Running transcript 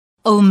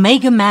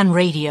Omegaman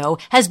Radio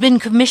has been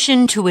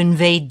commissioned to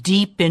invade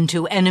deep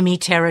into enemy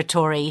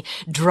territory,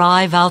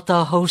 drive out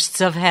the hosts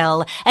of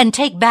hell, and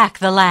take back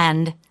the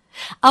land.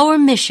 Our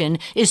mission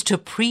is to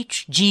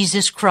preach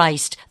Jesus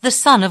Christ, the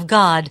Son of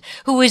God,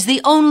 who is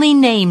the only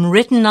name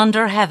written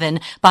under heaven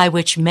by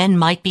which men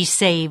might be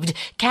saved,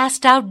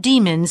 cast out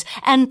demons,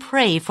 and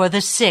pray for the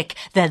sick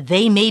that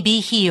they may be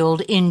healed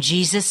in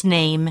Jesus'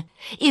 name.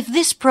 If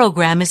this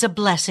program is a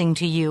blessing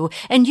to you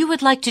and you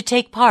would like to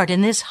take part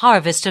in this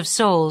harvest of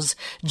souls,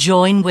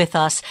 join with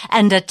us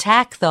and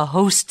attack the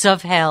hosts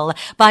of hell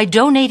by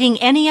donating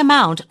any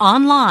amount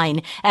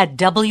online at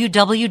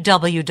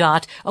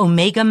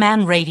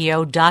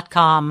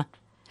www.omegamanradio.com.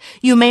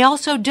 You may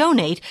also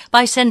donate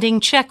by sending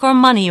check or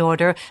money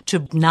order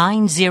to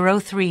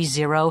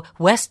 9030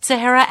 West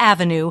Sahara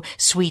Avenue,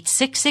 Suite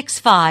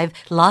 665,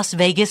 Las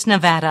Vegas,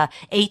 Nevada,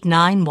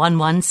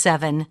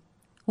 89117.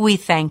 We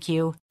thank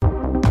you.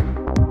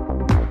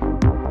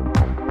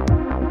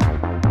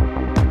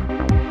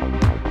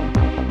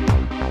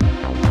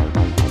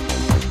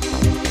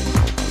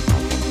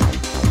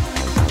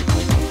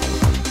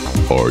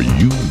 Are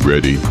you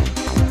ready?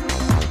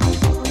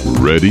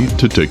 Ready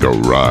to take a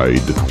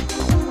ride?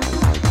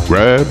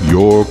 Grab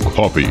your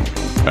coffee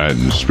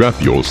and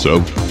strap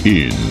yourself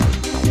in,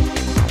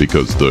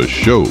 because the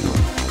show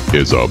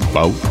is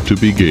about to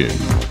begin.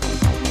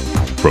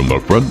 From the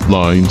front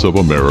lines of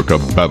America,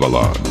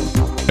 Babylon,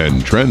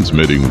 and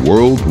transmitting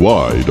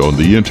worldwide on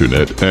the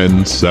internet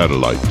and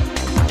satellite,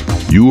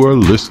 you are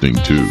listening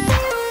to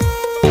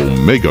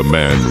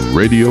Omegaman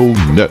Radio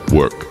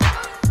Network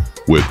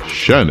with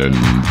Shannon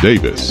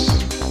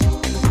Davis.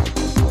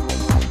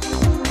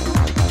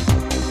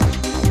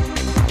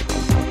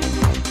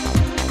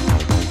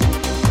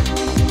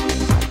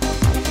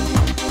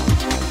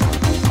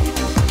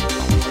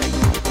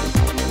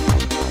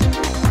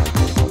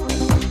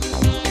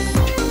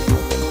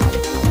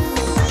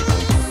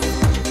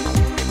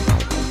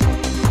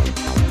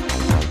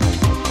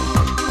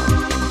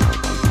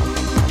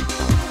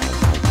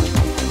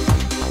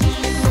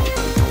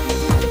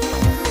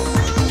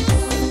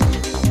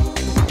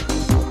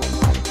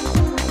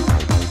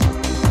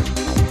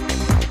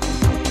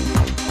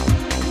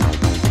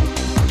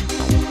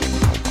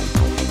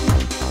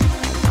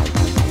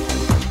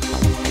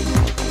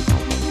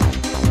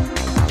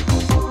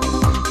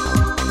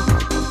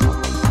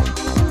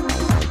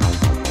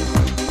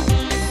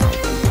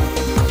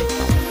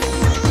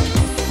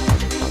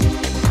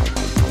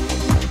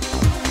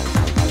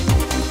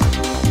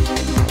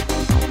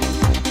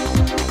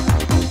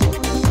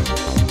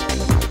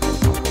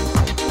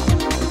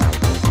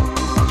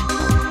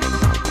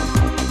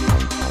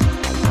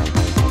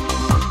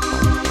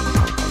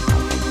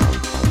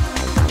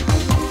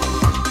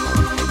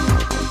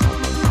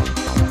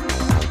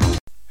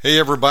 Hey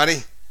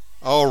everybody.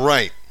 All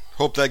right.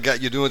 Hope that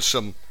got you doing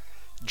some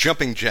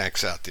jumping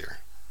jacks out there.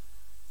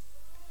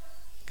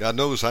 God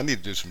knows I need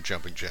to do some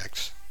jumping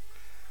jacks.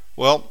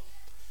 Well,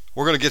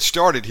 we're going to get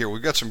started here.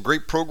 We've got some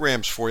great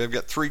programs for you. I've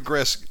got three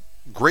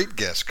great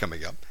guests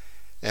coming up,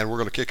 and we're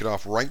going to kick it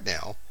off right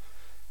now.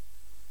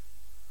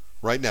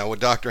 Right now with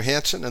Dr.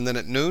 Hansen, and then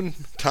at noon,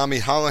 Tommy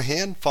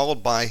Holohan,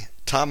 followed by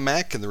Tom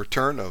Mack and the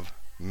return of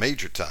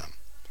Major Tom.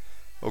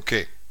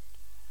 Okay.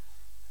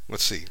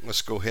 Let's see.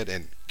 Let's go ahead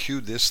and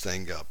cue this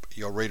thing up.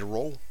 Y'all ready to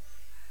roll?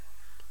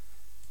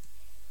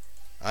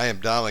 I am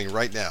dialing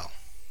right now.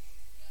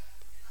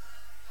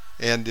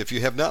 And if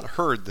you have not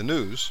heard the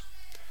news,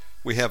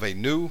 we have a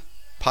new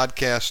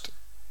podcast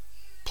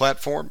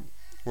platform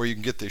where you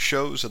can get the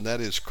shows, and that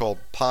is called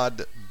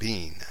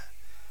Podbean.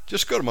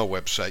 Just go to my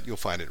website. You'll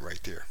find it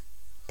right there.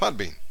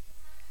 Podbean.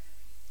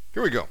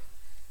 Here we go.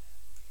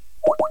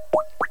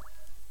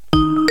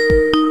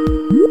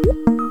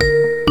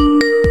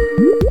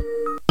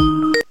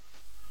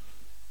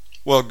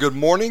 Well, good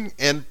morning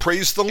and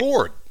praise the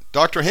Lord.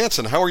 Dr.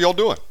 Hansen, how are y'all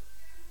doing?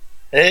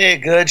 Hey,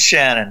 good,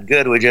 Shannon.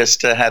 Good. We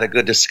just had a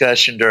good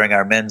discussion during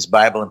our men's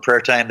Bible and prayer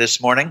time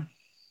this morning.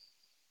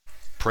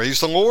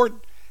 Praise the Lord.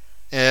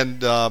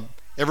 And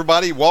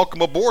everybody,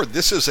 welcome aboard.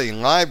 This is a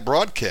live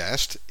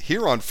broadcast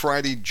here on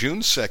Friday, June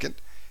 2nd,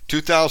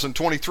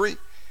 2023.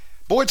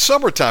 Boy, it's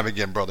summertime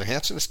again, Brother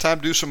Hansen. It's time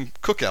to do some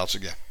cookouts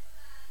again.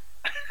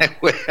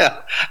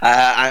 Well,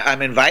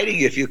 I'm inviting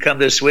you. If you come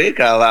this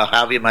week, I'll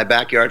have you in my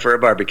backyard for a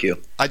barbecue.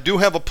 I do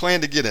have a plan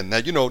to get in. Now,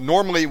 you know,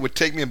 normally it would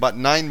take me about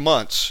 9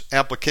 months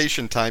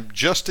application time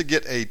just to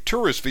get a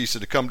tourist visa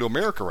to come to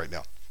America right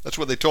now. That's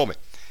what they told me.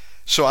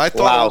 So I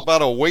thought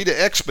about a way to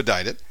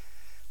expedite it.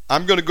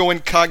 I'm going to go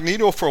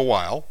incognito for a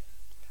while.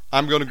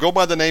 I'm going to go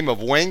by the name of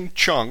Wang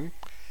Chung,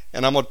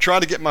 and I'm going to try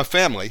to get my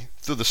family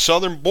through the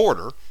southern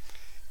border.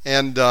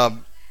 And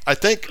I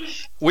think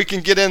we can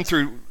get in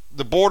through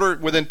the border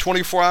within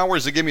 24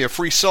 hours. They give me a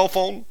free cell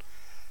phone.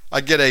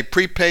 I get a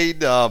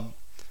prepaid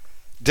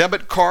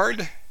debit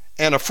card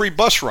and a free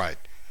bus ride.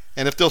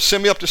 And if they'll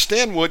send me up to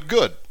Stanwood,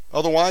 good.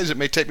 Otherwise, it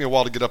may take me a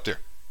while to get up there.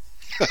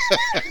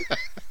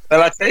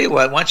 Well, I'll tell you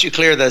what, once you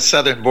clear the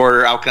southern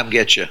border, I'll come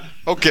get you.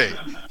 Okay,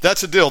 that's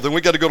the deal. Then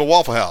we got to go to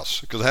Waffle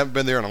House because I haven't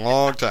been there in a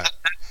long time.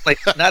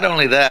 not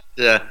only that,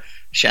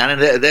 Shannon,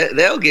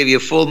 they'll give you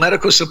full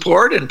medical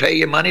support and pay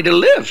you money to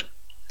live.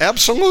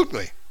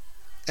 Absolutely.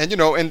 And,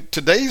 in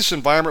today's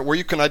environment where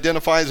you can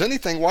identify as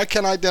anything, why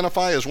can't I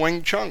identify as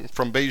Wang Chung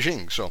from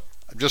Beijing? So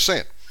I'm just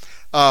saying.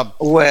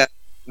 Well,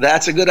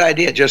 that's a good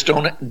idea. Just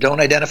don't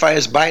identify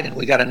as Biden.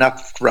 We got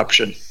enough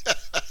corruption.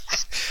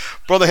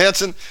 Brother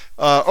Hansen,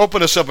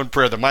 open us up in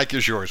prayer. The mic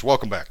is yours.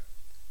 Welcome back.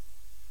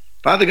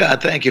 Father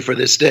God, thank you for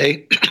this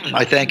day.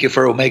 I thank you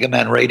for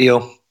Omegaman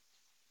Radio.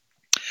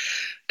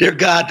 Dear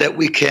God, that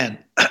we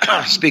can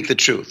speak the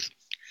truth.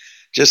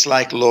 Just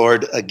like,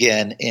 Lord,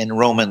 again in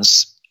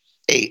Romans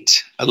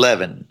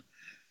 8:11.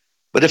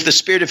 But if the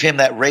spirit of him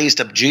that raised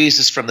up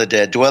Jesus from the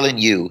dead dwell in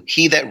you,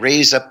 he that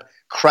raised up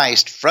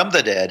Christ from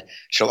the dead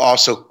shall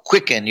also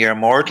quicken your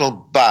mortal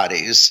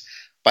bodies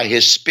by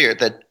his spirit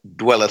that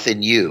dwelleth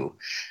in you.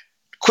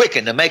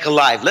 Quicken, to make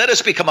alive. Let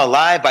us become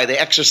alive by the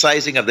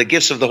exercising of the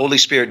gifts of the Holy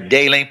Spirit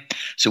daily,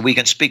 so we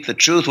can speak the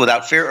truth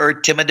without fear or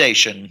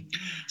intimidation,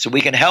 so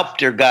we can help,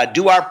 dear God,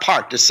 do our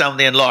part to sound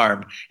the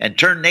alarm and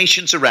turn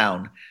nations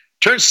around,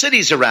 turn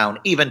cities around,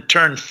 even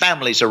turn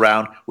families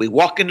around. We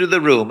walk into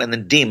the room and the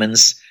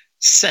demons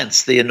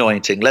sense the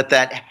anointing. Let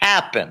that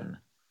happen.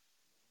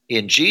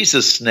 In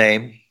Jesus'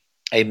 name,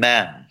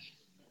 amen.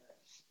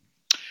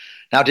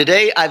 Now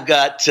today I've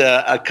got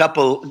a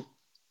couple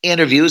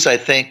interviews. I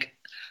think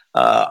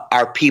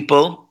our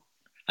people,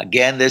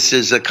 again, this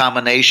is a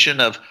combination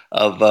of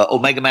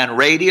Omegaman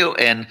Radio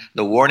and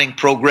the Warning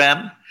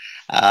Program.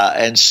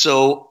 And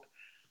so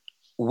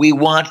we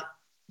want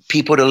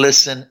people to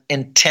listen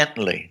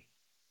intently,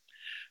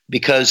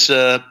 because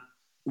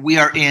we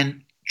are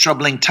in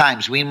troubling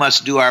times. We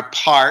must do our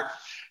part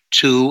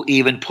to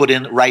even put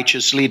in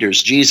righteous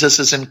leaders. Jesus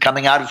isn't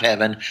coming out of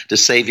heaven to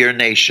save your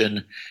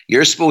nation.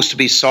 You're supposed to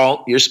be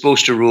salt. You're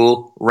supposed to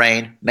rule,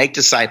 reign, make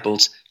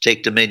disciples,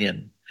 take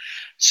dominion.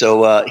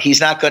 So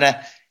he's not going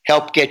to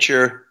help get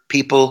your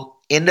people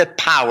into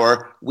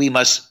power. We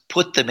must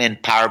put them in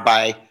power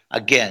by,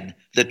 again,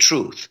 the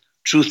truth.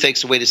 Truth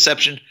takes away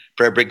deception.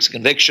 Prayer brings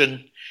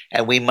conviction.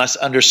 And we must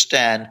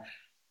understand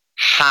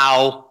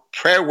how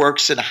prayer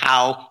works and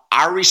how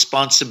our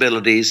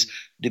responsibilities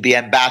to be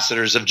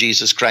ambassadors of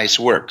Jesus Christ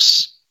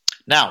works.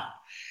 Now,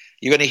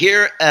 you're going to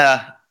hear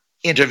an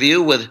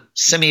interview with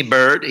Simi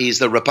Bird. He's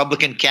the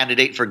Republican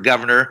candidate for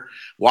governor,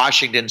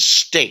 Washington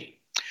State.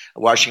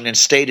 Washington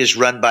State is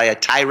run by a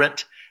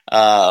tyrant,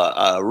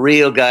 a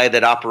real guy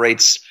that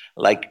operates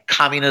like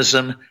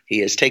communism.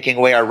 He is taking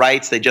away our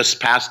rights. They just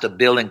passed a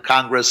bill in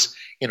Congress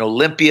in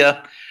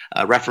Olympia,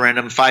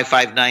 referendum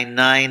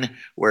 5599,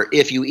 where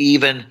if you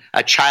even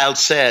a child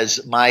says,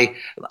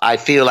 I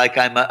feel like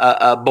I'm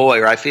a boy,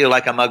 or I feel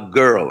like I'm a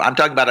girl. I'm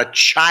talking about a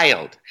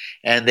child,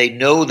 and they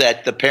know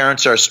that the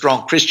parents are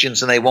strong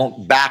Christians and they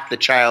won't back the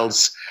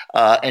child's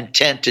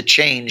intent to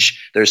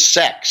change their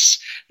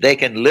sex. They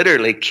can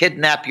literally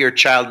kidnap your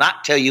child,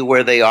 not tell you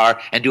where they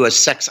are, and do a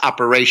sex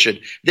operation.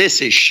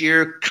 This is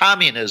sheer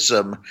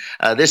communism.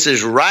 This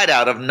is right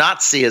out of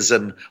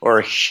Nazism or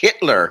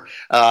Hitler.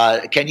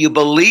 Can you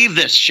believe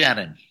this,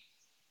 Shannon?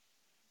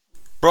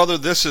 Brother,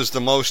 this is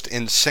the most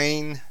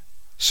insane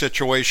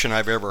situation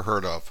I've ever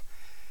heard of.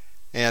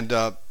 And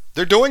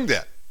they're doing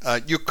that.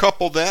 You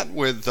couple that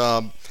with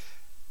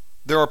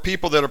there are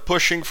people that are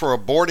pushing for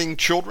aborting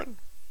children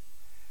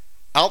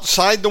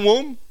outside the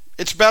womb.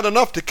 It's bad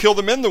enough to kill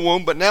them in the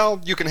womb, but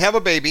now you can have a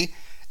baby,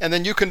 and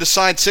then you can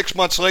decide 6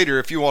 months later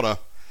if you want to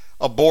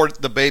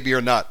abort the baby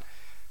or not.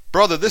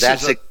 Brother, this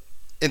is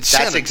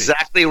insanity. That's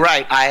exactly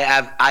right.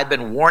 I've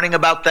been warning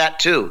about that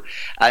too.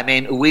 I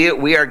mean,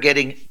 we are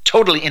getting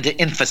totally into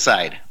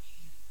infanticide.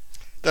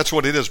 That's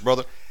what it is,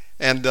 brother.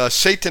 And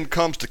Satan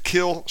comes to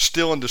kill,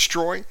 steal, and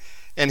destroy,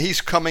 and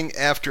he's coming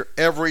after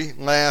every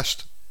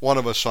last one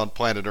of us on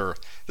planet Earth.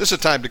 This is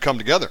a time to come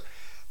together.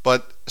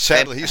 But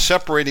sadly, he's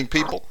separating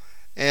people.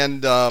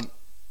 And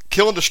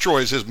kill and destroy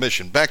is his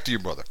mission. Back to you,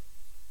 brother.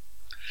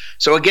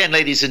 So again,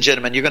 ladies and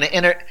gentlemen, you're going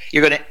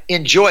to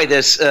enjoy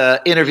this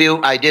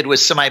interview I did with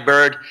Simi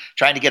Bird,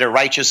 trying to get a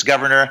righteous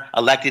governor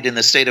elected in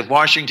the state of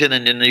Washington,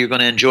 and then you're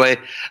going to enjoy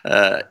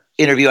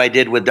interview I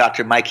did with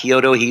Dr. Mike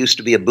Kyoto. He used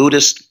to be a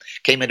Buddhist,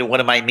 came into one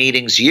of my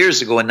meetings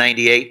years ago in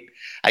 '98.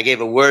 I gave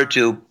a word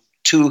to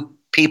two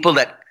people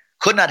that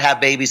could not have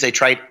babies. They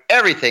tried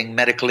everything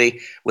medically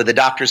with the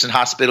doctors and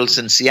hospitals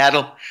in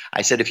Seattle.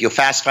 I said, if you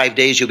fast 5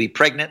 days, you'll be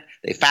pregnant.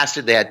 They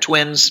fasted. They had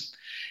twins.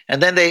 And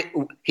then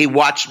he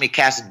watched me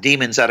cast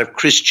demons out of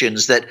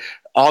Christians that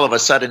all of a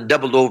sudden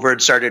doubled over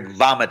and started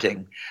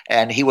vomiting.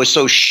 And he was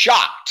so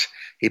shocked.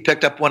 He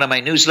picked up one of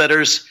my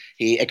newsletters.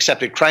 He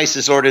accepted Christ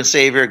as Lord and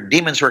Savior.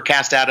 Demons were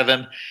cast out of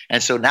him.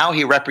 And so now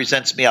he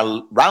represents me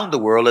around the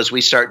world as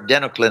we start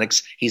dental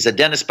clinics. He's a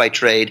dentist by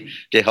trade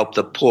to help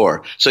the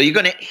poor. So you're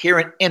going to hear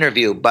an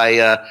interview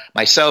by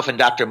myself and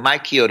Dr.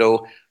 Mike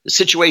Kyoto, the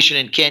situation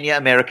in Kenya,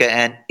 America,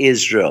 and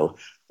Israel.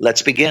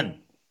 Let's begin.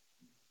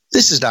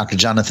 This is Dr.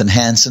 Jonathan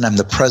Hansen. I'm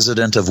the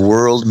president of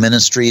World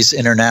Ministries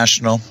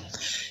International.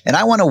 And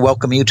I want to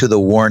welcome you to the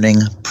Warning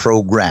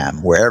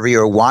Program. Wherever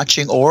you're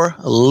watching or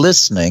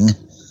listening,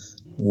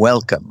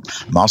 welcome.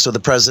 I'm also the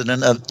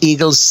president of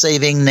Eagles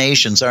Saving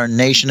Nations. Our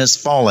nation is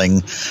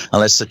falling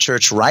unless the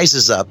church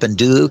rises up and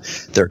do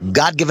their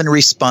God-given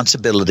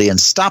responsibility and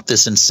stop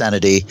this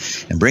insanity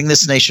and bring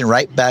this nation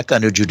right back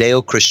under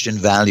Judeo-Christian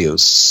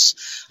values.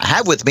 I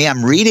have with me,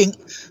 I'm reading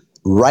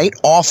right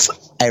off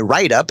a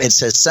write-up. It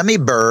says, Semi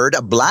Bird,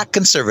 a black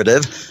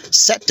conservative,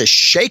 set to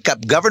shake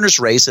up governor's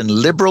race in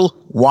liberal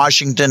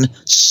Washington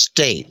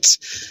state.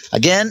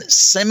 Again,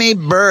 Semi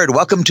Bird,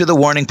 welcome to the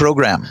Warning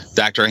Program.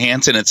 Dr.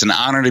 Hansen, it's an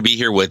honor to be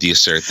here with you,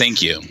 sir.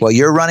 Thank you. Well,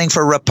 you're running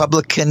for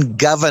Republican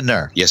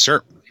governor. Yes,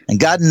 sir. And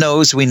God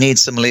knows we need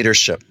some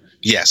leadership.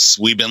 Yes,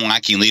 we've been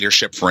lacking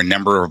leadership for a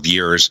number of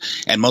years,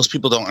 and most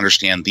people don't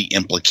understand the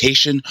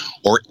implication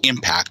or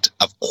impact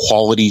of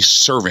quality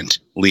servant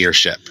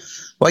leadership.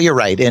 Well, you're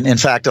right. And in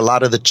fact, a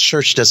lot of the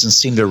church doesn't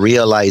seem to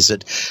realize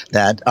it,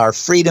 that our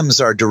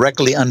freedoms are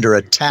directly under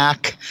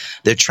attack.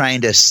 They're trying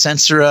to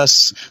censor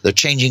us. They're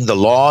changing the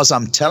laws.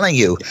 I'm telling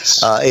you,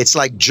 yes. It's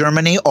like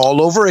Germany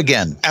all over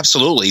again.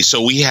 Absolutely.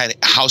 So we had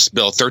House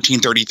Bill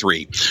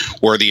 1333,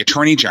 where the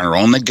Attorney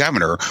General and the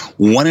governor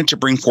wanted to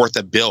bring forth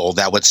a bill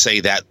that would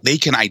say that they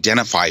can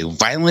identify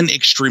violent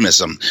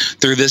extremism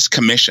through this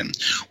commission,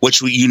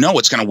 which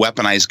it's going to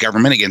weaponize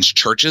government against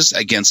churches,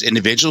 against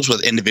individuals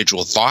with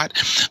individual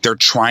thought. They're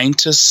trying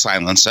to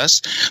silence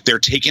us. They're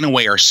taking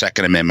away our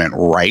Second Amendment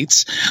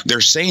rights.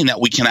 They're saying that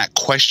we cannot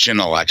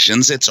question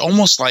elections. It's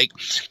almost like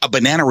a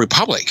banana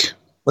republic.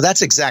 Well,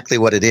 that's exactly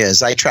what it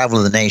is. I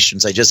travel the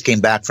nations. I just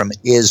came back from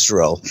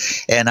Israel,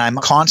 and I'm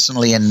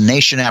constantly in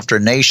nation after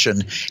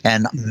nation,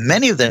 and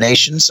many of the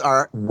nations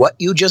are what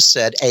you just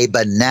said, a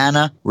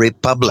banana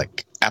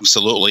republic.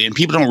 Absolutely. And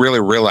people don't really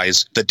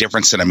realize the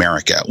difference in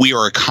America. We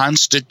are a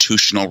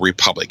constitutional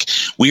republic.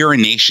 We are a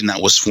nation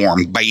that was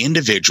formed by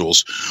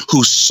individuals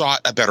who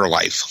sought a better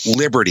life,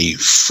 liberty,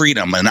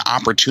 freedom, and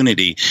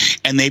opportunity.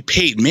 And many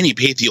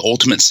paid the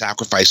ultimate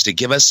sacrifice to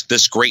give us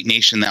this great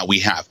nation that we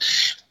have.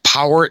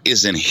 Power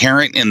is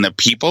inherent in the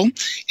people,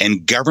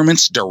 and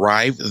governments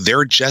derive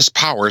their just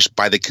powers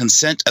by the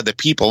consent of the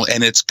people,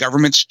 and it's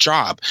government's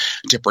job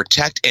to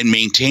protect and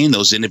maintain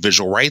those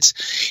individual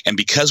rights. And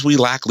because we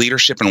lack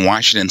leadership in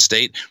Washington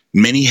state,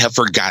 many have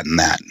forgotten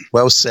that.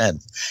 Well said.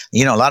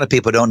 A lot of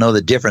people don't know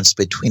the difference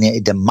between a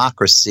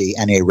democracy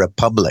and a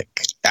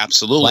republic.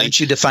 Absolutely. Why don't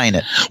you define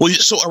it? Well,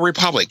 so a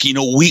republic,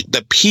 we,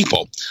 the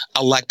people,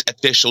 elect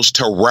officials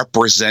to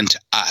represent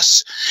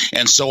us.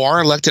 And so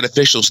our elected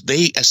officials,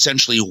 they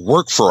essentially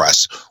work for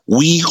us.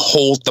 We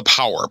hold the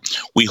power.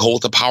 We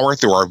hold the power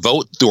through our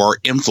vote, through our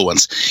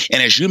influence.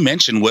 And as you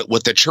mentioned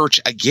with the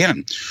church,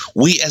 again,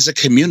 we as a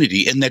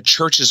community, and the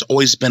church has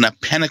always been a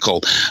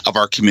pinnacle of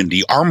our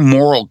community. Our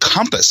moral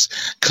compass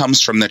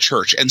comes from the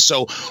church. And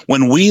so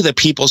when we, the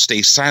people,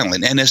 stay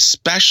silent, and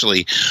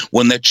especially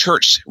when the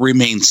church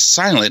remains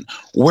silent,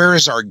 where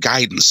is our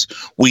guidance?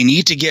 We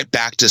need to get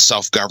back to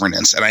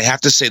self-governance. And I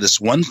have to say this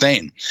one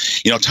thing.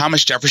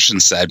 Thomas Jefferson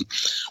said,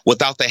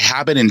 without the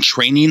habit and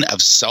training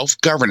of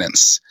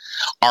self-governance,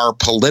 our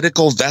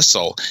political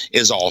vessel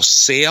is all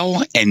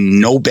sail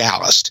and no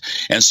ballast.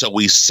 And so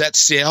we set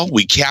sail,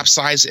 we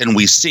capsize, and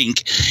we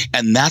sink.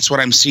 And that's what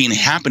I'm seeing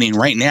happening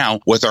right now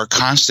with our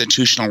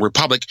constitutional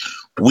republic.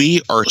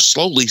 We are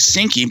slowly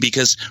sinking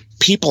because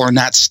people are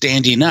not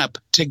standing up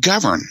to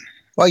govern.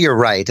 Well, you're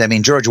right.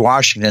 George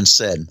Washington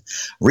said,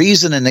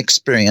 reason and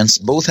experience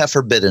both have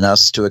forbidden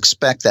us to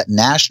expect that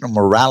national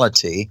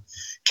morality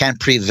can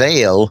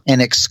prevail in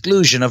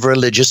exclusion of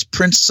religious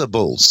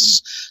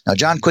principles. Now,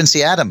 John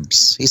Quincy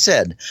Adams, he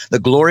said, the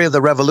glory of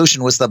the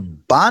revolution was the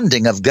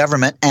bonding of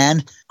government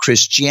and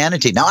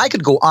Christianity. Now, I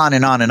could go on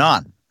and on and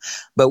on.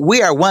 But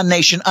we are one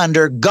nation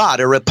under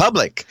God, a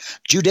republic.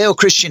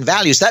 Judeo-Christian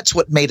values, that's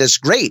what made us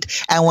great.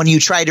 And when you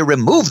try to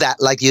remove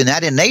that, like the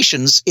United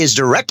Nations is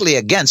directly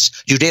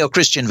against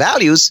Judeo-Christian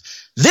values,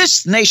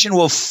 this nation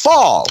will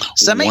fall.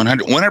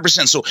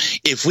 100%. So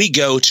if we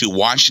go to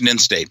Washington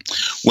state,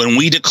 when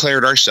we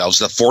declared ourselves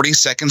the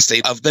 42nd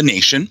state of the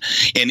nation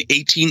in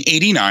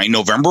 1889,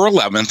 November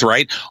 11th,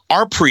 right?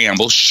 Our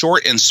preamble,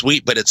 short and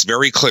sweet, but it's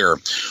very clear.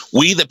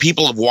 We, the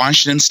people of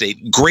Washington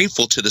state,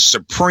 grateful to the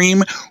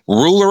supreme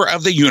ruler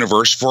of the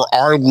universe for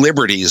our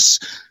liberties,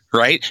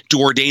 right,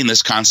 to ordain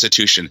this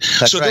Constitution.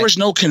 That's so right. There was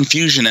no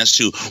confusion as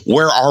to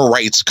where our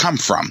rights come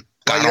from.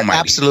 God Almighty.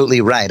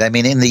 Absolutely right. In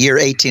the year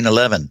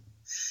 1811,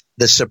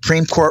 the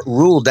Supreme Court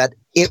ruled that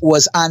it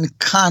was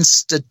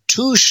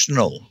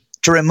unconstitutional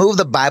to remove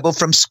the Bible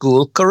from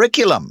school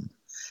curriculum.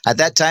 At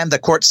that time, the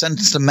court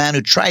sentenced a man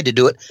who tried to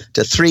do it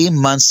to 3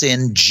 months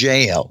in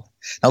jail.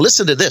 Now,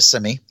 listen to this,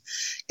 Simi.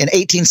 In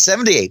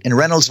 1878, in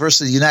Reynolds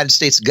versus the United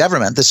States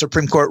government, the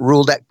Supreme Court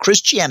ruled that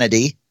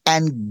Christianity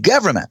and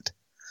government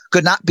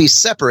could not be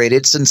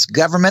separated since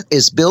government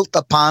is built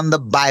upon the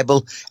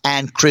Bible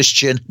and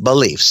Christian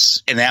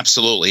beliefs. And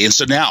absolutely. And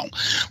so now,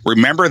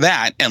 remember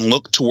that and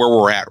look to where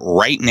we're at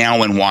right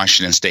now in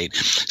Washington State.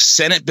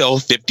 Senate Bill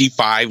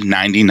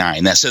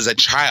 5599 that says a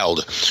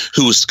child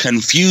who's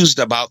confused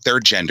about their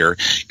gender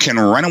can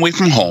run away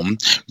from home,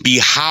 be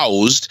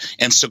housed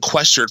and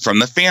sequestered from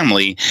the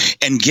family,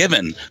 and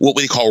given what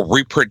we call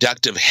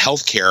reproductive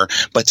health care,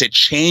 but to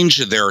change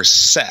their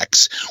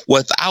sex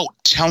without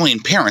telling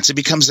parents. It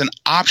becomes an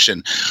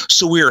option.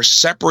 So we are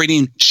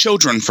separating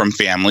children from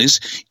families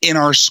in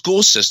our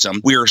school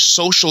system. We are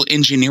social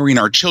engineering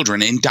our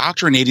children,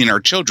 indoctrinating our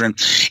children.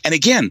 And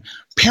again,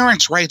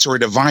 parents' rights are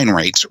divine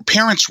rights.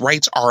 Parents'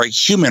 rights are a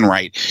human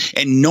right,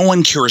 and no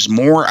one cares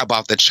more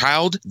about the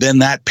child than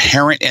that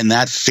parent and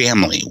that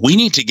family. We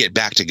need to get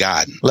back to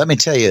God. Let me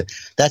tell you,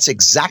 that's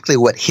exactly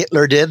what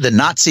Hitler did, the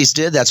Nazis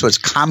did. That's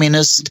what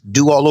communists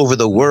do all over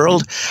the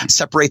world.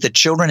 Separate the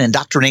children,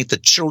 indoctrinate the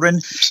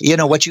children. You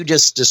know, what you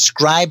just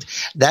described,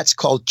 that's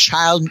called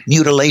child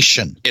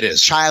mutilation. It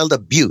is. Child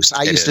abuse.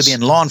 I used to be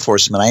in law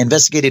enforcement. I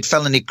investigated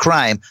felony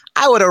crime.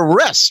 I would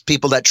arrest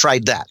people that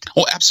tried that.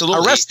 Oh,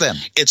 absolutely. Arrest them.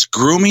 It's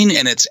grooming,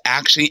 and it's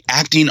actually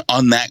acting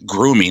on that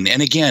grooming.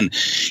 And again,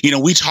 you know,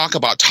 we talk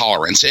about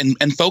tolerance,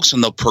 and folks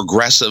in the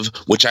progressive,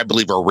 which I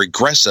believe are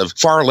regressive,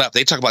 far left,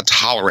 they talk about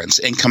tolerance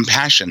and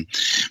compassion,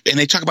 and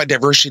they talk about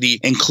diversity,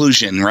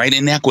 inclusion, right,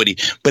 and equity.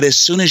 But as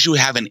soon as you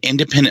have an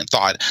independent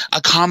thought,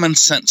 a common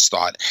sense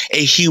thought,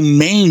 a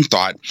humane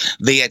thought,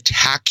 they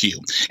attack you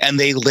and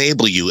they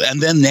label you.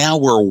 And then now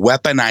we're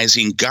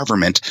weaponizing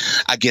government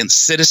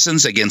against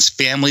citizens, against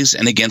families,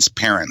 and against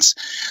parents.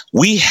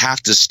 We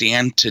have to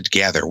stand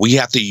together. We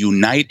have to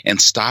unite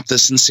and stop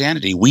this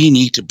insanity. We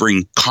need to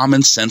bring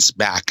common sense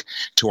back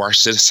to our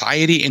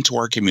society and to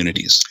our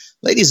communities.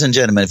 Ladies and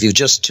gentlemen, if you've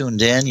just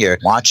tuned in, you're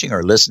watching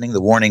or listening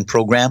the Warning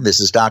Program. This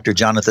is Dr.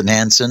 Jonathan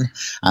Hansen.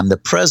 I'm the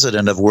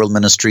president of World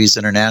Ministries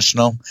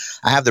International.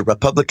 I have the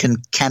Republican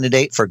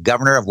candidate for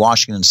governor of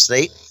Washington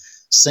State,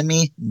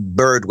 Simi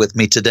Bird, with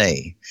me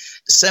today.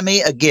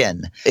 Simi,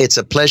 again, it's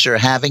a pleasure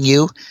having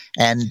you.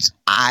 And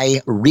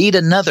I read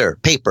another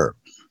paper,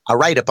 a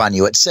write-up on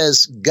you. It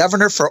says,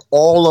 Governor for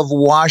all of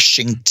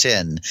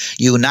Washington.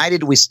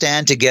 United we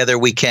stand, together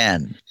we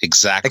can.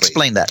 Exactly.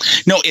 Explain that.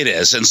 No, it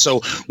is. And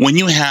so when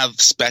you have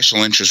special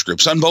interest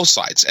groups on both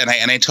sides, and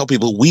I tell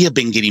people we have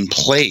been getting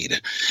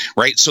played,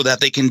 right, so that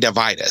they can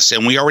divide us.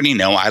 And we already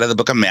know out of the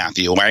book of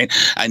Matthew, right,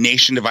 a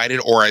nation divided,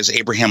 or as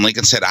Abraham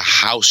Lincoln said, a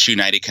house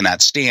united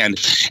cannot stand.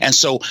 And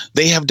so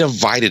they have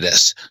divided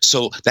us.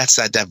 So that's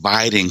that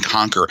divide and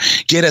conquer.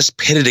 Get us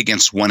pitted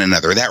against one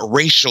another. That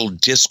racial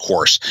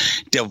discourse.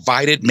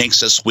 Divided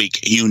makes us weak.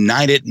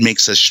 United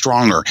makes us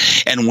stronger.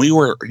 And we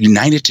were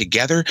united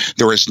together.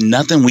 There is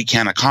nothing we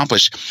can't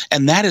accomplish.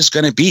 And that is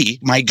going to be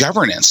my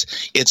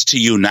governance. It's to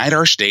unite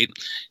our state,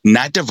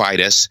 not divide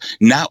us,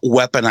 not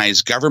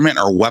weaponize government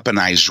or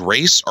weaponize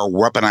race or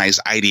weaponize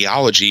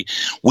ideology.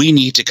 We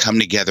need to come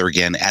together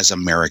again as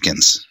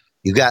Americans.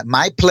 You got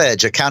my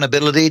pledge: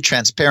 accountability,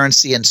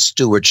 transparency, and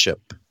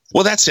stewardship.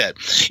 Well, that's it.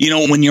 You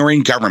know, when you're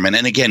in government,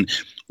 and again,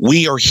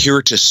 we are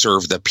here to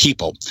serve the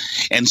people.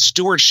 And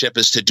stewardship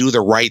is to do the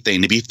right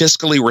thing, to be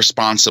fiscally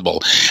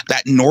responsible.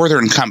 That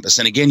northern compass,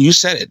 and again, you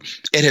said it,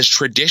 it has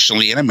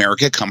traditionally in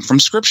America come from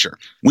Scripture.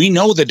 We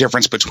know the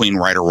difference between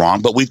right or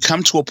wrong, but we've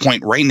come to a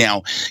point right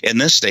now in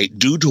this state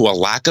due to a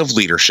lack of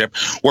leadership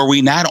where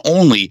we not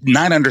only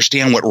not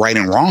understand what right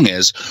and wrong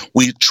is,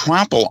 we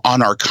trample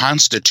on our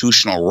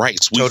constitutional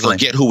rights. We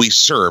forget who we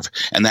serve,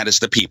 and that is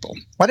the people.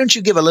 Why don't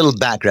you give a little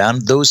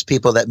background? Those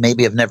people that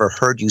maybe have never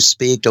heard you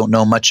speak, don't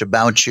know much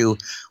about you.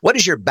 What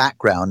is your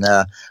background?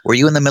 Were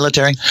you in the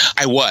military?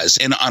 I was.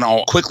 And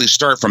I'll quickly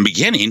start from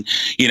beginning.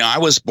 You know, I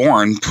was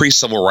born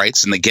pre-civil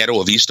rights in the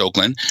ghetto of East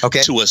Oakland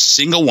to a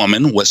single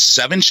woman with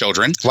 7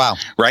 children. Wow.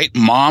 Right?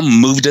 Mom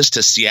moved us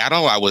to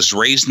Seattle. I was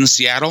raised in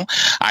Seattle.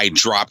 I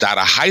dropped out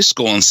of high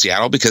school in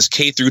Seattle because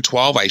K through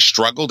 12, I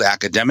struggled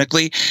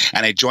academically.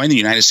 And I joined the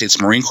United States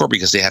Marine Corps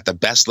because they had the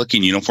best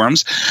looking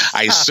uniforms.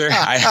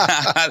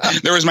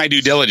 There was my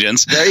due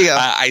diligence. There you go.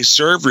 I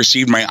served,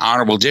 received my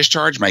honorable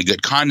discharge, my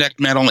good conduct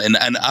medal,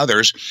 and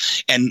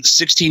others. And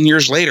 16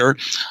 years later,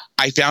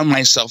 I found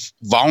myself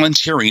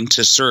volunteering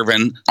to serve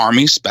in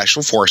Army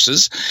Special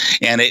Forces.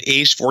 And at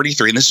age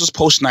 43, and this was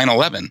post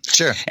 9/11.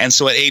 Sure. And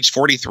so at age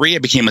 43, I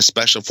became a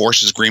Special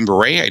Forces Green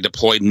Beret. I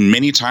deployed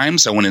many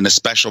times. I went into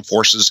Special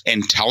Forces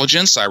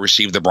Intelligence. I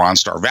received the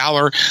Bronze Star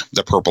Valor,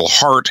 the Purple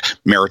Heart,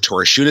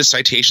 Meritorious Unit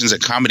Citations,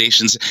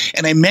 accommodations.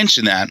 And I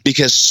mention that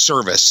because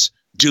service,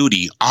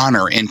 duty,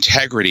 honor,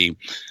 integrity,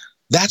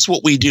 that's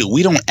what we do.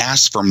 We don't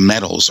ask for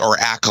medals or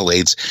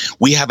accolades.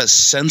 We have a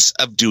sense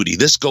of duty.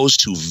 This goes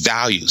to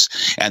values,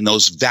 and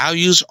those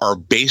values are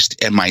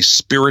based in my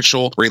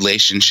spiritual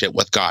relationship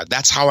with God.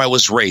 That's how I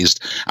was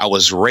raised. I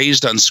was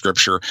raised on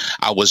Scripture.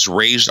 I was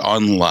raised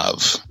on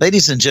love.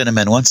 Ladies and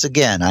gentlemen, once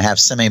again, I have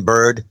Simi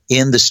Bird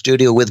in the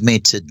studio with me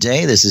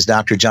today. This is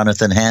Dr.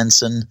 Jonathan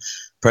Hansen,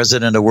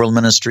 president of World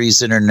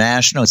Ministries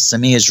International.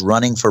 Simi is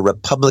running for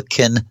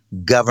Republican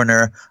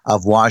governor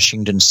of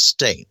Washington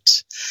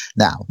State.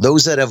 Now,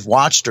 those that have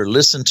watched or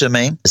listened to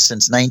me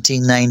since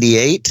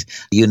 1998,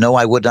 you know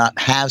I would not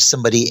have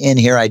somebody in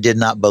here I did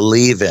not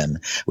believe in.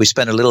 We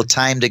spent a little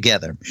time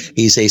together.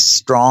 He's a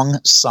strong,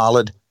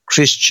 solid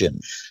Christian,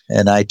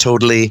 and I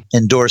totally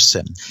endorse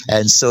him.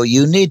 And so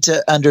you need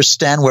to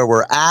understand where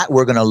we're at.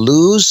 We're going to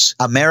lose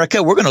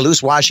America. We're going to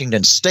lose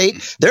Washington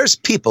State. There's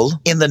people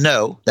in the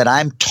know that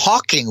I'm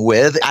talking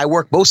with. I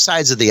work both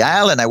sides of the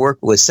aisle, and I work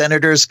with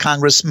senators,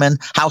 congressmen,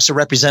 House of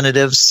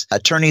Representatives,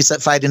 attorneys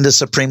that fight in the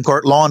Supreme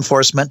Court, law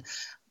enforcement.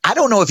 I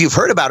don't know if you've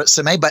heard about it,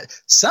 Sime, but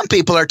some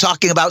people are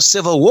talking about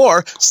civil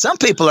war. Some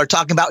people are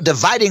talking about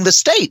dividing the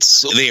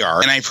states. They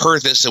are. And I've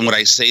heard this, and what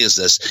I say is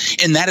this,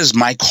 and that is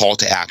my call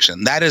to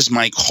action. That is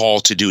my call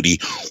to duty.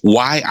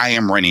 Why I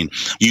am running.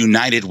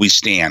 United we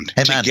stand.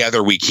 Amen.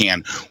 Together we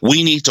can.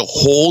 We need to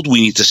hold.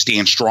 We need to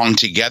stand strong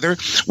together.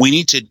 We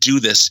need to do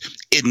this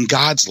in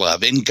God's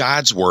love, in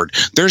God's word.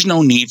 There's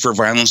no need for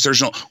violence.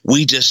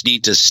 We just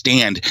need to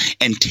stand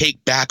and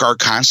take back our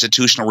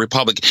constitutional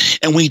republic.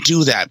 And we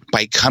do that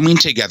by coming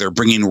together,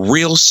 bringing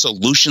real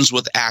solutions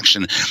with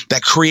action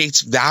that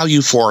creates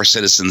value for our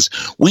citizens.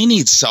 We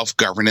need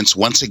self-governance.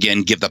 Once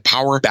again, give the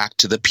power back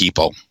to the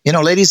people. You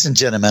know, ladies and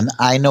gentlemen,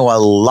 I know a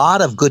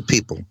lot of good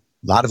people, a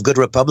lot of good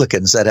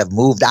Republicans that have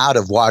moved out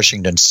of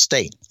Washington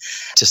State.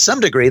 To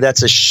some degree,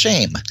 that's a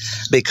shame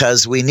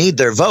because we need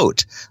their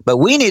vote. But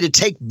we need to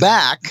take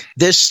back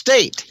this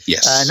state.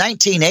 Yes.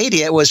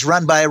 1980, it was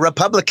run by a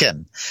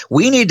Republican.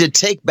 We need to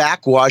take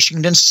back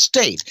Washington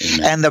State.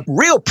 Amen. And the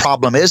real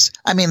problem is,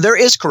 there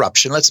is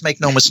corruption. Let's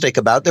make no mistake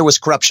about it. There was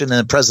corruption in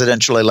the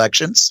presidential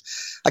elections.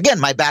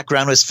 Again, my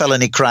background was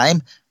felony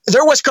crime.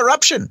 There was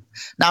corruption.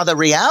 Now, the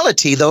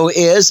reality, though,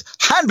 is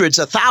hundreds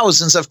of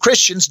thousands of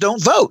Christians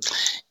don't vote.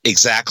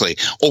 Exactly.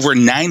 Over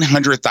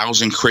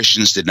 900,000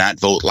 Christians did not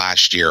vote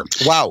last year.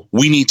 Wow.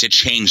 We need to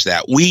change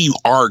that. We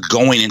are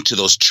going into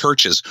those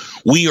churches.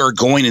 We are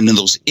going into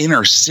those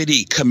inner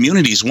city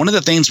communities. One of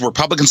the things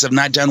Republicans have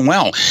not done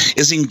well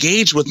is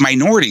engage with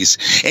minorities,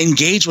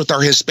 engage with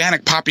our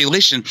Hispanic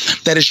population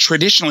that is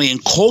traditionally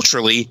and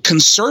culturally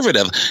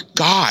conservative.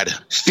 God,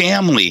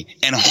 family,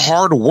 and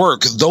hard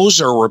work,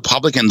 those are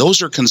Republican.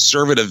 Those are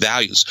conservative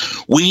values.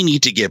 We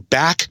need to get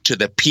back to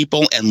the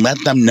people and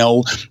let them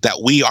know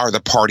that we are the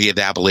party of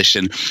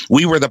abolition.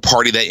 We were the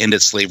party that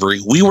ended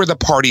slavery. We were the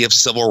party of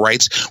civil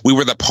rights. We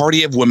were the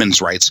party of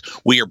women's rights.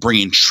 We are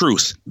bringing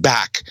truth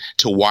back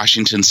to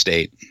Washington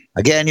State.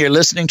 Again, you're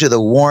listening to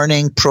the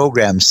Warning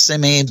Program.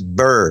 Simi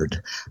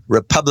Bird,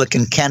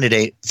 Republican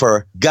candidate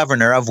for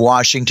governor of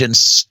Washington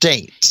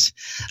State.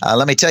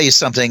 Let me tell you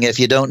something. If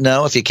you don't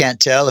know, if you can't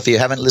tell, if you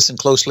haven't listened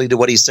closely to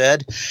what he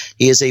said,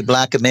 he is a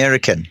Black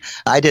American.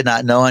 I did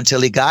not know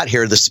until he got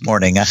here this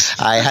morning.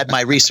 I had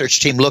my research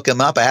team look him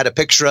up. I had a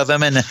picture of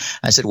him, and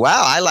I said,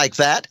 wow, I like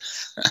that.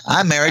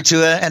 I'm married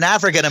to an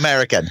African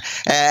American.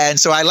 And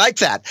so I like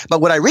that.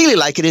 But what I really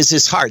like it is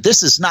his heart.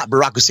 This is not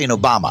Barack Hussein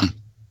Obama.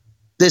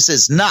 This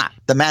is not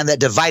the man that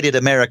divided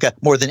America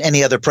more than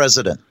any other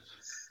president.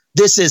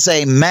 This is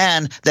a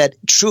man that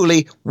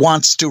truly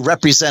wants to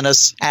represent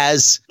us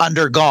as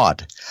under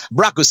God.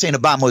 Barack Hussein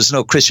Obama was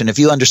no Christian. If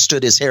you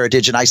understood his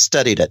heritage, and I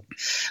studied it,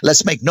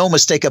 let's make no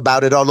mistake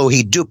about it, although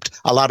he duped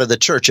a lot of the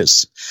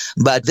churches.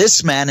 But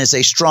this man is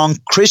a strong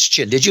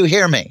Christian. Did you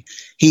hear me?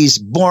 He's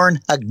born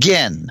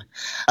again.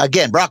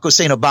 Again, Barack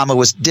Hussein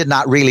Obama did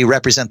not really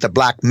represent the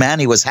black man.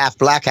 He was half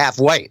black, half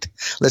white.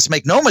 Let's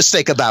make no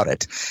mistake about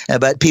it.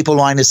 But people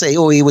want to say,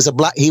 oh, he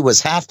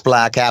was half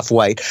black, half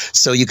white.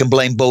 So you can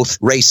blame both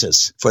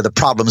races for the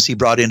problems he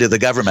brought into the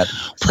government.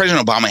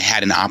 President Obama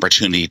had an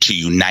opportunity to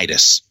unite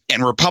us.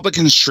 And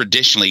Republicans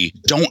traditionally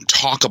don't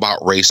talk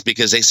about race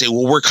because they say,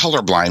 well, we're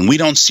colorblind. We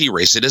don't see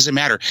race. It doesn't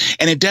matter.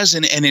 And it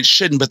doesn't, and it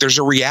shouldn't, but there's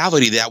a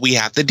reality that we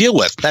have to deal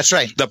with. That's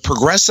right. The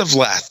progressive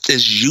left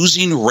is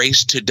using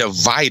race to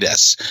divide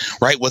us,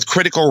 right? With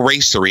critical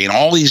race theory and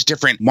all these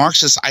different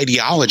Marxist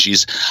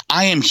ideologies.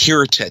 I am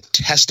here to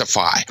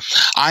testify.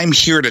 I'm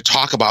here to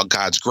talk about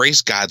God's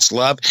grace, God's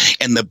love,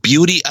 and the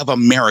beauty of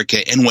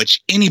America in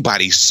which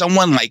anybody,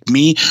 someone like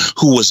me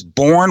who was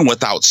born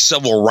without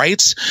civil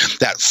rights,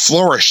 that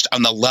flourished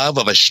on the love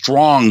of a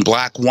strong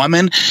black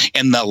woman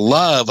and the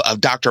love of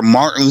Dr.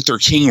 Martin Luther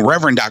King,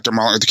 Reverend Dr.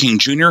 Martin Luther King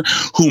Jr.,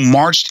 who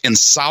marched in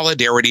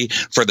solidarity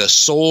for the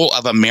soul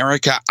of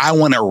America. I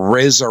want to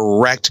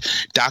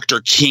resurrect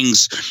Dr.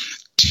 King's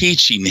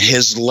teaching,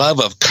 his love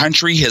of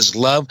country, his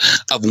love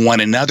of one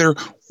another.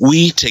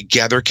 We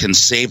together can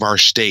save our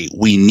state.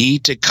 We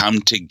need to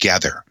come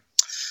together.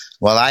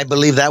 Well, I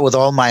believe that with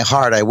all my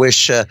heart. I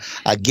wish,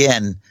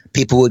 again,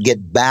 people would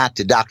get back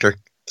to Dr.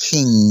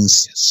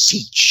 King's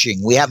teaching.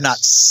 We have not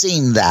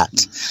seen that.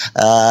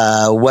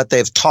 What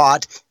they've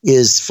taught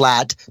is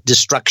flat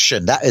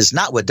destruction. That is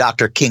not what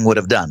Dr. King would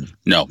have done.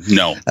 No.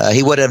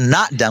 He would have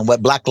not done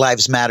what Black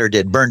Lives Matter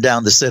did, burn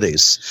down the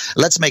cities.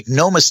 Let's make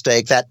no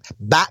mistake, that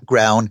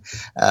background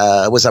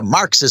was a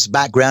Marxist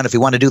background. If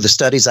you want to do the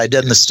studies, I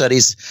did the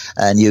studies,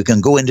 and you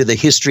can go into the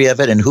history of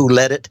it and who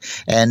led it.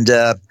 And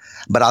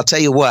But I'll tell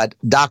you what,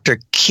 Dr.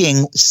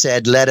 King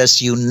said, let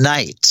us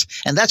unite.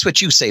 And that's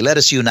what you say, let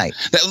us unite.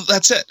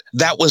 That's it.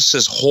 That was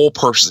his whole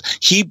purpose.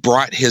 He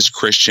brought his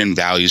Christian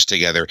values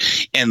together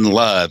in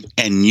love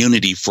and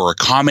unity for a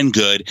common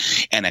good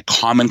and a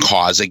common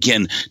cause,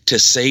 again, to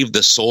save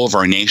the soul of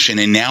our nation.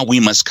 And now we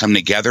must come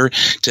together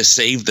to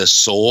save the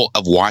soul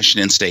of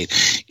Washington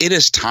State. It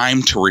is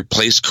time to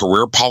replace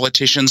career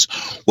politicians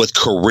with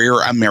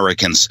career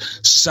Americans,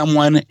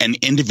 someone and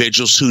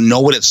individuals who know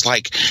what it's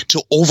like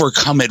to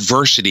overcome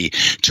adversity,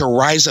 to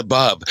rise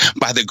above.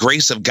 By the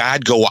grace of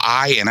God go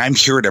I, and I'm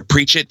here to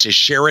preach it, to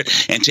share it,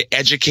 and to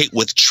educate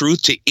with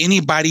truth to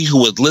anybody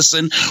who would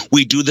listen.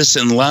 We do this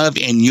in love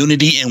and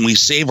unity, and we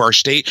save our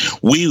state.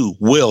 We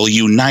will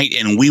unite,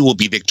 and we will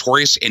be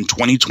victorious in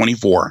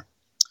 2024.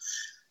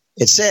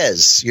 It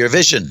says, your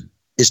vision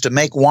is to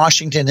make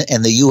Washington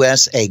and the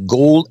U.S. a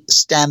gold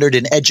standard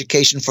in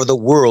education for the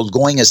world,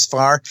 going as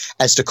far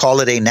as to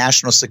call it a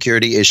national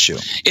security issue.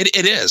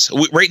 It is.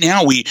 Right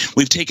now,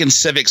 we've taken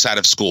civics out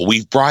of school.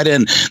 We've brought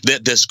in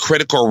this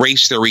critical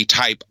race theory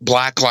type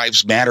Black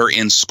Lives Matter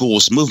in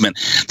schools movement.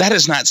 That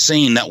is not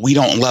saying that we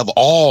don't love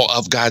all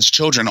of God's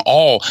children.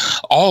 All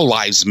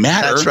lives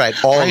matter. That's right.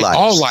 Lives.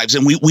 All lives.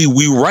 And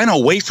we run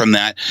away from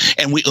that,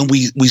 and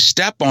we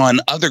step on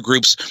other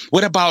groups.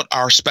 What about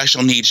our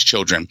special needs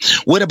children?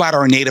 What about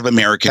our Native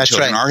American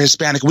children, our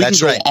Hispanic? We can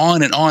go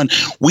on and on.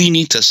 We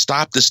need to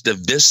stop this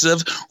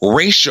divisive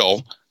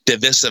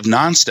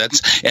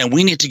nonsense, and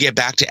we need to get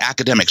back to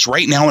academics.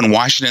 Right now in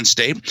Washington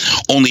State,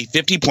 only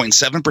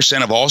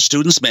 50.7% of all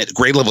students met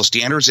grade level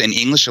standards in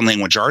English and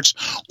language arts.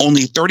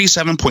 Only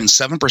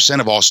 37.7%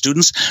 of all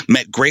students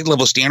met grade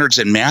level standards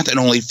in math, and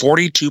only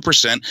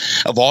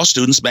 42% of all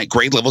students met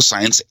grade level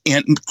science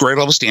and grade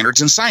level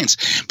standards in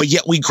science. But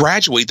yet we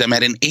graduate them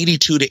at an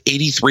 82 to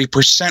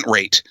 83%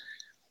 rate.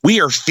 We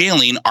are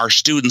failing our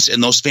students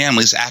and those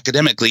families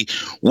academically.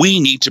 We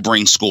need to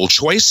bring school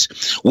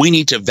choice. We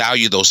need to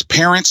value those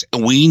parents,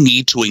 and we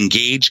need to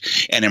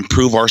engage and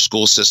improve our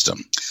school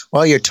system.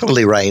 Well, you're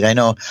totally right. I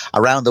know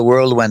around the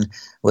world when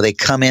they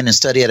come in and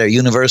study at our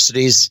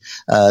universities,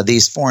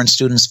 these foreign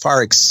students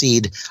far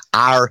exceed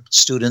our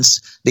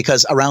students,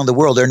 because around the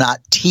world they're not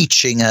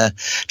teaching,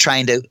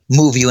 trying to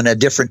move you in a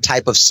different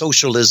type of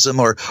socialism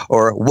or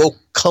woke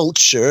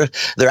culture.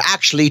 They're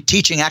actually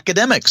teaching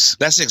academics.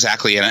 That's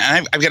exactly it.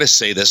 And I've got to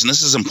say this, and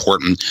this is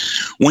important.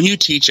 When you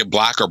teach a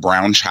black or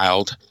brown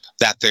child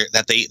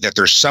that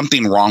there's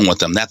something wrong with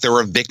them, that they're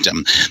a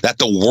victim, that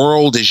the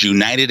world is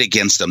united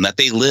against them, that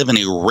they live in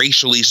a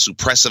racially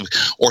suppressive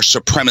or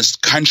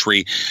supremacist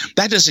country,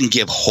 that doesn't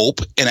give hope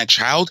in a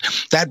child.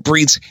 That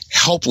breeds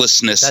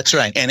helplessness. That's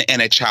right.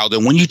 in a child.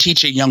 And when you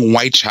teach a young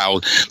white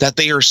child that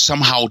they are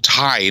somehow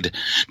tied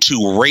to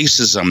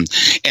racism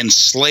and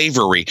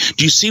slavery,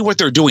 do you see what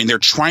they're doing? They're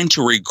trying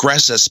to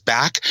regress us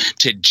back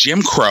to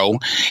Jim Crow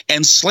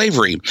and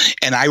slavery.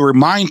 And I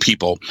remind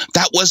people,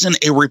 that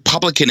wasn't a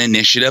Republican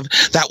initiative.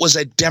 That was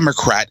a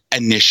Democrat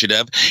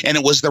initiative, and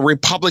it was the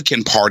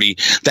Republican Party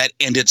that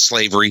ended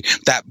slavery,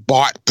 that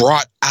brought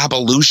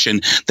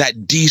abolition, that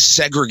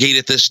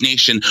desegregated this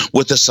nation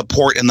with the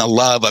support and the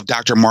love of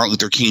Dr. Martin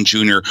Luther King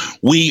Jr.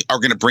 We are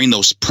going to bring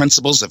those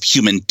principles of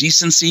human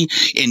decency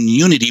and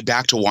unity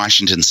back to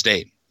Washington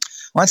State.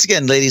 Once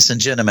again, ladies and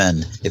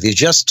gentlemen, if you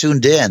just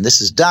tuned in, this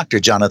is Dr.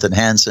 Jonathan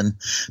Hansen,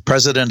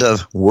 president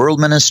of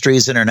World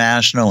Ministries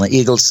International and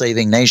Eagle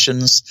Saving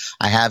Nations.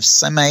 I have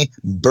Semi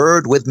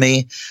Bird with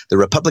me, the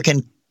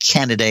Republican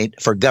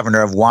candidate for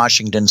governor of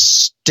Washington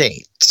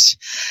State.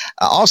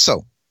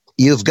 Also,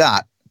 you've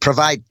got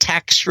provide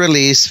tax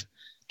relief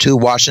to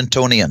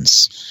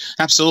Washingtonians.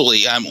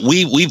 Absolutely.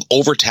 We've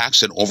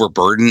overtaxed and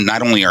overburdened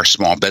not only our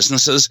small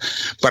businesses,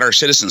 but our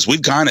citizens.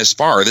 We've gone as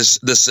far,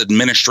 this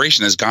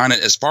administration has gone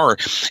as far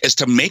as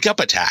to make up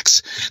a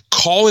tax.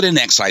 Call it an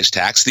excise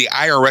tax. The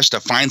IRS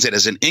defines it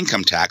as an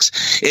income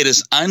tax. It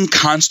is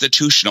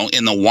unconstitutional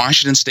in the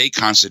Washington State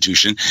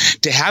Constitution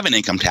to have an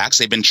income tax.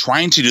 They've been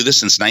trying to do this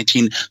since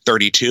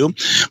 1932,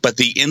 but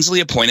the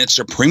Inslee-appointed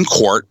Supreme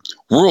Court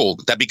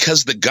ruled that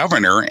because the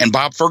governor and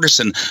Bob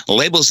Ferguson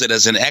labels it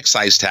as an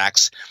excise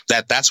tax,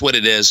 that's what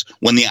it is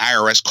when the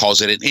IRS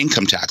calls it an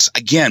income tax.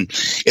 Again,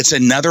 it's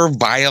another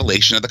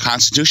violation of the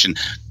Constitution.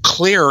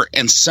 Clear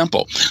and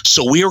simple.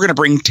 So we are going to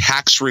bring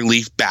tax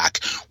relief back.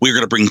 We're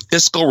going to bring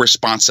fiscal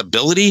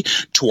responsibility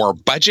to our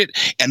budget.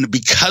 And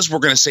because we're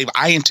going to save,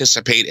 I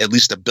anticipate at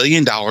least $1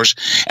 billion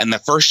in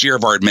the first year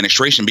of our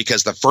administration,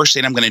 because the first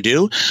thing I'm going to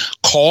do,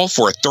 call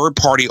for a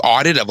third-party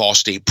audit of all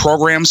state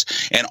programs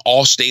and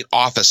all state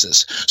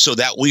offices so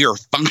that we are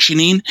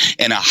functioning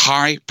in a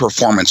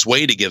high-performance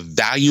way to give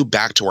value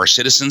back to our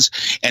citizens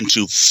and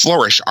to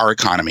flourish our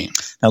economy.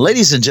 Now,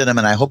 ladies and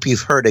gentlemen, I hope you've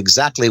heard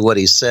exactly what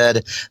he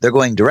said. They're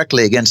going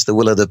directly against the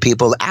will of the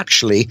people.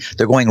 Actually,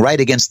 they're going right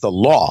against the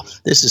law.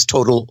 This is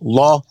total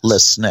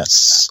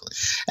lawlessness.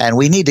 And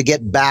we need to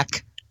get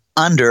back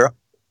under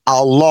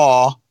a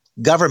law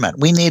government.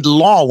 We need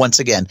law once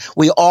again.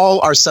 We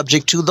all are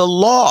subject to the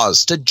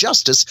laws, to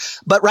justice.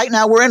 But right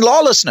now we're in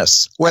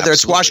lawlessness, whether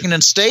It's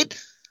Washington State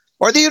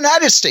or the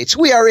United States.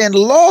 We are in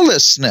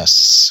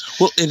lawlessness.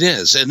 Well, it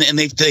is. And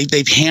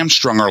they've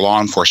hamstrung our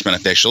law enforcement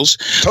officials.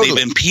 Totally.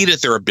 They've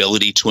impeded their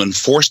ability to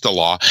enforce the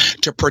law,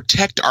 to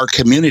protect our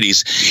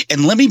communities.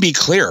 And let me be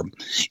clear,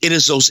 it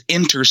is those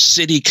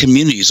intercity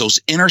communities, those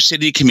inner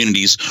city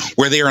communities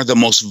where they are the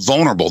most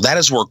vulnerable. That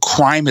is where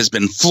crime has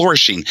been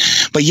flourishing.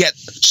 But yet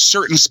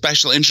certain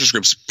special interest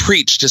groups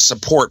preach to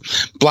support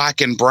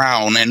black and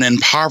brown and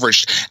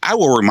impoverished. I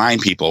will remind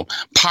people,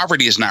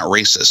 poverty is not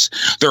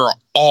racist. There are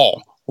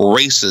all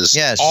races,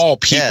 all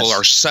people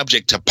are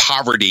subject to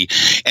poverty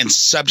and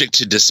subject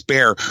to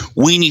despair.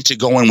 We need to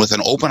go in with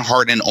an open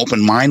heart and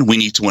open mind. We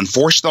need to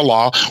enforce the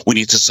law. We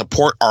need to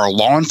support our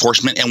law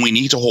enforcement, and we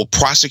need to hold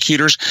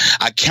prosecutors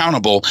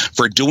accountable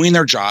for doing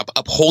their job,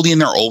 upholding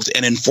their oath,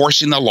 and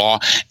enforcing the law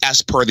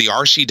as per the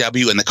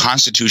RCW and the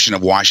Constitution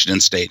of Washington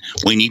State.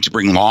 We need to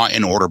bring law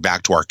and order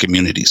back to our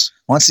communities.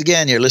 Once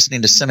again, you're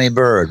listening to Simi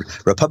Bird,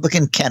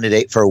 Republican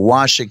candidate for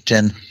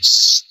Washington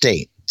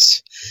State.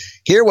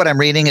 Here, what I'm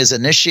reading is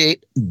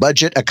initiate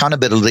budget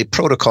accountability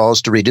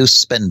protocols to reduce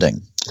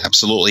spending.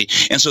 Absolutely.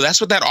 And so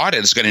that's what that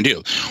audit is going to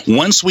do.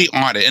 Once we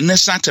audit, and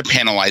it's not to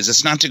penalize,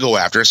 it's not to go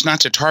after, it's not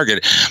to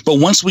target, but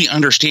once we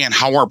understand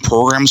how our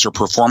programs are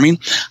performing,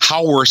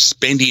 how we're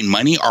spending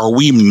money, are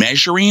we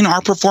measuring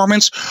our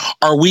performance?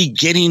 Are we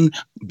getting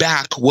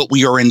back what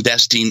we are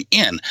investing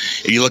in?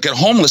 If you look at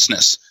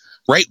homelessness,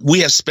 right,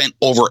 we have spent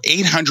over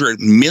 $800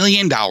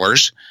 million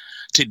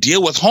to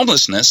deal with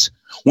homelessness,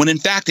 when in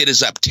fact it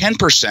is up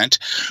 10%.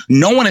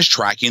 No one is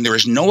tracking. There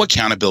is no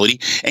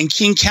accountability. And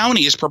King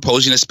County is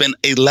proposing to spend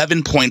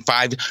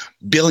 $11.5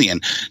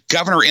 billion.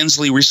 Governor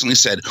Inslee recently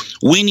said,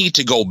 we need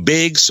to go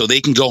big so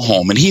they can go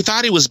home. And he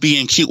thought he was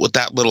being cute with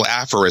that little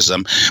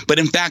aphorism. But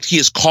in fact, he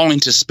is calling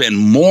to spend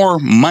more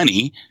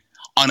money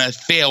on a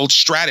failed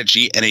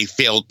strategy and a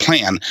failed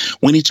plan.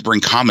 We need to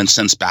bring common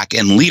sense back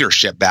and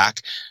leadership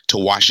back to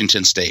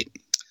Washington State.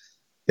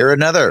 Here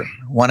another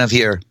one of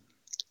your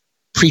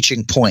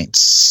preaching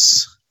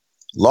points.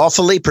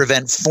 Lawfully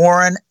prevent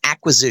foreign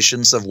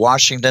acquisitions of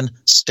Washington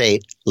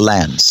State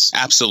lands.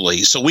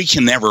 Absolutely. So we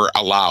can never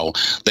allow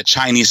the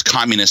Chinese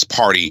Communist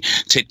Party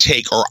to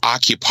take or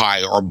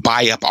occupy or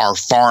buy up our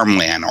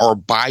farmland or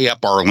buy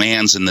up our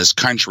lands in this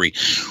country.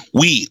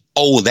 We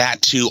owe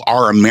that to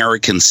our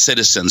American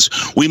citizens.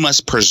 We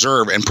must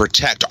preserve and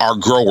protect our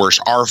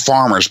growers, our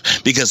farmers,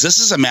 because this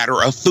is a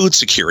matter of food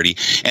security,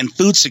 and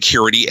food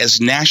security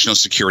is national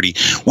security.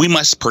 We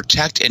must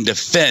protect and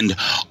defend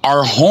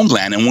our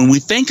homeland. And when we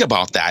think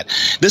about that,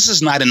 this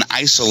is not an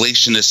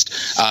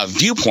isolationist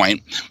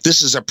viewpoint.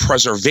 This is a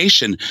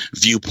preservation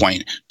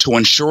viewpoint to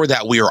ensure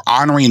that we are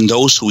honoring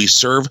those who we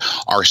serve,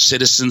 our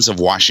citizens of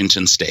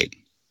Washington State.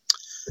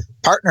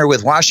 Partner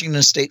with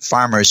Washington State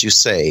farmers, you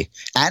say,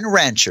 and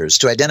ranchers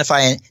to identify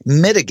and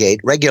mitigate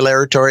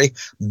regulatory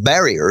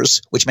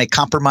barriers which may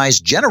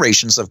compromise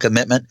generations of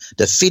commitment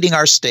to feeding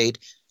our state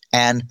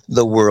and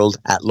the world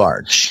at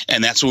large.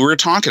 And that's what we were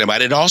talking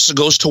about. It also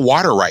goes to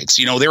water rights.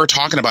 You know, they were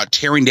talking about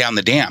tearing down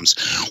the dams.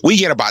 We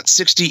get about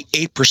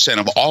 68%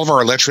 of all of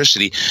our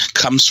electricity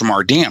comes from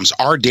our dams.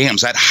 Our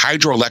dams, that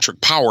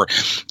hydroelectric power,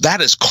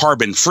 that is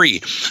carbon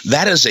free.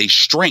 That is a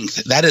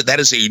strength. That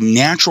is a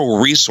natural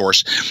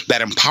resource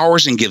that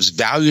empowers and gives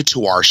value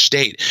to our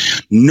state.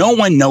 No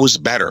one knows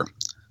better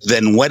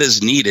than what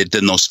is needed,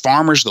 than those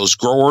farmers, those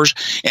growers,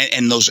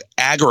 and those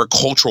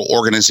agricultural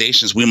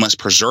organizations. We must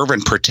preserve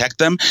and protect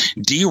them,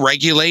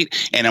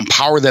 deregulate, and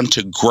empower them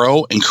to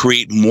grow and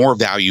create more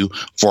value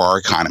for our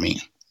economy.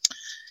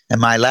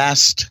 And my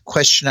last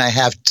question I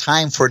have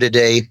time for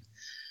today,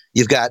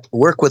 you've got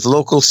work with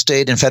local,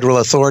 state, and federal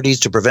authorities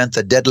to prevent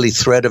the deadly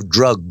threat of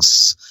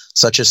drugs,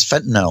 such as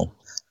fentanyl,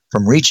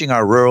 from reaching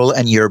our rural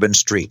and urban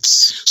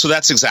streets. So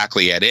that's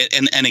exactly it.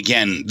 And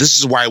again, this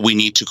is why we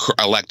need to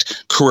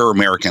elect career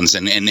Americans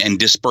and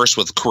disperse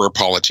with career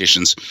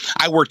politicians.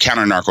 I work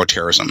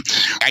counter-narco-terrorism.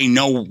 I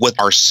know what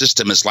our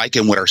system is like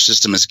and what our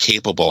system is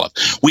capable of.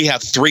 We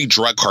have 3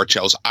 drug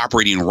cartels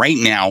operating right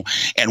now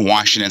in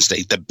Washington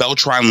State. The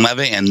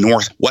Beltran-Leyva in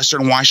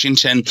northwestern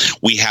Washington.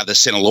 We have the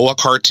Sinaloa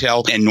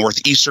cartel in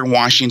northeastern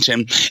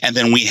Washington. And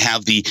then we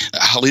have the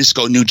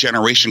Jalisco New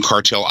Generation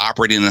cartel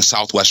operating in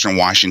southwestern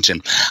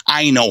Washington.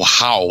 I know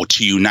how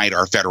to unite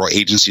our federal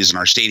agencies and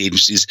our state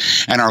agencies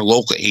and our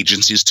local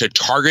agencies to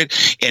target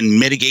and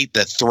mitigate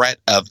the threat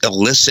of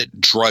illicit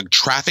drug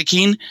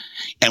trafficking,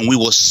 and we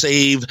will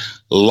save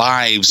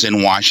lives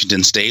in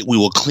Washington State. We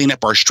will clean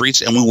up our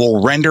streets, and we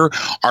will render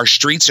our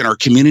streets and our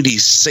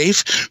communities safe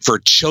for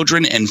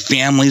children and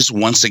families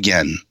once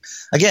again.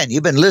 Again,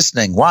 you've been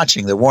listening,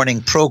 watching the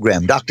Warning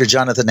Program. Dr.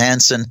 Jonathan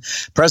Hansen,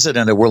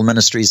 president of World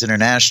Ministries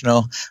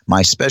International.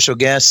 My special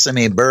guest,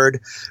 Simi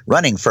Bird,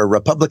 running for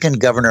Republican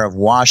governor of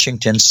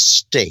Washington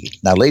State.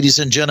 Now, ladies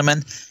and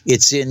gentlemen,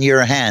 it's in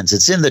your hands.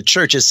 It's in the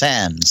church's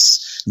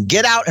hands.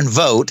 Get out and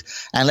vote,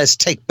 and let's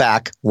take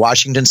back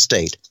Washington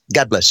State.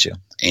 God bless you.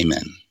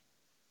 Amen.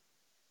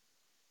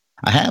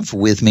 I have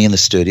with me in the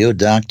studio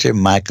Dr.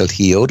 Michael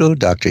Hiodo.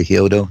 Dr.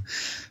 Hiodo,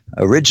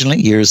 originally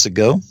years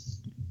ago,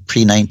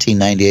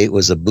 pre-1998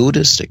 was a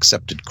Buddhist,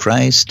 accepted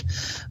Christ.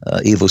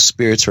 Evil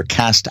spirits were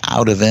cast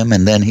out of him,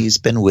 and then he's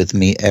been with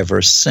me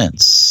ever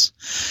since.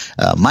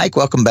 Mike,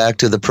 welcome back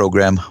to the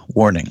program.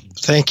 Warning.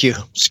 Thank you.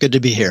 It's good to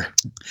be here.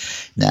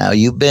 Now,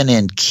 you've been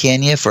in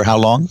Kenya for how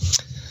long?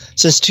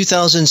 Since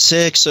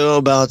 2006, so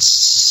about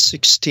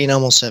 16,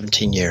 almost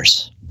 17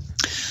 years.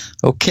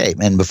 Okay,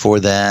 and before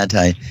that,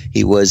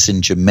 he was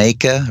in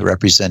Jamaica,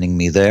 representing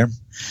me there.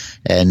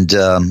 And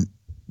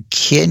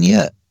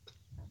Kenya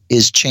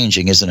is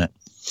changing, isn't it?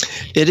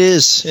 It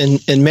is,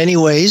 in many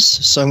ways,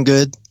 some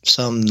good,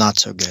 some not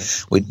so good.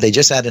 They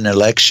just had an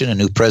election, a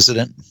new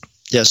president.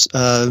 Yes,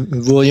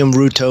 William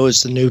Ruto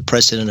is the new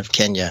president of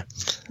Kenya.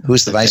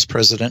 Who's the vice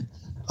president?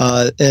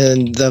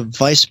 And the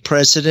vice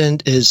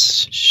president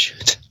is,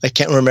 I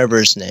can't remember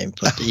his name,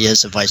 but he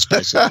is a vice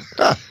president.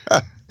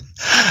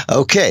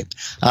 Okay.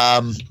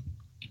 I'll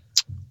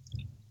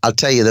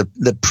tell you,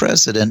 the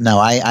president, now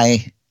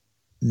I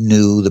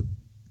knew the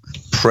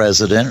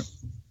president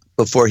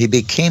before he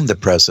became the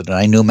president.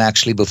 I knew him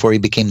actually before he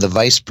became the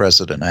vice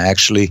president. I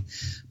actually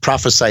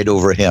prophesied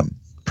over him,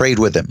 prayed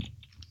with him.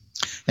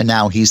 And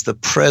now he's the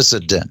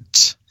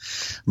president.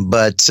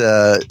 But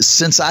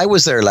since I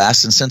was there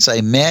last and since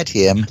I met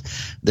him,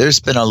 there's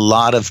been a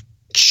lot of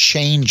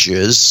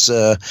changes.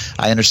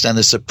 I understand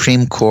the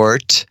Supreme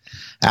Court,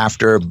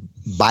 after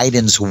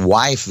Biden's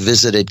wife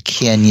visited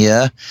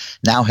Kenya,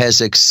 now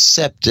has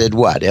accepted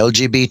what,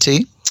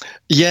 LGBT?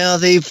 Yeah,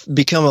 they've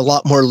become a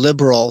lot more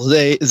liberal.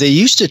 They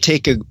used to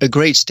take a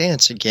great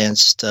stance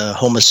against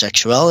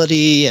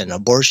homosexuality and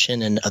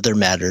abortion and other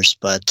matters,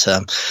 but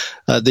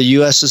the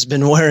U.S. has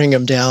been wearing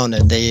them down,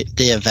 and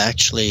they have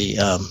actually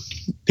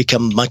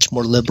become much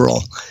more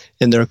liberal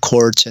in their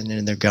courts and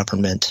in their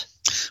government.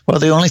 Well,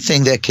 the only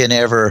thing that can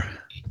ever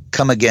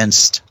come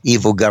against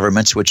evil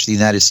governments, which the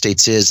United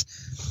States is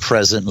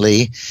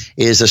presently,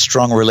 is a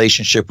strong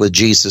relationship with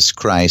Jesus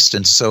Christ.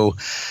 And so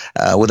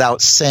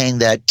without saying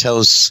that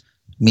tells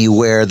me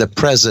where the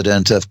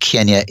president of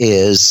Kenya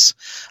is,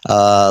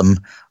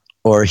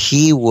 or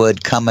he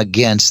would come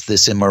against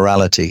this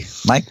immorality.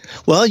 Mike?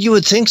 Well, you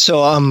would think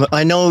so.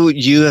 I know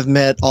you have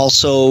met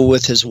also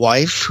with his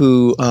wife,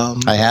 who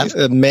I have.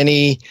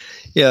 Many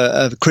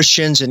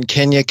Christians in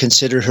Kenya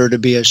consider her to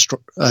be a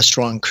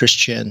strong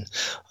Christian,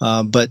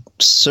 but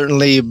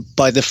certainly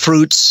by the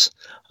fruits,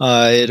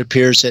 it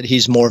appears that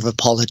he's more of a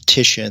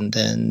politician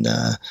than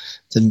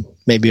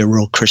maybe a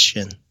real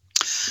Christian.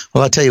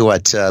 Well, I'll tell you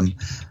what.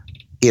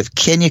 If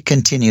Kenya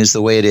continues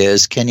the way it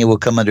is, Kenya will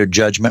come under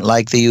judgment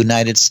like the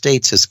United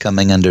States is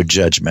coming under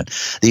judgment.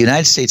 The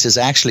United States is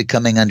actually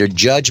coming under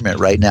judgment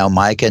right now,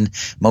 Mike, and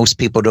most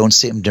people don't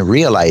seem to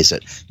realize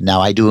it.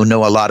 Now, I do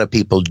know a lot of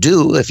people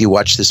do if you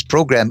watch this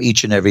program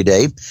each and every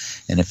day.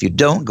 And if you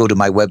don't, go to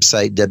my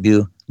website,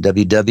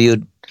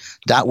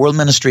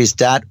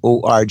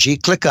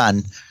 www.worldministries.org. Click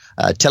on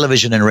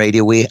television and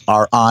radio. We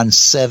are on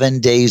 7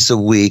 days a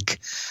week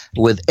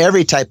with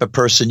every type of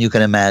person you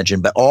can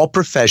imagine, but all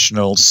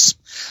professionals,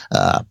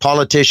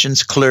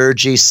 politicians,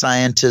 clergy,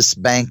 scientists,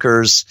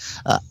 bankers,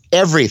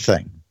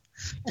 everything.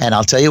 And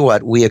I'll tell you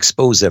what, we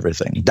expose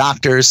everything.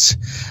 Doctors,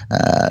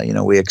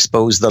 we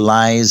expose the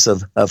lies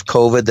of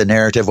COVID, the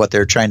narrative, what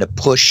they're trying to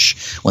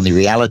push, when the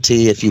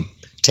reality, if you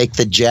take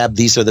the jab,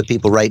 these are the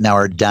people right now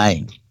are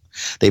dying.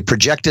 They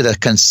projected a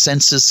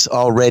consensus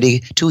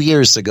already 2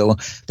 years ago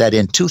that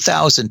in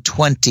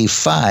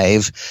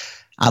 2025,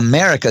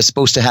 America is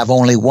supposed to have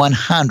only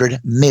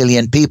 100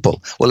 million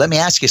people. Well, let me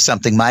ask you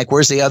something, Mike.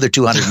 Where's the other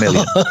 200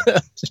 million?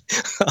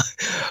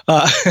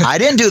 I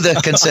didn't do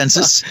the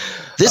consensus.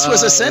 This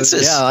was a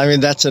census. Yeah, I mean,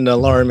 that's an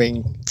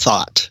alarming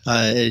thought.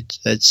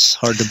 It's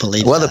hard to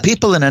believe. Well, that. The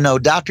people in the know,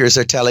 doctors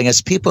are telling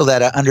us, people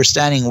that are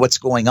understanding what's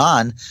going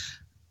on,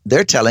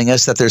 they're telling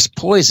us that there's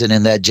poison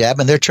in that jab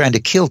and they're trying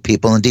to kill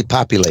people and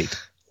depopulate.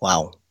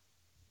 Wow.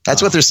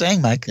 That's what they're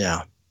saying, Mike.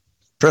 Yeah.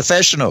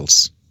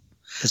 Professionals.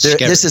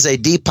 This is a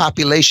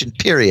depopulation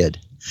period.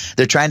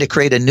 They're trying to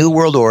create a new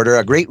world order,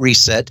 a great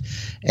reset.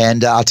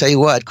 And I'll tell you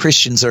what,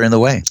 Christians are in the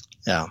way.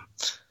 Yeah.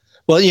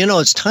 Well,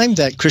 it's time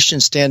that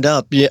Christians stand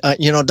up.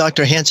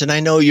 Dr. Hansen,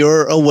 I know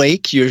you're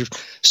awake. You're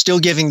still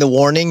giving the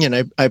warning,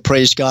 and I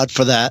praise God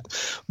for that.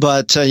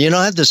 But,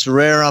 I have this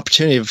rare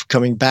opportunity of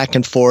coming back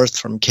and forth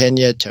from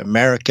Kenya to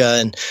America,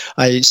 and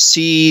I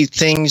see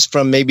things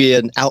from maybe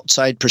an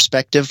outside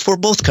perspective for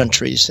both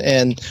countries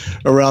and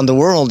around the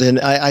world. And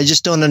I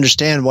just don't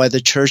understand why the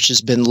church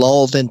has been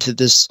lulled into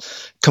this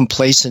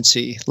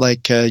complacency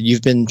like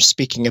you've been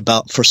speaking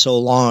about for so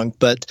long.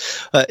 But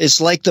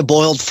it's like the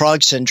boiled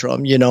frog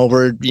syndrome,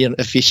 where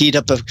if you heat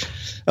up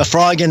a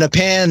frog in a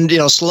pan,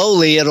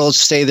 slowly it'll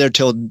stay there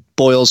till it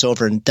boils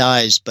over and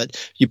dies.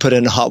 But you put it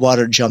in hot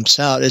water, it jumps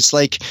out. It's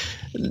like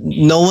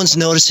no one's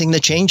noticing the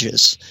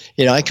changes.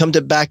 I come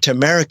back to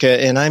America,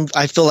 and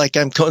I feel like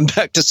I'm going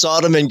back to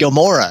Sodom and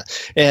Gomorrah,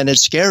 and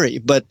it's scary.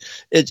 But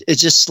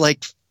it's just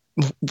like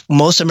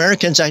most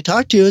Americans I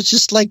talk to, it's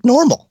just like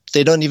normal.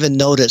 They don't even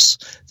notice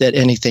that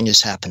anything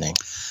is happening.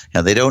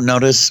 Yeah, they don't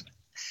notice.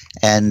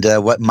 And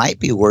what might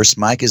be worse,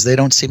 Mike, is they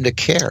don't seem to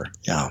care.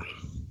 Yeah.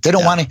 They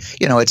don't want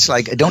to, it's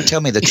like, don't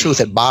tell me the truth.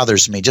 It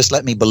bothers me. Just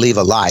let me believe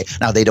a lie.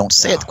 Now, they don't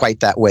say it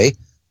quite that way,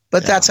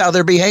 but that's how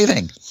they're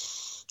behaving.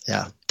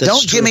 Yeah.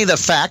 Don't give me the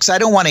facts. I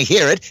don't want to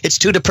hear it. It's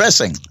too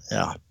depressing.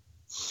 Yeah.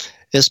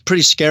 It's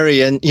pretty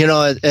scary. And,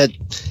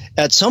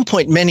 at some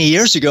point many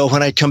years ago,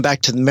 when I'd come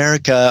back to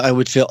America, I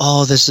would feel,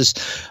 this is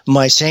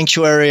my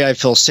sanctuary. I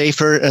feel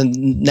safer.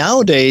 And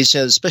nowadays,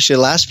 especially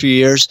the last few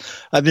years,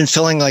 I've been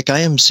feeling like I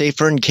am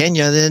safer in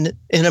Kenya than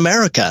in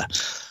America.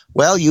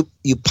 Well, you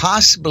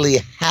possibly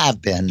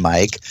have been,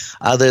 Mike,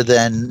 other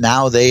than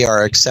now they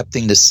are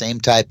accepting the same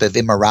type of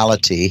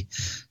immorality,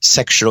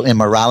 sexual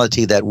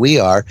immorality that we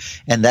are,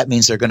 and that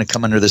means they're going to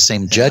come under the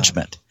same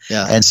judgment.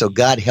 Yeah. And so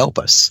God help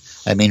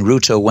us. I mean,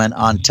 Ruto went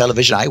on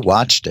television, I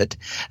watched it,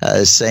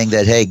 saying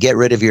that, hey, get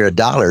rid of your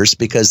dollars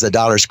because the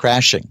dollar's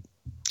crashing.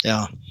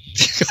 Yeah.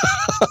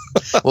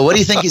 Well, what do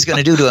you think he's going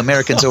to do to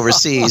Americans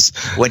overseas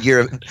when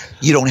you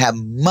don't have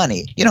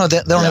money?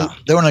 The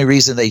only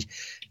reason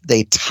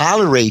they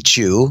tolerate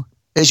you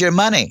is your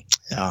money.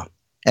 Yeah.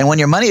 And when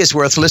your money is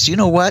worthless, you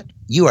know what?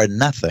 You are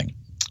nothing.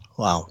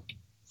 Wow.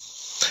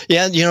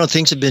 Yeah,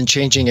 things have been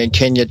changing in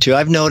Kenya too.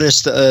 I've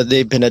noticed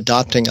they've been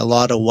adopting a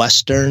lot of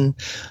Western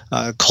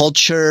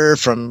culture,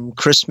 from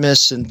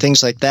Christmas and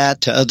things like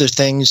that to other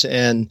things,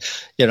 and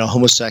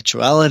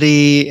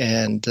homosexuality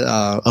and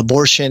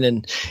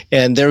abortion,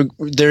 and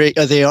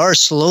they are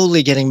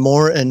slowly getting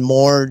more and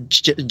more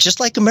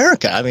just like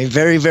America. I mean,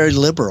 very, very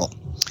liberal.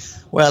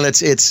 Well,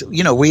 it's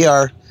we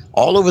are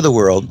all over the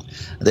world.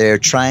 They're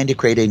trying to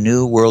create a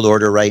new world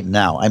order right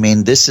now. I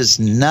mean, this is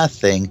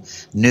nothing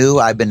new.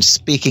 I've been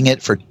speaking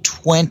it for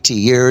 20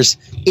 years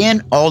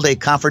in all-day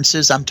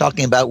conferences. I'm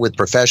talking about with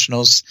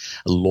professionals,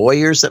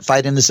 lawyers that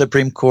fight in the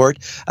Supreme Court.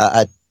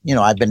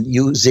 I've been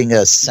using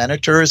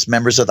senators,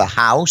 members of the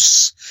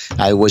House.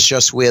 I was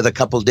just with a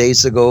couple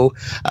days ago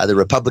the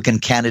Republican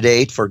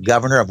candidate for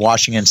governor of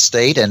Washington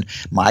State, and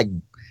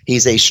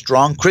he's a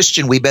strong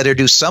Christian. We better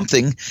do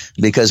something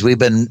because we've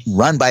been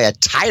run by a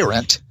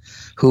tyrant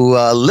who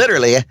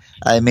literally,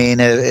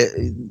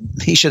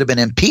 he should have been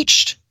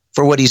impeached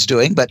for what he's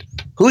doing. But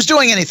who's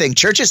doing anything?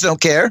 Churches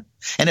don't care.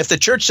 And if the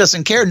church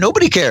doesn't care,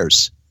 nobody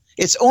cares.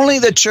 It's only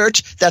the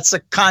church that's a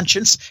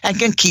conscience and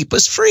can keep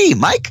us free,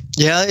 Mike.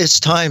 Yeah, it's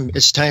time.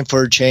 It's time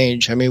for a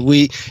change. I mean,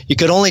 you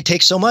could only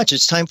take so much.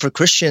 It's time for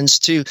Christians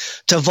to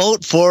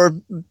vote for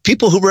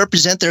people who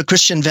represent their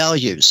Christian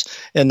values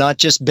and not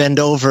just bend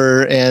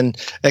over and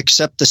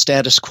accept the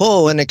status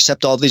quo and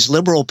accept all these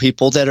liberal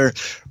people that are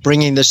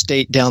bringing the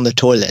state down the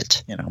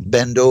toilet.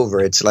 Bend over.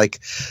 It's like,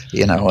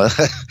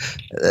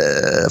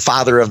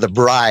 father of the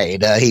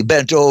bride. He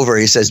bent over.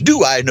 He says,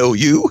 "Do I know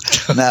you?"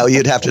 Now,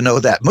 you'd have to know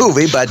that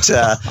movie, but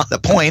the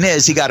point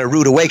is he got a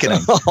rude awakening.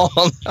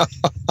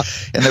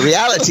 And the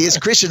reality is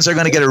Christians are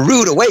going to get a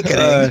rude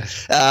awakening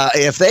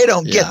if they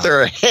don't get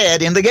their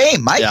head in the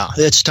game, Mike. Yeah,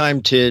 it's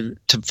time to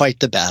fight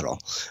the battle.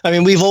 I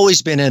mean, we've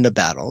always been in a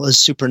battle, a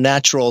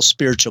supernatural,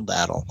 spiritual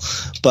battle.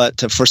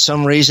 But for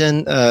some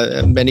reason,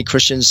 many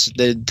Christians,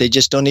 they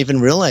just don't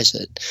even realize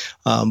it.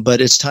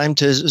 But it's time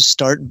to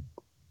start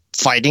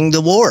fighting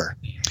the war.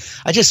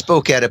 I just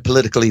spoke at a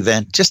political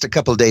event just a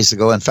couple of days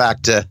ago. In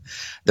fact, the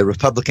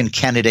Republican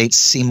candidate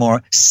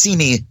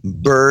Simi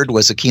Bird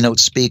was a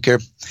keynote speaker.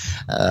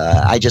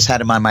 I just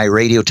had him on my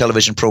radio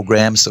television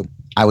program, so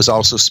I was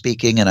also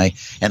speaking, and I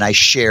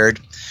shared.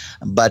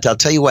 But I'll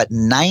tell you what,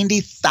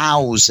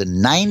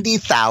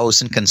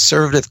 90,000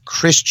 conservative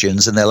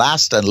Christians in the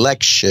last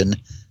election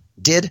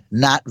did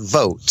not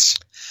vote.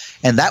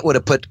 And that would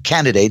have put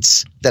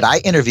candidates that I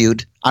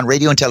interviewed on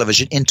radio and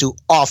television into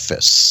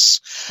office.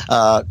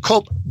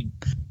 Culp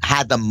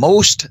had the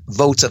most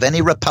votes of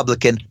any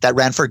Republican that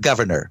ran for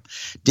governor.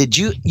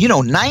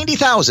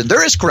 90,000,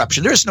 there is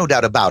corruption. There is no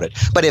doubt about it.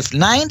 But if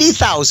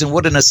 90,000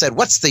 wouldn't have said,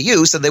 what's the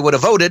use, and they would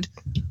have voted,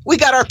 we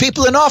got our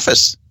people in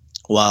office.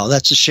 Wow,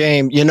 that's a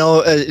shame.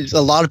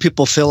 A lot of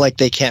people feel like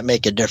they can't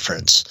make a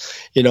difference.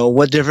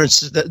 What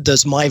difference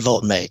does my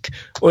vote make?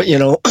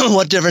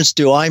 What difference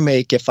do I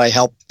make if I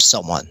help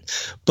someone?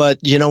 But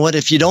you know what?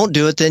 If you don't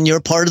do it, then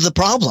you're part of the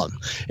problem.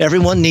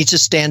 Everyone needs to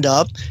stand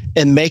up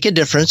and make a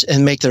difference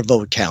and make their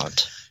vote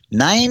count.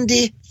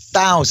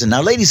 90,000.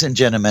 Now, ladies and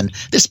gentlemen,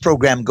 this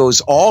program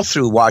goes all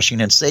through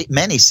Washington State,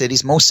 many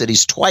cities, most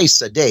cities,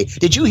 twice a day.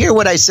 Did you hear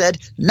what I said?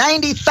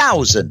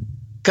 90,000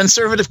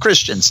 conservative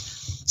Christians.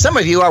 Some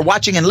of you are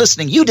watching and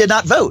listening. You did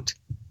not vote.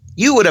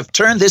 You would have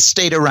turned this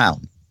state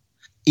around.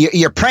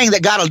 You're praying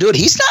that God will do it.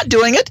 He's not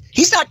doing it.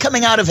 He's not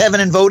coming out of heaven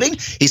and voting.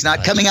 He's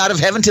not coming out of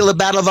heaven till the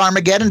Battle of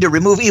Armageddon to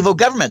remove evil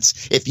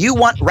governments. If you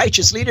want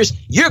righteous leaders,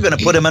 you're going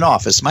to put them in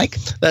office, Mike.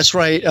 That's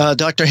right.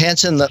 Dr.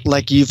 Hansen,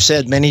 like you've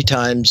said many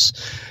times,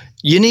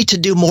 you need to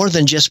do more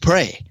than just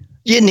pray.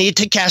 You need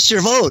to cast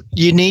your vote.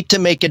 You need to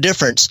make a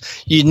difference.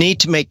 You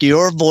need to make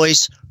your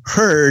voice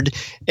heard.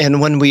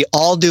 And when we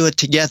all do it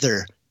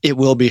together, it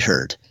will be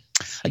heard.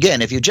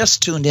 Again, if you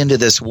just tuned into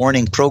this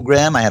warning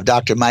program, I have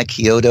Dr. Mike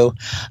Kyoto.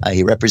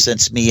 He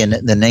represents me in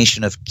the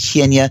nation of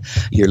Kenya.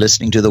 You're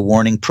listening to the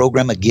warning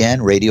program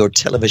again, radio or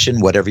television,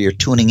 whatever you're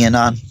tuning in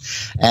on.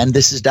 And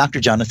this is Dr.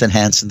 Jonathan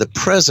Hansen, the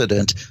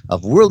president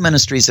of World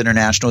Ministries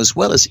International, as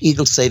well as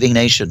Eagle Saving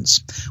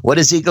Nations. What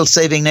is Eagle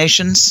Saving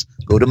Nations?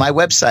 Go to my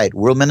website,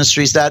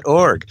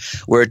 worldministries.org.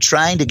 We're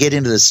trying to get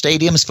into the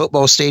stadiums,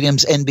 football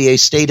stadiums, NBA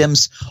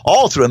stadiums,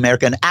 all through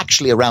America and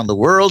actually around the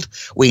world.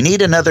 We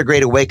need another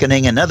great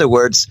awakening. In other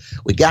words,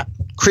 we got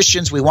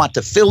Christians, we want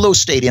to fill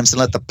those stadiums and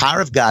let the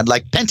power of God,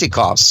 like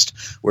Pentecost,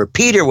 where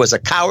Peter was a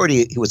coward,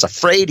 he was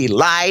afraid, he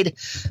lied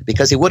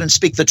because he wouldn't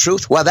speak the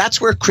truth. Well,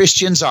 that's where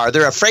Christians are.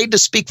 They're afraid to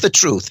speak the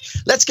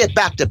truth. Let's get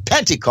back to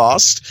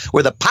Pentecost,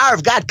 where the power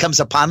of God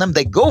comes upon them.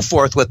 They go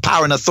forth with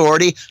power and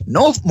authority,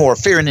 no more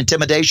fear and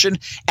intimidation,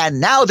 and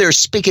now they're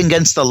speaking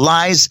against the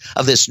lies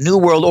of this new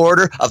world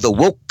order, of the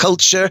woke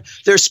culture.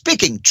 They're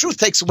speaking. Truth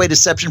takes away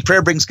deception.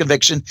 Prayer brings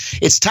conviction.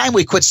 It's time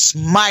we quit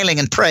smiling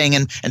and praying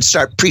and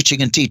start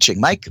preaching and teaching.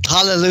 Mike?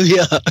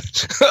 Hallelujah.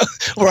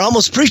 We're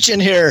almost preaching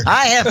here.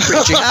 I am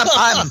preaching.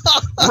 I'm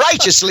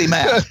righteously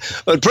mad.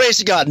 But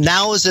praise God.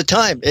 Now is the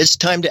time. It's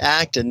time to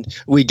act, and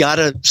we got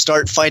to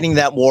start fighting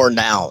that war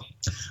now.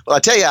 Well,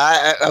 I'll tell you,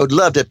 I would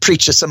love to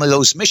preach to some of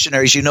those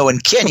missionaries, in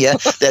Kenya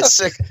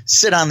that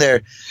sit on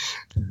their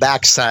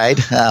backside,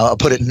 I'll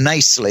put it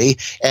nicely,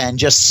 and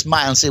just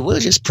smile and say, we'll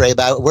just pray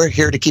about it. We're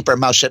here to keep our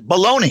mouth shut.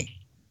 Baloney.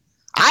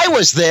 I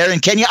was there in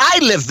Kenya. I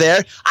lived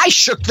there. I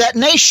shook that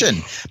nation.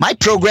 My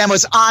program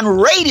was on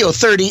radio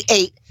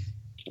 38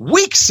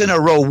 weeks in a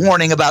row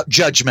warning about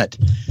judgment.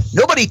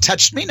 Nobody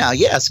touched me. Now,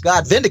 yes,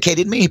 God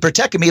vindicated me. He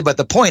protected me. But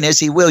the point is,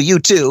 he will you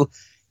too.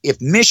 If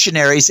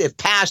missionaries, if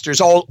pastors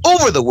all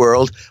over the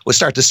world would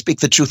start to speak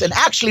the truth and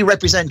actually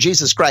represent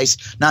Jesus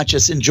Christ, not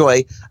just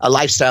enjoy a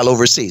lifestyle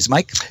overseas.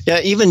 Mike?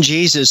 Yeah, even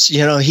Jesus,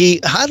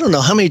 I don't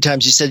know how many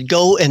times he said,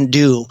 go and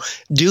do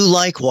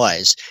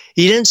likewise.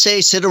 He didn't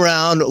say sit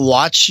around,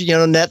 watch,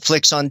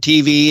 Netflix on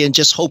TV and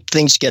just hope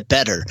things get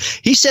better.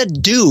 He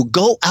said,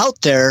 go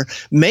out there,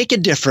 make a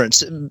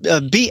difference,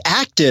 be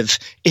active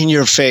in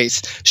your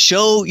faith,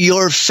 show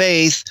your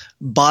faith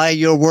by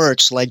your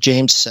works, like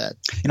James said.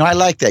 I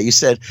like that. You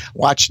said,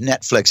 watch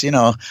Netflix.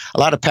 A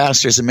lot of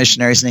pastors and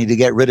missionaries need to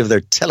get rid of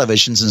their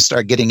televisions and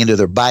start getting into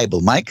their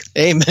Bible. Mike?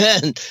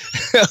 Amen.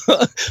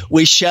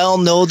 We shall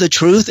know the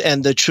truth,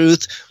 and the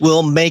truth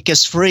will make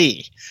us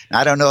free.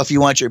 I don't know if you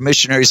want your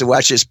missionaries to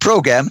watch this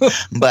program,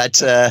 but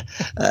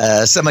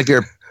some of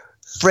your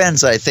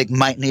friends, I think,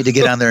 might need to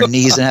get on their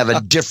knees and have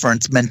a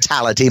different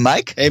mentality,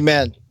 Mike.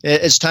 Amen.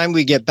 It's time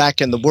we get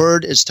back in the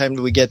Word. It's time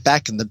we get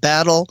back in the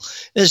battle.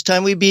 It's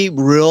time we be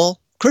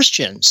real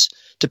Christians,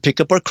 to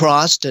pick up our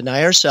cross,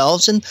 deny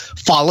ourselves, and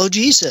follow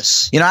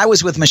Jesus. I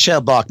was with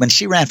Michelle Bachmann.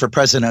 She ran for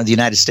president of the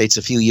United States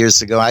a few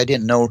years ago. I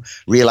didn't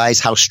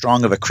realize how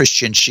strong of a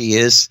Christian she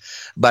is,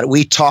 but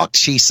we talked.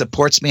 She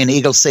supports me in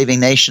Eagle Saving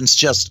Nations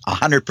just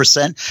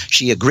 100%.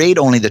 She agreed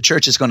only the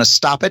church is going to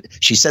stop it.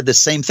 She said the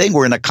same thing.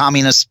 We're in a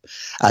communist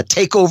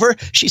takeover.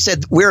 She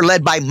said we're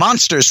led by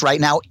monsters right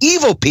now,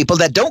 evil people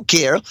that don't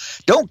care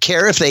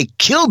if they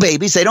kill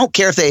babies. They don't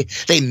care if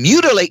they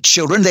mutilate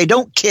children. They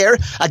don't care,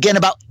 again,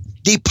 about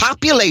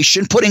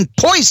depopulation, putting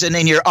poison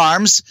in your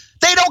arms.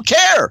 They don't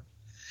care.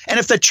 And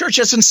if the church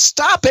doesn't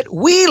stop it,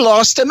 we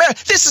lost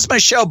America. This is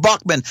Michelle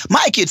Bachmann.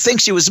 Mike, you'd think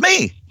she was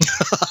me.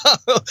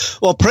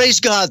 Well, praise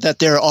God that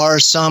there are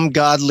some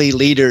godly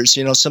leaders.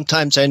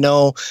 Sometimes I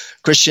know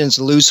Christians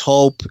lose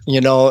hope,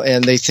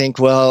 and they think,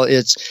 well,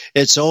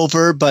 it's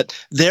over. But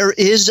there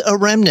is a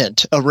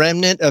remnant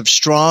of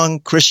strong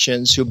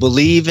Christians who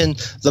believe in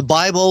the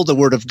Bible, the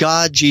Word of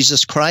God,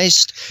 Jesus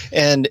Christ.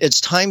 And it's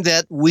time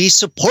that we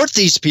support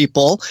these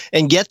people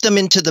and get them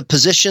into the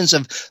positions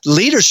of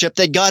leadership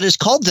that God has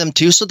called them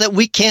to, so that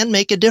we can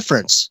make a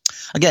difference.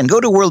 Again,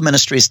 go to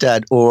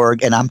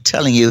worldministries.org, and I'm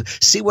telling you,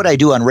 see what I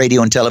do on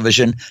radio and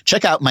television.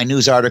 Check out my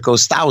news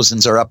articles.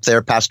 Thousands are up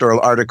there, pastoral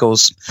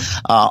articles.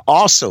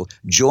 Also,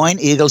 join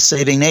Eagle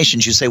Saving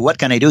Nations. You say, what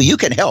can I do? You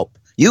can help.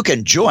 You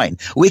can join.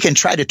 We can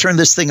try to turn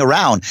this thing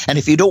around. And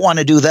if you don't want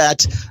to do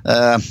that,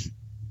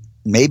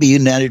 maybe you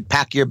need to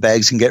pack your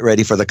bags and get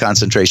ready for the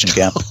concentration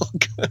camp.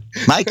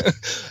 Mike?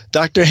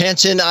 Dr.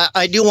 Hansen,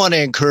 I do want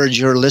to encourage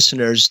your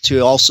listeners to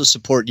also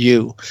support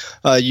you.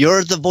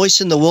 You're the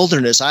voice in the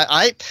wilderness.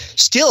 I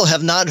still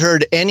have not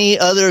heard any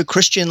other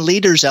Christian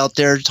leaders out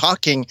there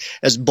talking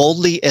as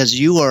boldly as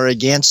you are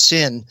against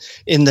sin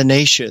in the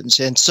nations.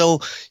 And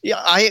so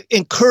I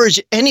encourage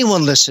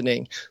anyone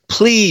listening,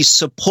 please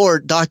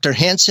support Dr.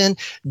 Hansen,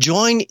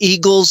 join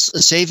Eagles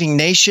Saving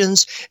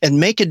Nations, and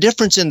make a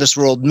difference in this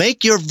world.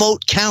 Make your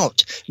vote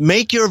count.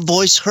 Make your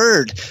voice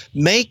heard.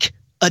 Make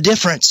a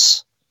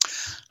difference.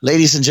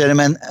 Ladies and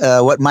gentlemen,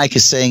 what Mike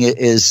is saying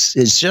is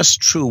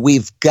just true.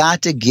 We've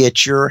got to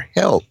get your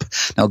help.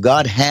 Now,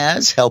 God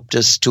has helped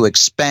us to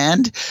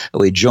expand.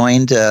 We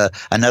joined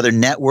another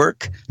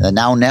network, the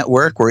Now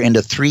Network. We're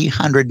into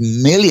 300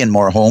 million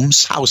more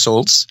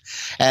households.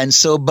 And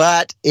so,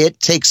 but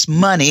it takes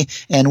money,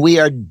 and we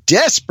are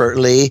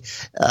desperately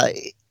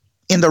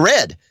in the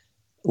red.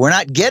 We're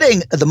not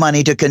getting the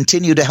money to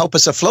continue to help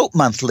us afloat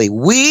monthly.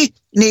 We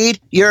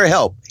need your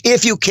help.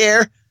 If you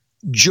care,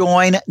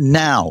 join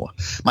now.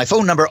 My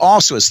phone number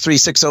also is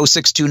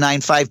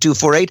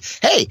 360-629-5248.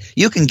 Hey,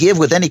 you can give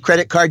with any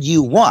credit card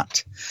you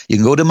want. You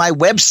can go to my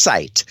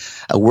website,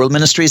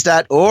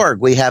 worldministries.org.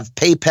 We have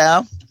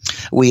PayPal.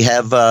 We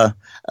have,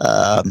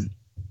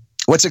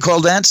 what's it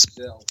called, Vance?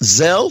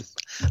 Zelle.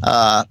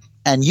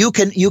 And you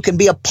can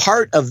be a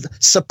part of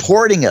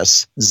supporting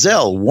us.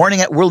 Zelle,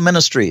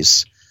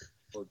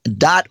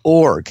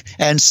 warning@worldministries.org.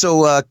 And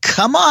so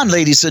come on,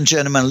 ladies and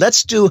gentlemen,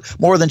 let's do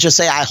more than just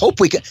say, I hope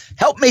we can.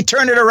 Help me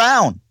turn it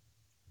around.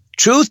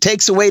 Truth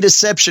takes away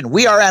deception.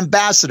 We are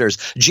ambassadors.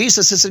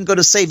 Jesus isn't going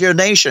to save your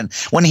nation.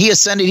 When he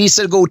ascended, he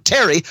said, go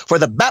tarry for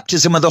the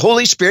baptism of the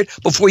Holy Spirit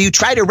before you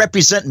try to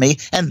represent me,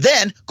 and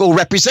then go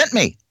represent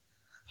me.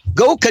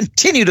 Go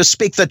continue to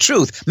speak the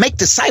truth. Make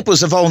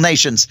disciples of all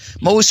nations.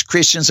 Most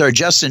Christians are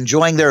just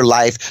enjoying their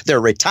life. They're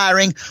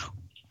retiring.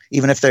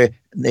 Even if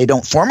they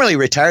don't formally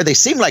retire, they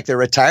seem like they're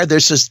retired. They're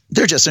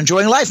just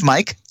enjoying life,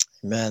 Mike.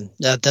 Man,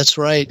 that's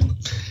right.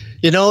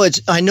 You know,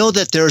 I know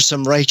that there are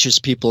some righteous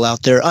people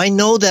out there. I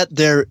know that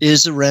there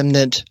is a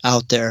remnant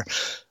out there.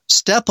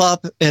 Step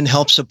up and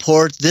help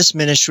support this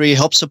ministry,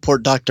 help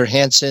support Dr.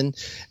 Hansen,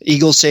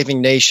 Eagle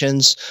Saving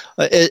Nations.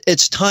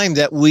 It's time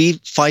that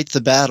we fight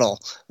the battle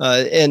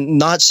and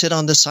not sit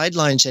on the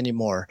sidelines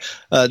anymore.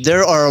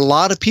 There are a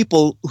lot of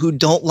people who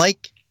don't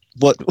like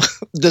what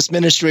this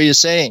ministry is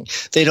saying.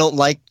 They don't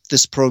like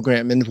this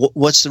program. And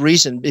what's the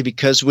reason?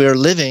 Because we're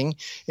living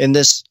in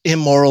this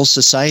immoral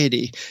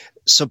society.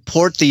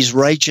 Support these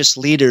righteous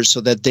leaders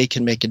so that they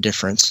can make a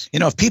difference. You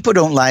know, if people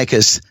don't like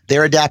us,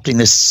 they're adapting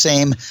the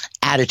same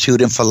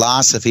attitude and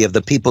philosophy of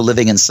the people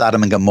living in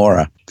Sodom and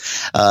Gomorrah.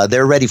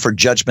 They're ready for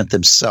judgment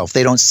themselves.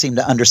 They don't seem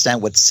to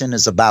understand what sin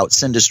is about.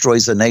 Sin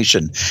destroys a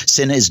nation.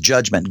 Sin is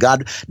judgment.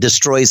 God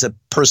destroys a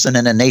person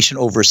and a nation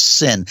over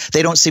sin.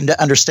 They don't seem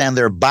to understand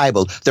their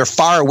Bible. They're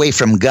far away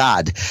from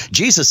God.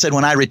 Jesus said,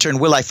 when I return,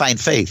 will I find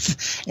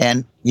faith?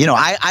 And, you know,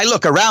 I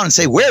look around and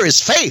say, where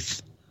is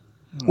faith?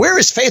 Where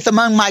is faith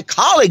among my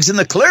colleagues in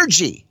the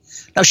clergy?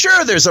 Now,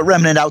 sure, there's a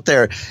remnant out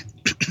there.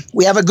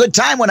 We have a good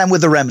time when I'm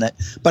with the remnant.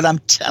 But I'm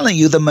telling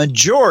you, the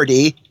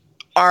majority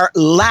are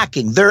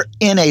lacking. They're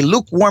in a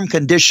lukewarm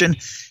condition.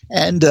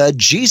 And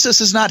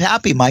Jesus is not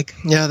happy, Mike.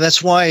 Yeah,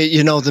 that's why,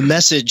 you know, the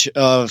message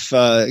of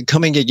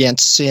coming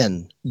against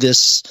sin,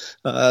 this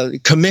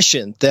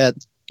commission that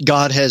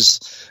God has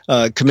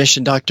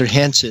commissioned Dr.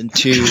 Hansen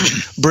to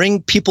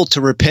bring people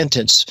to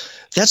repentance.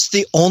 That's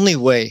the only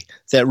way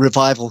that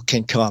revival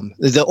can come,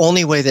 the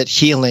only way that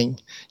healing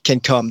can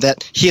come,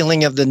 that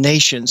healing of the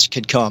nations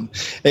can come.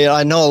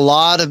 I know a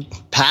lot of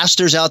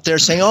pastors out there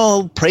saying,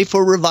 oh, pray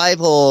for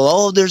revival.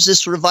 Oh, there's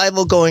this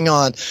revival going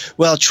on.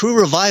 Well, true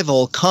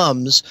revival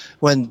comes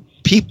when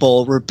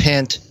people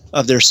repent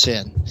of their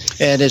sin.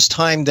 And it's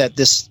time that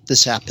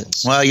this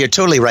happens. Well, you're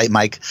totally right,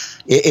 Mike.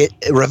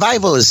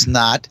 Revival is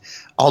not,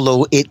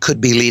 although it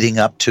could be leading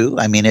up to,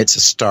 I mean, it's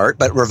a start,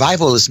 but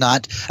revival is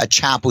not a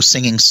chapel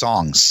singing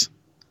songs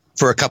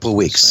for a couple of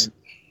weeks. Right.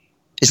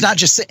 It's not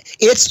just,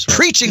 it's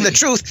preaching the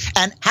truth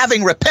and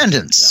having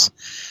repentance.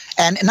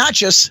 Yeah. And not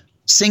just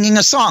singing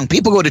a song.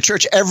 People go to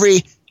church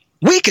every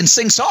week and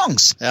sing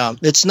songs. Yeah,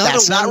 That's not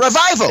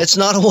revival. It's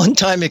not a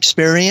one-time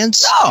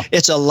experience. No.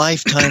 It's a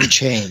lifetime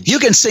change. You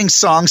can sing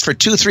songs for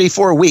 2, 3,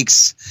 4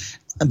 weeks,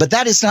 but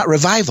that is not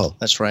revival.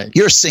 That's right.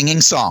 You're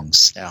singing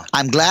songs. Yeah.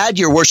 I'm glad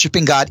you're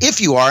worshiping God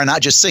if you are and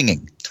not just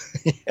singing.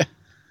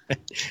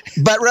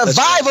 But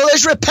revival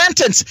is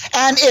repentance.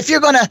 And if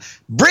you're going to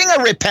bring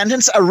a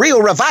repentance, a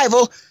real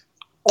revival,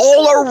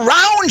 all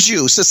around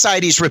you,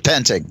 society's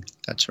repenting.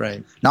 That's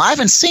right. Now, I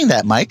haven't seen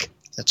that, Mike.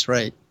 That's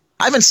right.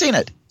 I haven't seen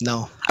it.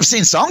 No. I've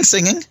seen song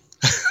singing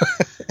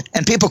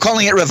and people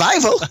calling it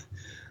revival.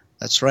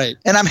 That's right.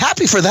 And I'm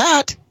happy for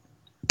that.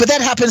 But that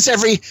happens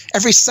every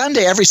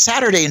Sunday, every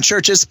Saturday in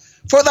churches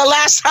for the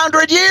last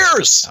 100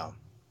 years. Oh.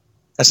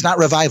 That's not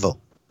revival.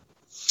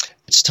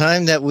 It's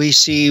time that we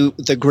see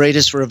the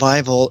greatest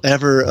revival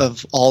ever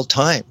of all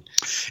time.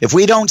 If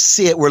we don't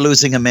see it, we're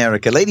losing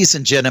America. Ladies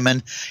and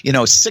gentlemen,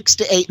 6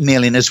 to 8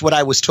 million is what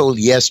I was told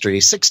yesterday.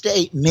 6 to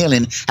 8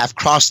 million have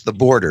crossed the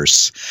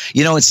borders.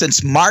 And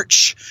since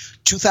March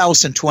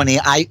 2020,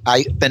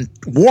 I've been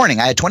warning.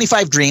 I had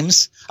 25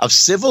 dreams of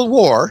civil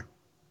war,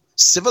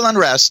 civil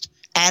unrest,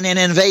 and an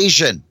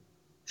invasion.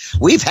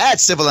 We've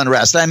had civil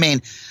unrest. I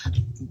mean,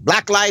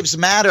 Black Lives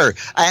Matter,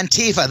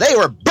 Antifa, they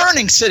were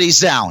burning cities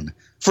down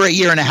for a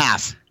year and a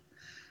half.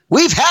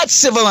 We've had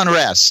civil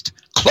unrest,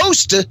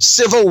 close to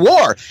civil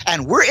war,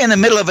 and we're in the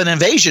middle of an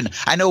invasion.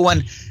 I know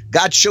when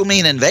God showed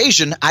me an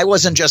invasion, I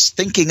wasn't just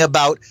thinking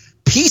about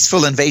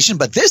peaceful invasion,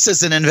 but this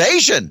is an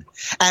invasion.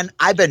 And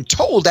I've been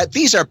told that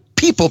these are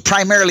people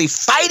primarily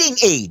fighting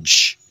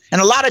age, and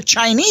a lot of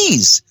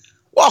Chinese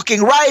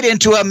walking right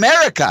into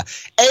America.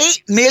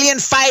 8 million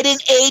fighting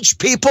age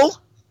people.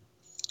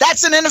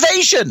 That's an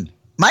invasion,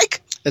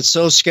 Mike. It's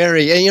so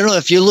scary. And,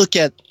 if you look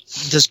at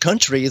this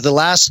country, the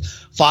last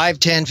 5,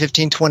 10,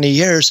 15, 20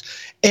 years,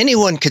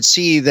 anyone could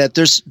see that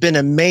there's been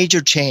a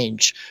major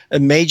change, a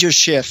major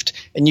shift.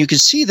 And you can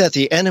see that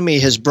the enemy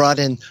has brought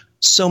in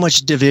so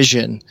much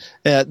division,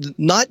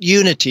 not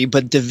unity,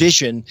 but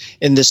division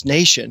in this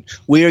nation.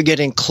 We are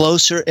getting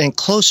closer and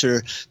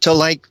closer to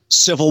like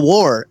civil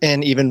war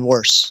and even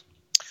worse.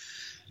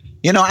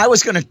 You know, I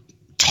was going to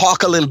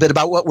talk a little bit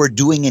about what we're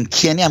doing in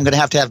Kenya. I'm going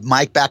to have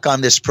Mike back on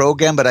this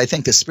program, but I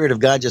think the Spirit of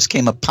God just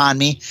came upon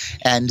me.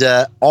 And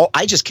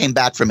I just came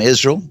back from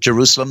Israel,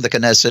 Jerusalem, the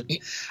Knesset.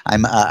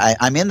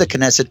 I'm in the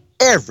Knesset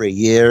every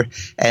year,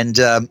 and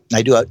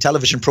I do a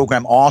television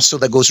program also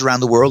that goes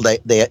around the world.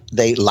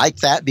 They like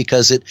that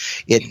because it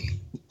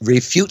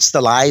refutes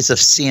the lies of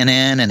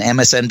CNN and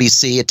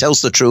MSNBC. It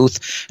tells the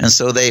truth. And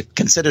so they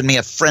considered me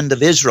a friend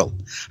of Israel.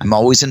 I'm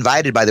always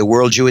invited by the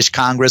World Jewish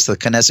Congress, the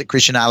Knesset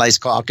Christian Allies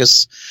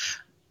Caucus,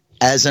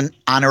 as an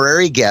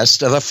honorary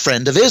guest of a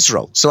friend of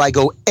Israel. So I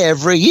go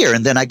every year,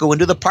 and then I go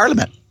into the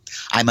parliament.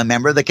 I'm a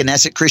member of the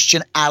Knesset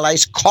Christian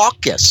Allies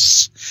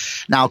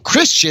Caucus. Now,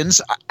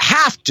 Christians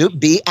have to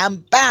be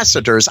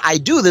ambassadors. I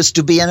do this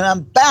to be an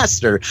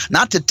ambassador,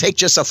 not to take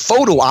just a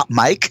photo op,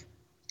 Mike.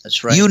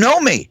 That's right. You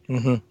know me.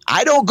 Mm-hmm.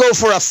 I don't go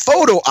for a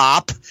photo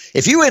op.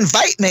 If you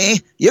invite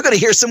me, you're going to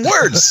hear some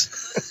words.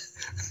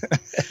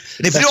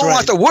 And if you don't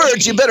want the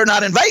words, you better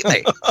not invite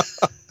me.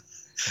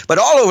 But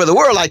all over the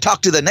world, I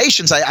talk to the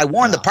nations. I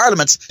warn the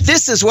parliaments,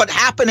 this is what's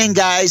happening,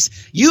 guys.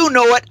 You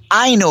know it.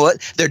 I know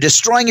it. They're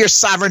destroying your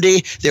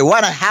sovereignty. They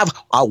want to have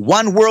a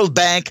one world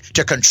bank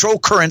to control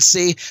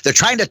currency. They're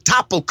trying to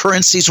topple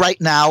currencies right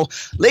now.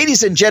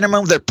 Ladies and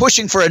gentlemen, they're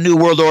pushing for a new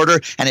world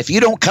order. And if you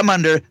don't come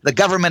under the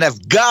government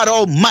of God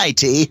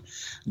Almighty,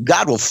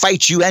 God will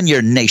fight you and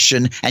your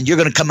nation, and you're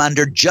going to come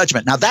under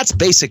judgment. Now, that's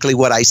basically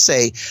what I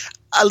say.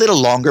 A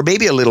little longer,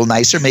 maybe a little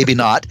nicer, maybe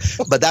not,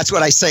 but that's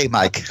what I say,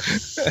 Mike.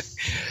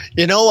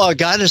 You know,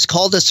 God has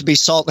called us to be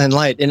salt and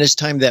light, and it's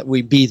time that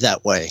we be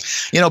that way.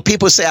 You know,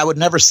 people say I would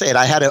never say it.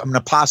 I had an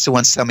apostle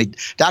once tell me,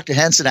 Dr.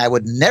 Hansen, I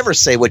would never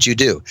say what you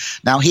do.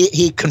 Now,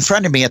 he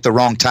confronted me at the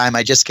wrong time.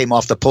 I just came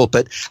off the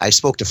pulpit. I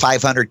spoke to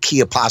 500 key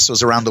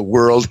apostles around the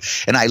world,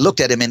 and I looked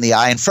at him in the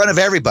eye in front of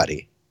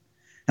everybody.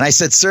 And I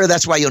said, sir,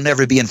 that's why you'll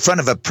never be in front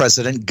of a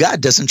president.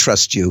 God doesn't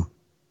trust you.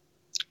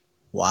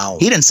 Wow.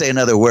 He didn't say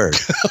another word.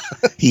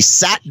 He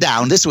sat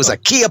down. This was a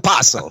key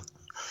apostle.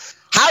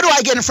 How do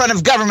I get in front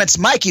of governments,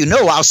 Mike? You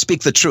know I'll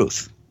speak the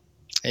truth.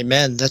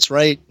 Amen. That's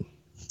right.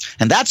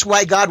 And that's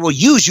why God will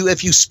use you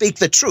if you speak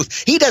the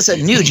truth. He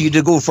doesn't need you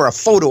to go for a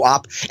photo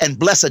op and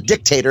bless a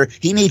dictator.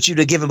 He needs you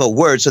to give him a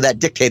word so that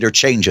dictator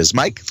changes.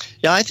 Mike?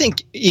 Yeah, I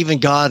think even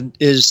God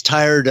is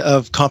tired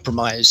of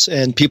compromise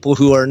and people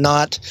who are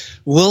not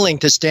willing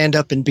to stand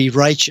up and be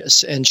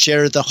righteous and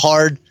share the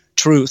hard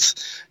truth.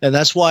 And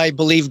that's why I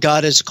believe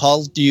God has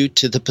called you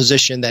to the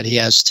position that he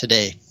has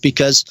today,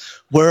 because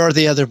where are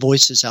the other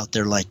voices out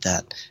there like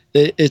that?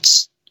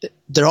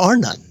 There are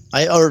none.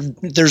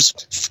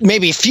 There's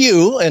maybe a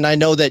few, and I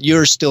know that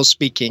you're still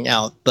speaking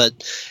out, but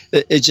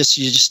you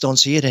just don't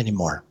see it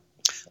anymore.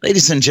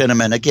 Ladies and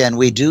gentlemen, again,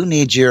 we do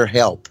need your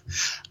help.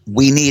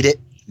 We need it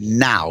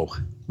now.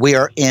 We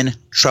are in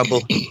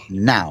trouble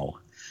now.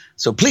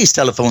 So please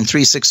telephone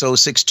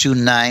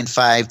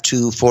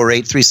 360-629-5248,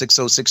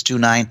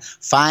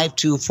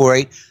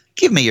 360-629-5248.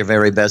 Give me your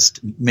very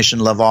best mission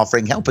love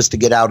offering. Help us to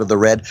get out of the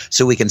red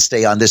so we can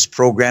stay on this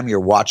program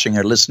you're watching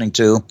or listening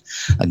to.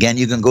 Again,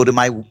 you can go to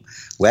my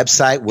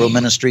website,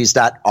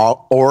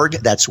 worldministries.org.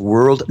 That's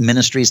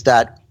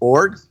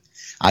worldministries.org.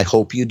 I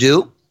hope you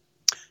do.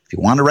 If you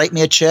want to write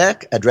me a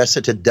check, address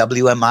it to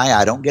WMI.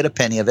 I don't get a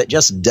penny of it,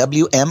 just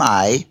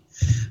WMI.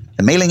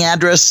 The mailing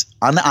address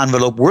on the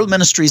envelope, World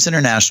Ministries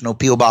International,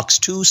 P.O. Box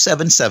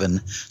 277,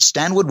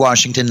 Stanwood,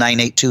 Washington,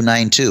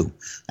 98292.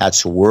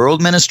 That's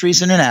World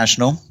Ministries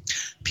International,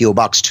 P.O.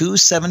 Box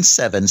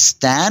 277,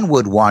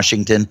 Stanwood,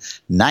 Washington,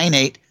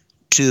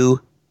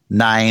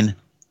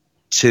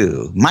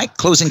 98292. Mike,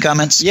 closing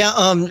comments?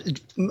 Yeah,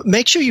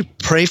 make sure you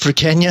pray for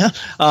Kenya.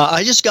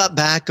 I just got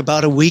back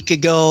about a week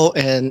ago,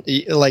 and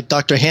like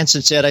Dr.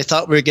 Hansen said, I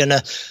thought we were going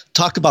to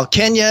talk about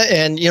Kenya,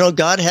 and, you know,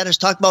 God had us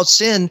talk about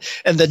sin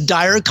and the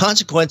dire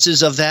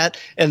consequences of that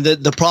and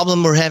the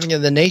problem we're having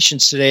in the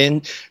nations today.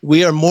 And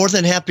we are more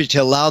than happy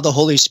to allow the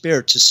Holy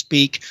Spirit to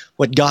speak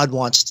what God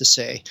wants to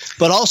say.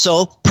 But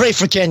also, pray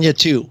for Kenya,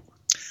 too.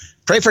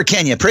 Pray for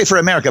Kenya. Pray for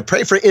America.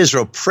 Pray for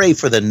Israel. Pray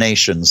for the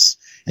nations.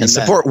 And Amen.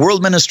 Support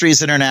World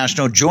Ministries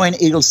International. Join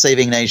Eagle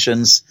Saving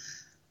Nations.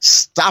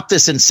 Stop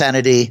this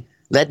insanity.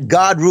 Let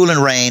God rule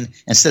and reign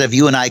instead of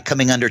you and I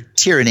coming under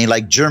tyranny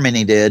like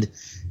Germany did.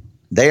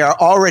 They are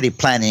already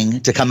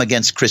planning to come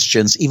against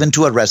Christians, even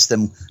to arrest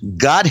them.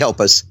 God help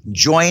us.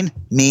 Join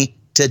me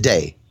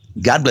today.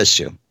 God bless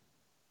you.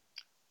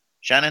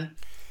 Shannon?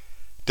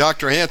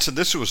 Dr. Hansen,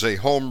 this was a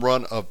home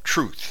run of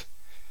truth.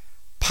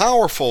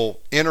 Powerful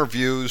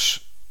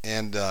interviews,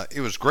 and it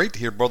was great to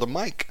hear Brother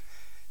Mike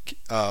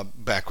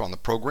back on the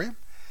program.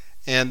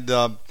 And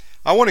I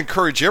want to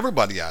encourage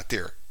everybody out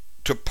there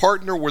to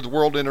partner with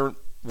World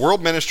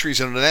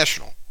Ministries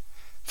International.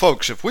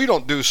 Folks, if we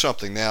don't do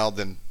something now,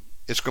 then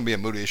it's going to be a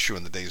mood issue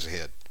in the days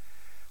ahead.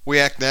 We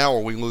act now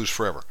or we lose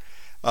forever.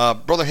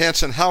 Brother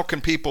Hansen, how can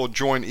people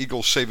join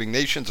Eagles Saving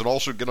Nations and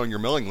also get on your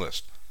mailing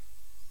list?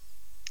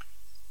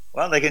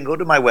 Well, they can go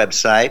to my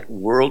website,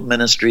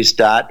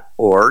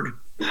 worldministries.org.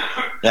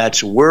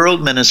 That's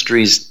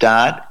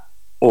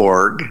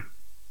worldministries.org.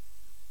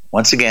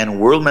 Once again,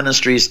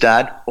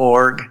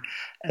 worldministries.org.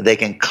 They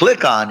can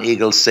click on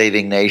Eagles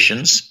Saving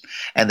Nations,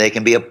 and they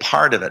can be a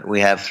part of it. We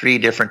have 3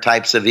 different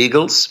types of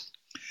Eagles.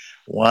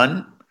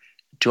 One,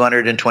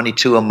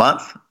 $222 a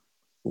month.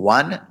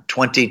 One,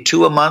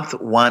 $22 a month.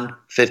 One,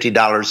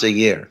 $50 a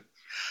year.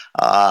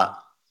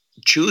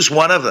 Choose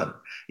one of them,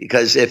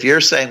 because if you're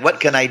saying, what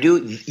can I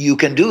do? You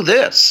can do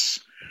this.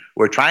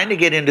 We're trying to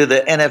get into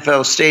the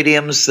NFL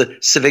stadiums, the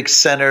civic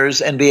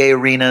centers, NBA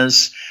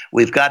arenas.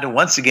 We've got to,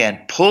 once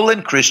again, pull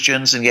in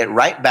Christians and get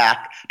right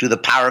back to the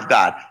power of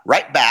God,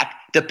 right back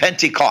to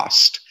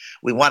Pentecost.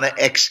 We want to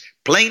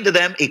explain to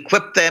them,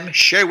 equip them,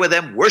 share with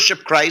them,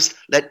 worship Christ,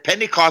 let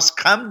Pentecost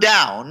come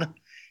down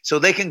so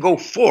they can go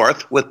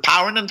forth with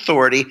power and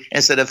authority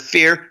instead of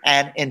fear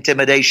and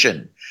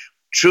intimidation.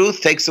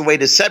 Truth takes away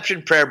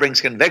deception. Prayer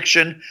brings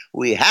conviction.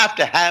 We have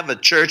to have a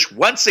church,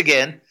 once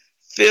again,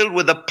 filled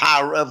with the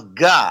power of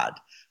God.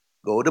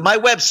 Go to my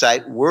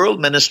website,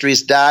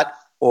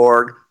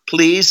 worldministries.org.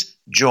 Please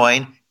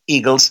join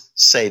Eagles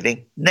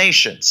Saving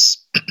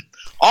Nations.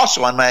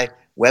 Also on my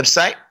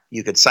website,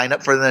 you could sign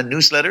up for the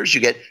newsletters.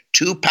 You get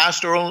 2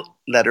 pastoral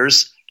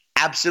letters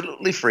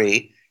absolutely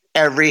free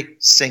every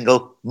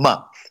single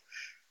month.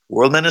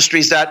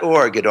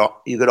 Worldministries.org.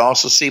 You could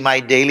also see my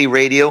daily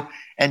radio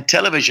and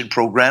television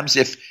programs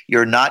if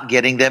you're not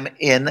getting them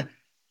in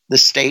the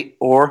state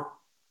or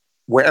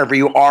wherever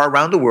you are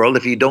around the world.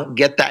 If you don't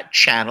get that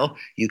channel,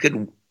 you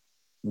could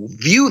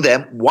view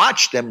them,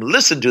 watch them,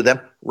 listen to them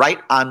right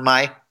on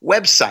my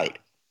website,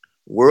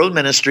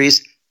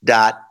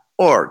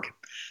 worldministries.org.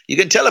 You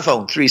can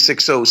telephone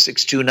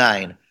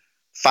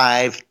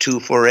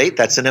 360-629-5248.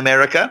 That's in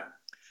America.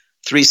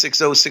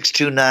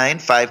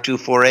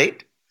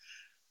 360-629-5248.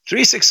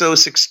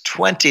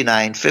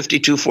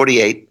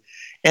 360-629-5248.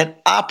 And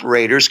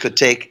operators could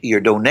take your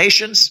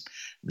donations.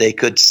 They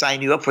could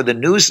sign you up for the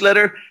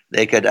newsletter.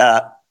 They could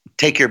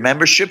take your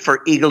membership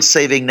for Eagles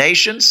Saving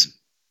Nations.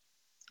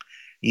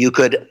 You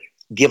could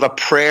give a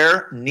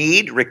prayer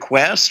need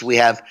request. We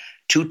have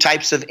 2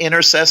 types of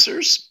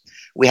intercessors.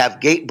 We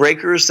have gate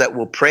breakers that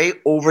will pray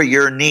over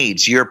your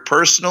needs, your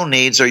personal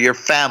needs or your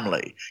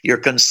family, your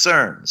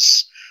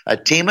concerns. A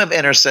team of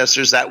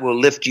intercessors that will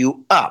lift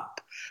you up.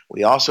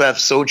 We also have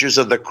Soldiers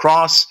of the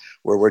Cross,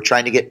 where we're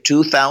trying to get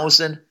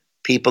 2,000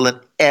 people in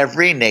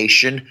every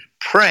nation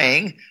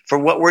praying for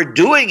what we're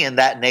doing in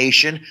that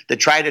nation to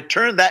try to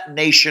turn that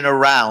nation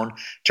around,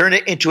 turn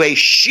it into a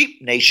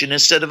sheep nation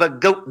instead of a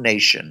goat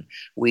nation.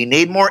 We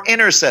need more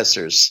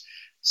intercessors.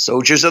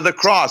 Soldiers of the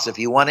Cross, if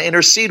you want to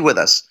intercede with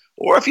us,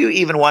 or if you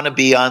even want to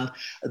be on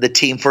the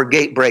team for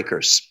gate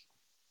breakers.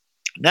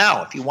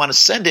 Now, if you want to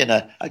send in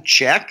a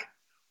check,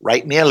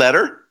 write me a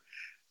letter.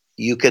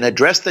 You can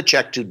address the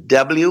check to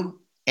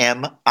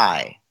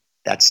WMI.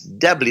 That's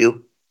WMI.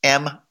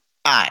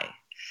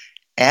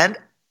 And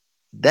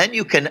then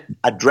you can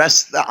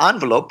address the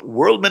envelope,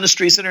 World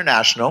Ministries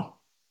International,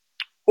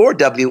 or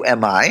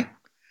WMI,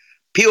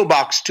 P.O.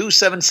 Box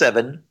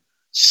 277,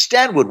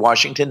 Stanwood,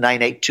 Washington,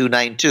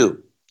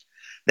 98292.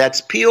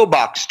 That's P.O.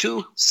 Box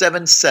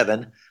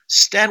 277,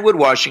 Stanwood,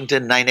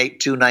 Washington,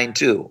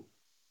 98292.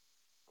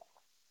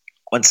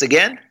 Once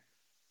again,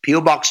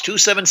 P.O. Box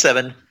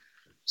 277,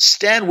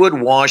 Stanwood,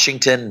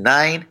 Washington,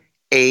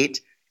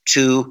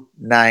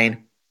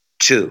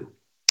 98292.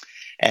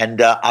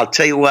 And I'll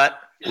tell you what,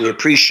 we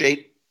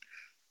appreciate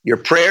your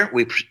prayer.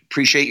 We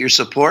appreciate your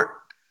support.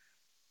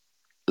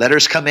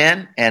 Letters come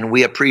in, and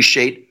we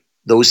appreciate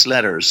those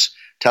letters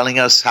telling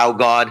us how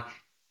God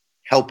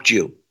helped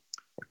you,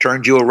 or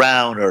turned you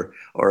around, or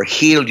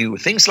healed you,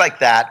 things like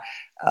that.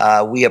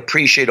 We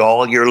appreciate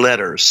all your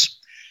letters.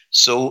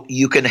 So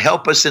you can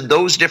help us in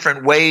those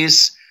different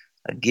ways.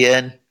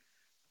 Again,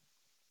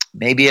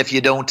 maybe if you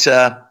don't,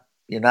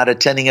 you're not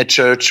attending a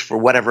church for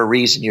whatever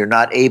reason, you're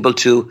not able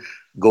to,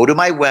 go to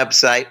my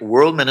website,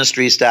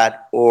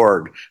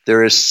 worldministries.org.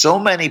 There is so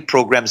many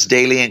programs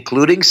daily,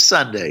 including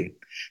Sunday,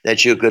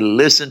 that you could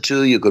listen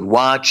to, you could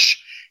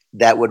watch,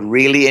 that would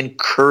really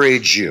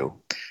encourage you,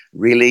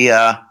 really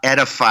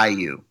edify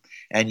you,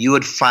 and you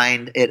would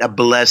find it a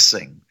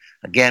blessing.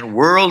 Again,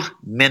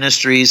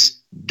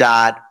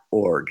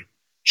 worldministries.org.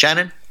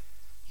 Shannon?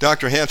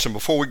 Dr. Hansen,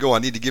 before we go, I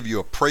need to give you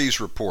a praise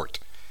report.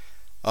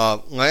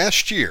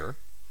 Last year,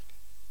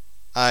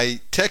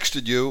 I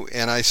texted you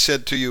and I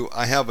said to you,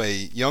 I have a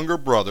younger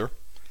brother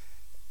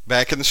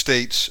back in the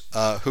States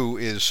who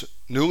is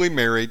newly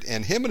married,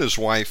 and him and his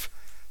wife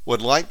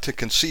would like to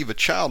conceive a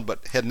child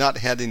but had not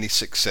had any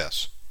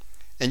success.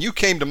 And you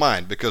came to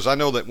mind because I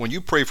know that when you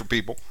pray for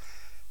people,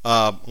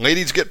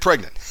 ladies get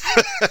pregnant.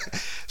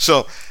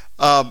 So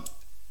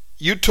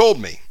you told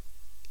me,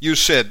 you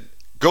said,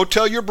 go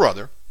tell your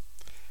brother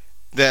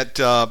that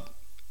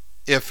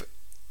if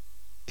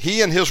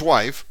he and his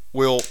wife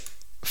will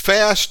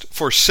fast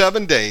for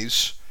 7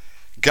 days,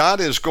 God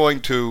is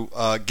going to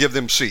give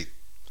them seed.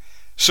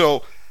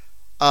 So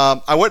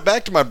I went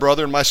back to my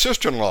brother and my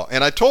sister-in-law,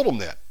 and I told them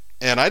that.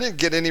 And I didn't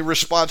get any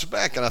response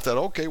back. And I thought,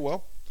 okay,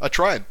 well, I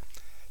tried.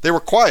 They were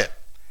quiet.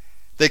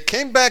 They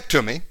came back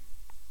to me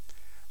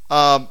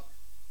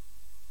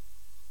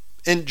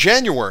in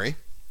January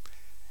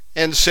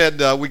and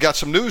said, we got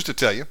some news to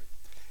tell you.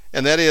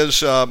 And that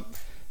is,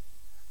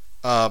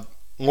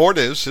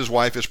 Lourdes, his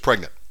wife, is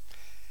pregnant.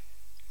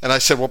 And I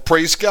said, well,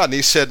 praise God. And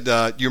he said,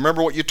 do you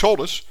remember what you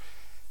told us?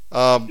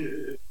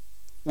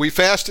 We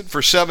fasted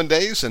for 7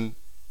 days, and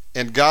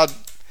God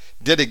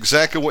did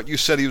exactly what you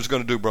said he was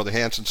going to do, Brother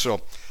Hansen.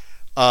 So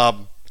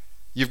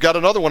you've got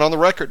another one on the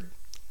record.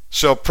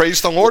 So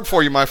praise the Lord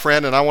for you, my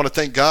friend, and I want to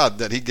thank God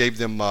that he gave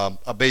them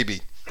a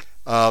baby.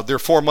 They're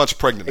 4 months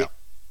pregnant now.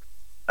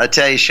 I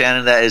tell you,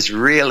 Shannon, that is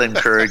real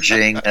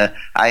encouraging.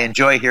 I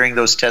enjoy hearing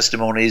those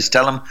testimonies.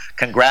 Tell them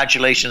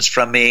congratulations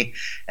from me.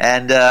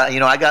 And,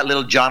 I got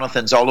little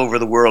Jonathans all over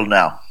the world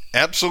now.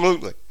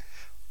 Absolutely.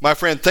 My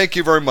friend, thank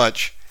you very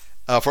much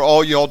for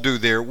all you all do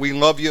there. We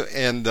love you,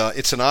 and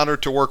it's an honor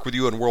to work with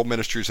you in World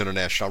Ministries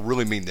International. I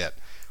really mean that.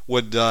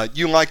 Would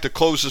you like to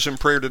close us in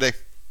prayer today?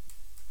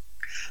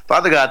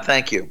 Father God,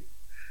 thank you.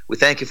 We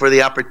thank you for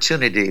the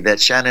opportunity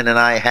that Shannon and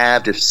I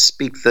have to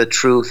speak the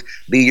truth,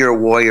 be your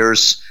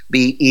warriors,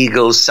 be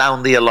eagles,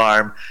 sound the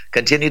alarm,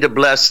 continue to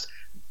bless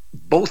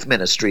both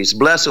ministries.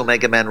 Bless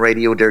Omegaman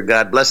Radio, dear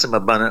God. Bless him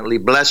abundantly.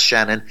 Bless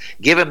Shannon.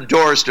 Give him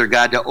doors, dear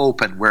God, to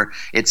open where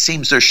it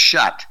seems they're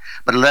shut.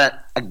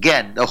 But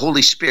again, the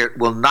Holy Spirit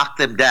will knock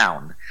them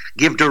down.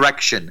 Give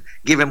direction.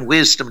 Give him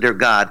wisdom, dear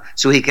God,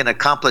 so he can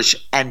accomplish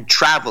and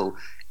travel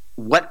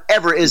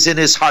whatever is in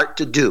his heart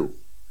to do.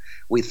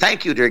 We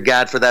thank you, dear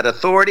God, for that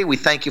authority. We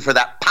thank you for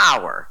that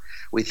power.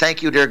 We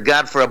thank you, dear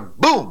God, for a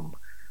boom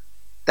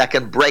that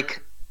can break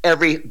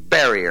every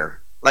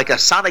barrier like a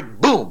sonic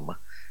boom.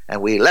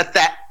 And we let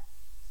that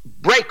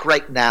break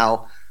right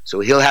now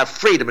so he'll have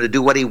freedom to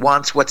do what he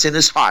wants, what's in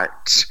his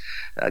heart.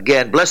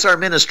 Again, bless our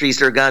ministries,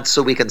 dear God,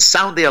 so we can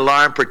sound the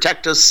alarm,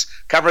 protect us,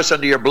 cover us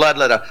under your blood.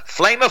 Let a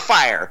flame of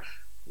fire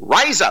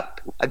rise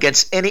up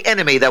against any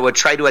enemy that would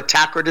try to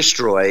attack or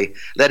destroy.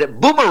 Let it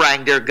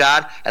boomerang, dear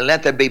God, and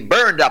let them be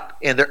burned up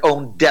in their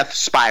own death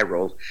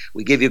spiral.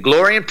 We give you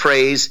glory and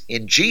praise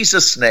in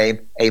Jesus'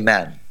 name.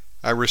 Amen.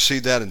 I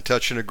receive that and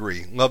touch and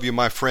agree. Love you,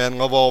 my friend.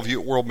 Love all of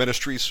you at World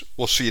Ministries.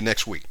 We'll see you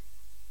next week.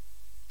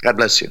 God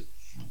bless you.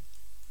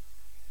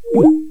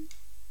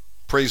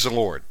 Praise the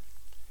Lord.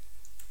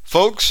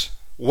 Folks,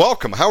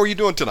 welcome. How are you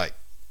doing tonight?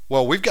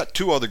 Well, we've got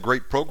 2 other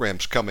great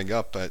programs coming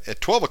up at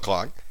 12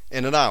 o'clock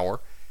in an hour.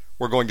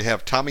 We're going to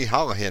have Tommy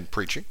Hollahan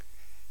preaching,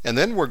 and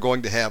then we're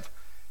going to have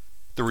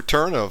the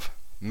return of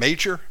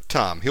Major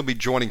Tom. He'll be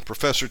joining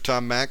Professor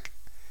Tom Mack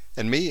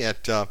and me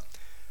at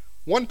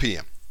 1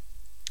 p.m.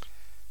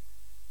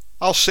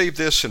 I'll save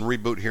this and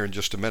reboot here in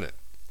just a minute.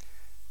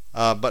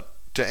 But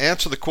to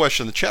answer the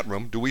question in the chat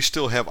room, do we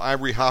still have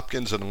Ivory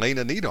Hopkins and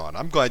Elena Need on?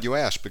 I'm glad you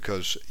asked,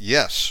 because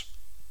yes,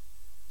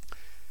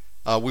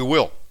 we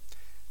will.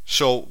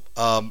 So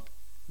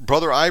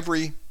Brother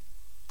Ivory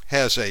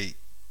has a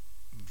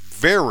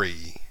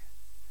very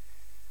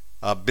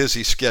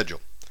busy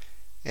schedule,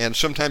 and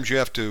sometimes you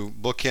have to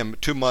book him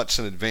 2 months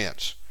in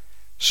advance.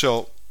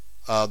 So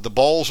the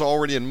ball's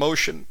already in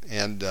motion,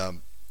 and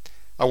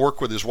I work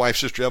with his wife,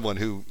 Sister Evelyn,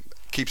 who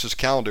keeps his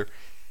calendar,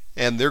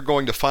 and they're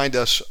going to find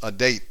us a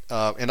date.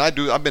 And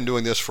I've been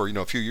doing this for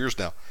a few years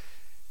now,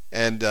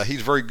 and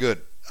he's very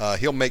good.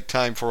 He'll make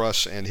time for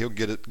us, and he'll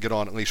get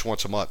on at least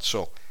once a month.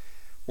 So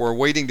we're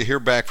waiting to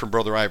hear back from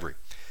Brother Ivory.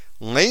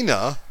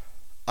 Lena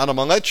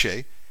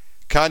Anamaleche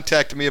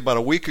contacted me about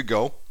a week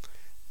ago,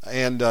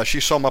 and she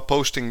saw my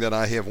posting that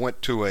I have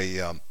went to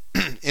a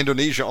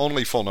Indonesia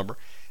only phone number,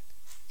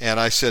 and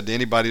I said to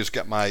anybody who's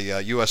got my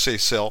USA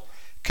cell,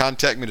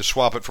 contact me to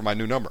swap it for my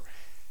new number,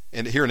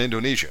 and here in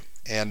Indonesia.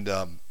 And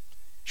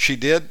she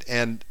did,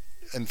 and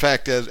in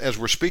fact, as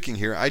we're speaking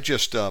here, I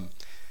just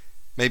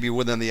maybe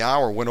within the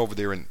hour went over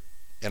there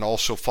and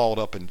also followed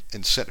up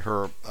and sent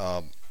her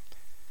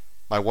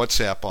my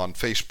WhatsApp on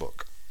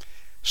Facebook.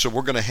 So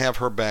we're going to have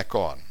her back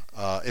on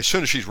as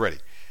soon as she's ready.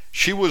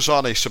 She was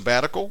on a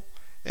sabbatical,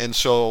 and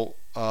so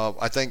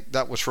I think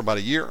that was for about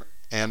a year.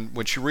 And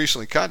when she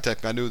recently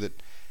contacted me, I knew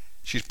that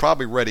she's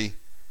probably ready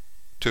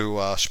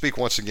to speak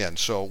once again.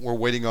 So we're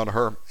waiting on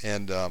her,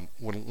 and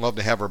would love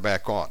to have her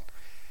back on.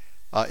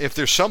 If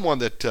there's someone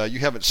that you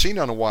haven't seen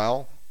in a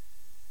while,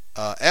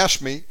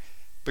 ask me,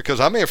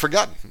 because I may have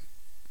forgotten.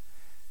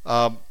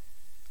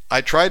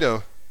 I try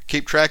to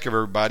keep track of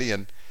everybody,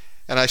 and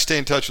I stay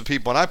in touch with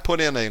people, and I put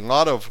in a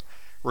lot of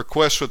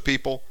requests with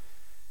people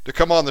to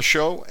come on the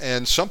show,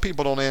 and some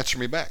people don't answer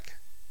me back.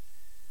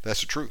 That's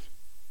the truth.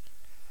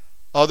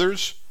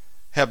 Others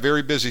have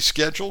very busy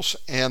schedules,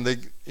 and they,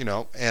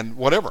 and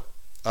whatever.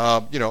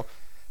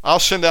 I'll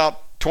send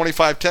out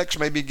 25 texts,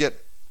 maybe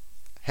get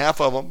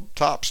half of them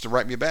tops to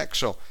write me back.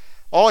 So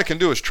all I can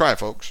do is try,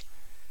 folks,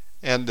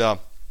 and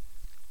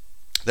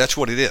that's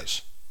what it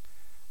is.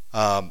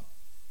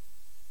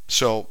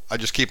 So I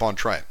just keep on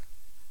trying.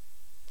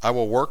 I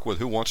will work with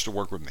who wants to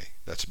work with me.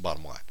 That's the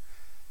bottom line.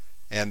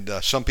 And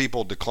some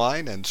people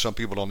decline, and some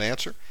people don't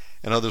answer,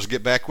 and others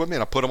get back with me,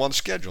 and I put them on the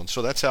schedule. And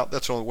so that's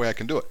the only way I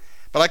can do it.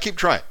 But I keep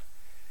trying.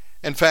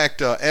 In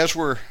fact, as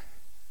we're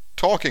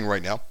talking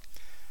right now,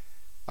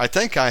 I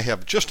think I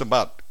have just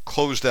about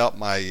closed out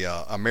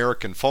my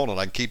American phone, and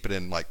I can keep it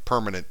in like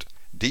permanent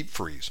deep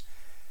freeze.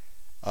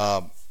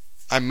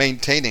 I'm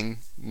maintaining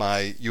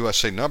my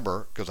USA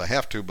number because I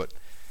have to, but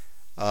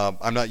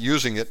I'm not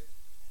using it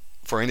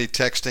for any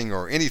texting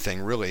or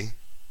anything really,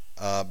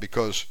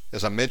 because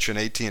as I mentioned,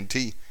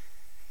 AT&T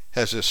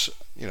has this,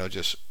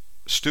 just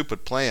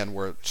stupid plan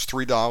where it's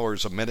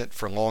 $3 a minute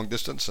for long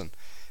distance and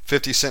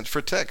 50 cents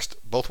for text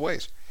both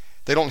ways.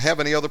 They don't have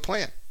any other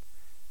plan.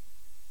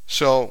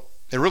 So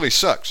it really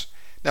sucks.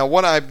 Now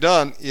what I've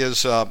done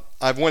is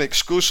I've went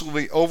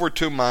exclusively over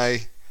to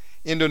my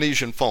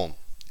Indonesian phone,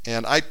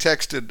 and I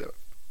texted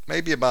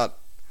maybe about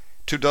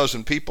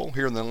 24 people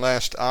here in the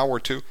last hour or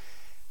two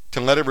to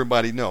let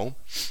everybody know.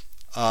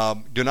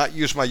 Do not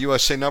use my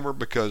USA number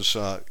because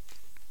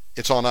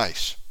it's on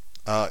ice.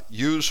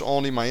 Use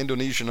only my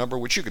Indonesian number,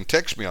 which you can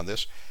text me on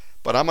this,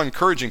 but I'm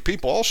encouraging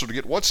people also to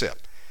get WhatsApp.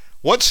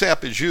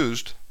 WhatsApp is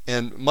used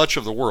in much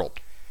of the world,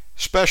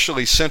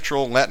 especially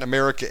Central, Latin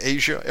America,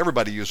 Asia.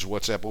 Everybody uses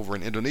WhatsApp over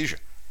in Indonesia.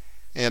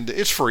 And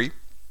it's free.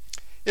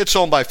 It's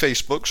owned by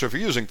Facebook, so if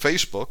you're using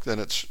Facebook, then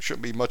it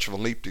shouldn't be much of a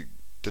leap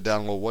to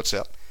download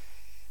WhatsApp.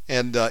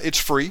 And it's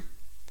free.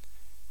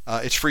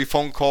 It's free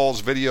phone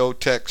calls, video,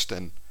 text,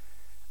 and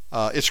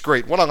it's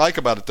great. What I like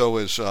about it, though,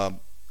 is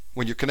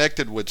when you're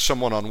connected with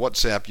someone on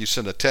WhatsApp, you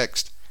send a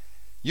text,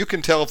 you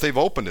can tell if they've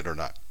opened it or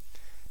not,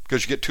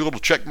 because you get two little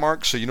check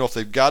marks, so you know if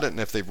they've got it and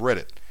if they've read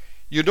it.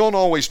 You don't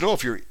always know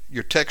if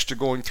your texts are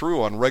going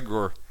through on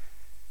regular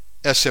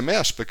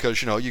SMS,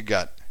 because you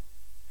got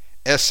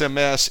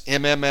SMS,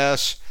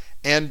 MMS,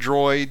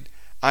 Android,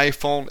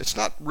 iPhone. It's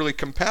not really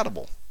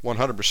compatible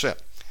 100%.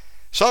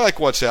 So I like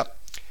WhatsApp.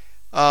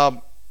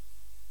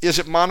 Is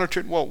it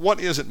monitored? Well, what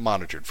is it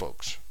monitored,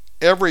 folks?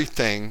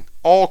 Everything,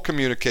 all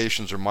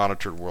communications are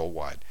monitored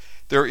worldwide.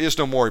 There is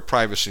no more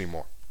privacy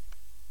anymore,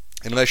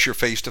 unless you're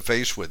face to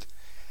face with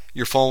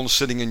your phone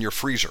sitting in your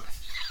freezer.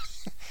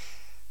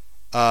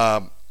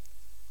 But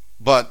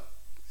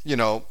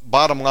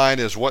bottom line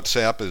is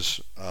WhatsApp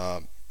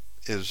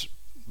is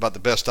about the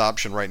best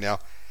option right now.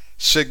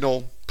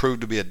 Signal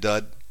proved to be a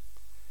dud.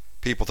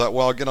 People thought,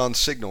 well, I'll get on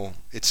Signal,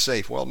 it's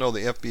safe. Well, no, the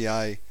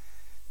FBI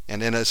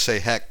and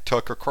NSA hacked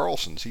Tucker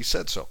Carlson. He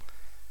said so.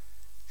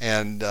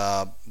 And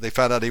they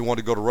found out he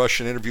wanted to go to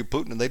Russia and interview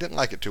Putin, and they didn't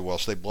like it too well,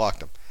 so they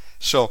blocked him.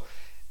 So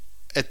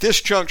at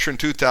this juncture in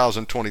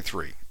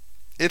 2023,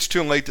 it's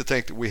too late to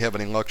think that we have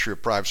any luxury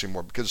of privacy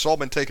anymore, because it's all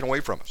been taken away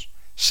from us.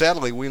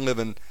 Sadly, we live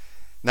in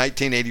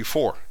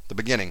 1984, the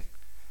beginning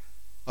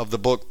of the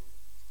book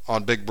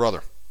on Big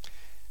Brother.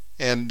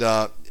 And,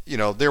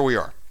 there we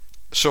are.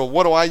 So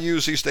what do I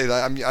use these days?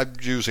 I'm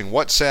using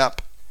WhatsApp,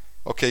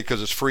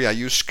 because it's free. I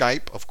use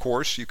Skype, of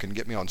course. You can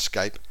get me on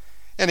Skype.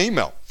 And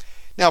email.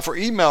 Now, for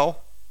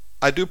email,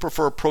 I do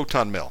prefer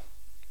Proton Mail.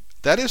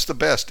 That is the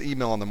best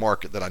email on the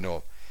market that I know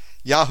of.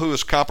 Yahoo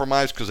is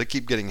compromised because they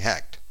keep getting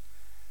hacked.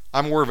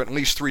 I'm aware of at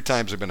least 3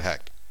 times they've been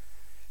hacked.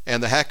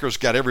 And the hackers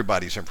got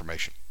everybody's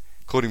information,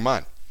 including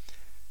mine.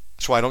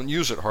 So I don't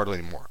use it hardly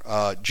anymore.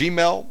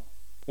 Gmail,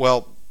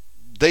 well,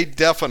 they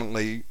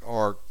definitely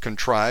are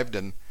contrived,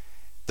 and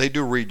they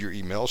do read your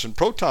emails. And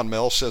Proton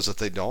Mail says that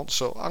they don't,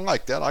 so I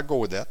like that. I go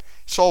with that.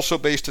 It's also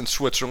based in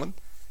Switzerland,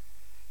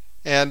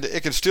 and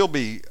it can still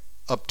be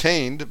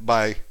obtained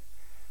by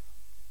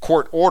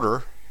court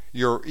order,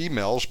 your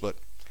emails, but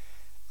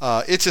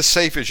it's as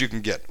safe as you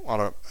can get on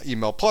an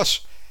email.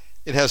 Plus,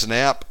 it has an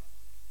app.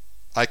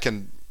 I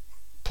can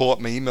pull up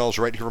my emails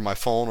right here on my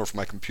phone or from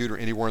my computer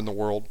anywhere in the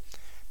world.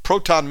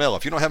 Proton Mail.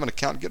 If you don't have an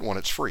account, get one.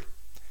 It's free.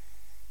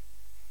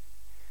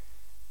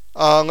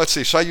 Let's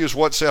see. So I use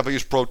WhatsApp. I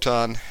use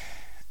Proton,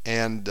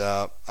 and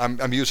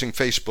I'm using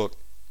Facebook.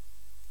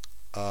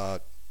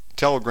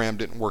 Telegram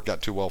didn't work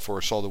out too well for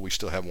us, although we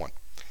still have one.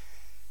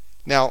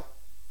 Now,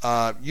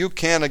 you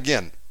can,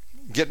 again,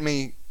 get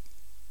me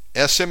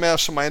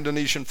SMS on my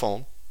Indonesian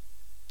phone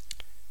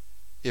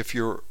if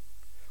you're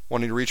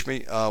wanting to reach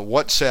me.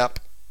 WhatsApp,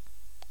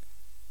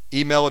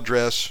 email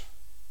address,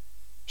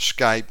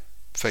 Skype,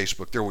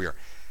 Facebook. There we are.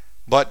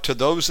 But to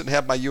those that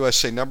have my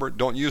USA number,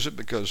 don't use it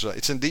because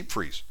it's in deep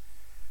freeze.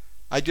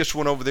 I just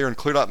went over there and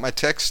cleared out my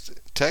text,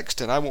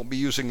 and I won't be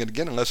using it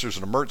again unless there's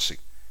an emergency.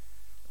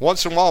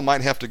 Once in a while, I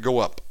might have to go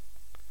up,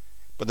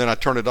 but then I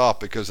turn it off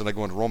because then I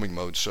go into roaming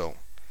mode. So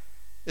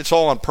it's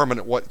all on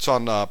permanent. It's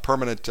on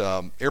permanent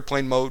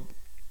airplane mode.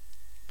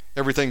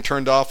 Everything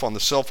turned off on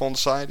the cell phone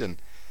side, and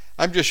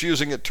I'm just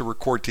using it to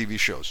record TV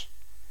shows.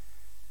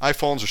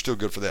 iPhones are still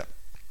good for that.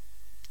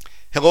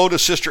 Hello to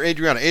Sister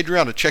Adriana.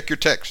 Adriana, check your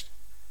text.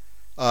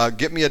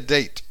 Get me a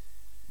date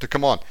to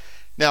come on.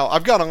 Now,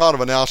 I've got a lot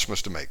of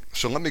announcements to make,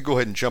 so let me go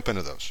ahead and jump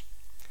into those.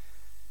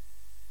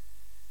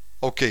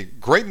 Okay,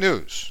 great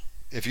news.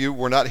 If you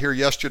were not here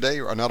yesterday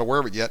or are not aware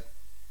of it yet,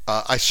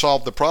 I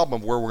solved the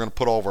problem of where we're going to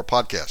put all of our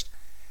podcasts.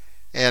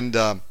 And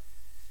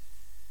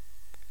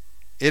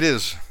it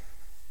is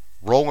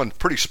rolling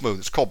pretty smooth.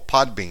 It's called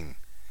Podbean.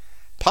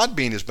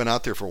 Podbean has been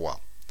out there for a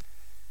while,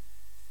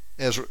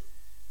 as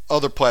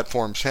other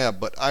platforms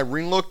have, but I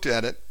re-looked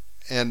at it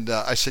and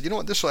I said, you know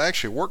what, this will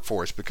actually work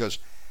for us, because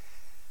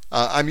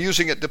I'm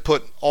using it to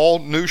put all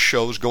new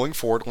shows going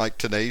forward, like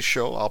today's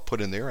show, I'll put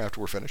in there after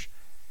we're finished.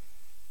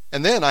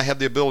 And then I have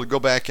the ability to go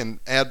back and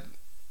add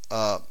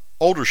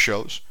older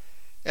shows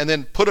and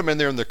then put them in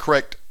there in the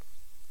correct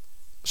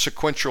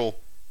sequential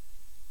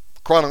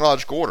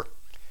chronological order.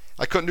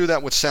 I couldn't do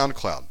that with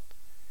SoundCloud.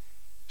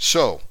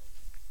 So,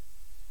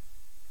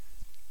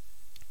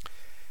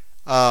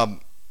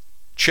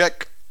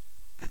 check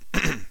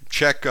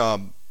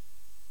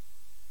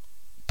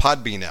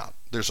Podbean out.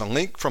 There's a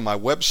link from my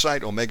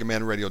website,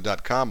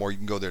 omegamanradio.com, or you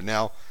can go there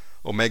now,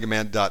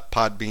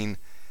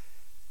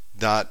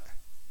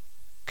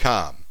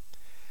 omegaman.podbean.com.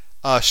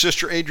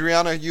 Sister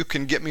Adriana, you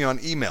can get me on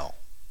email.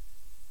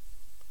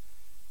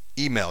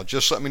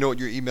 Just let me know what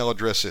your email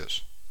address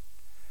is.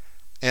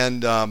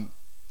 And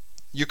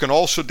you can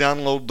also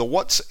download the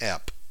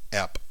WhatsApp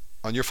app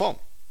on your phone.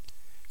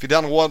 If you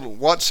download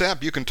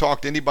WhatsApp, you can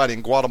talk to anybody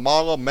in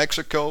Guatemala,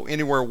 Mexico,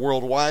 anywhere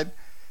worldwide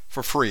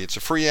for free. It's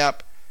a free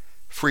app,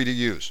 free to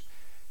use.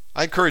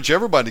 I encourage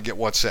everybody to get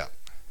WhatsApp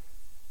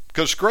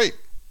because it's great.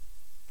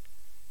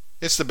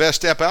 It's the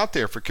best app out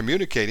there for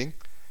communicating.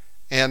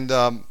 And,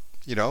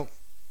 you don't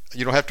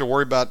have to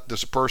worry about,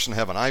 does a person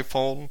have an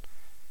iPhone?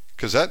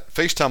 Because that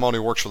FaceTime only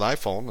works with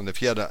iPhone. And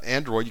if you had an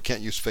Android, you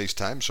can't use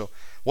FaceTime. So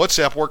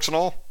WhatsApp works on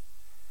all.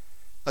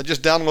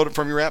 Just download it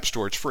from your app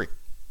store. It's free.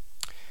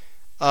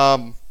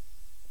 So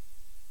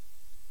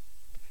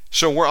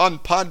we're on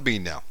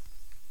Podbean now.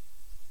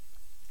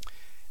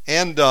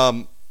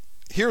 And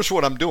here's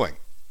what I'm doing.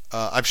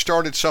 I've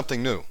started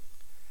something new.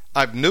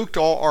 I've nuked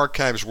all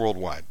archives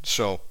worldwide.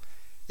 So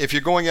if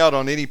you're going out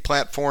on any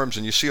platforms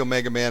and you see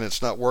Omegaman and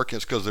it's not working,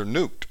 it's because they're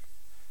nuked.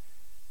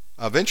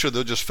 Eventually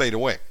they'll just fade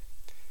away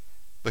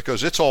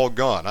because it's all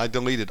gone. I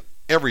deleted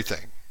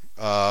everything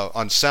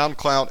on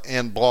SoundCloud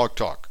and Blog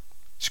Talk.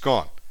 It's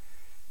gone.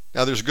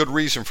 Now there's a good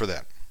reason for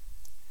that.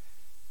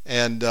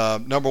 And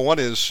number one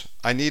is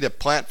I need a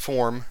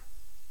platform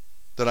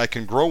that I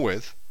can grow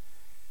with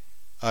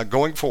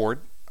going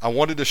forward. I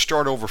wanted to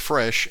start over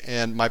fresh,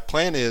 and my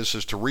plan is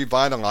to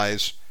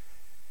revitalize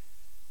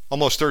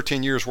almost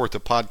 13 years worth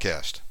of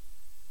podcast.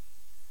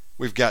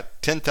 We've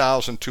got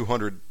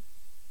 10,200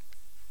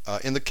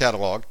 in the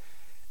catalog,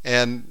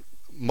 and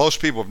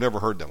most people have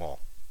never heard them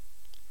all.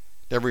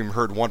 Never even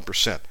heard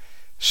 1%.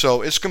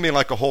 So it's going to be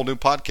like a whole new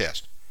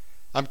podcast.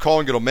 I'm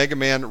calling it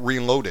Omegaman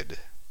Reloaded.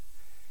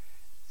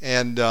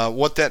 And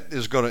what that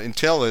is going to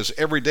entail is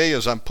every day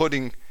as I'm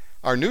putting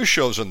our new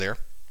shows in there,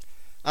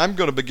 I'm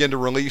going to begin to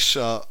release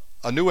a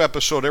new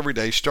episode every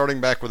day, starting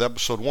back with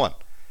episode 1.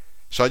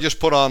 So I just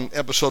put on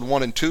episode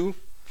 1 and 2.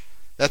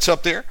 That's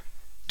up there.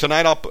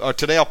 Today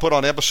I'll put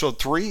on episode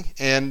 3,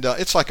 and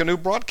it's like a new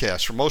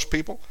broadcast for most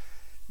people.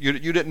 You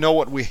didn't know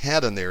what we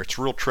had in there. It's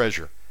real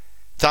treasure.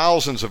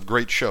 Thousands of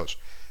great shows.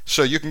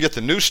 So you can get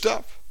the new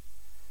stuff.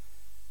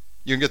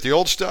 You can get the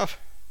old stuff.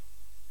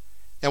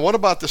 And what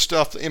about the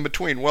stuff in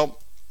between? Well,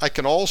 I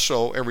can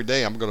also, every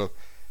day, I'm going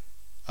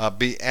to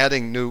be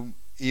adding new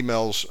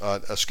emails,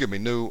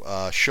 new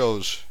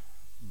shows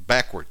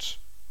backwards.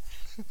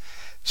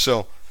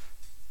 So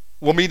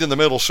we'll meet in the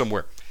middle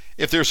somewhere.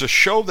 If there's a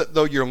show that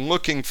though you're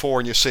looking for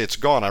and you say it's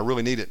gone, I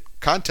really need it,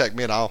 contact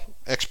me and I'll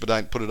expedite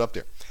and put it up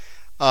there.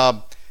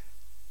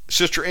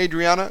 Sister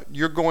Adriana,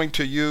 you're going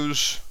to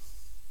use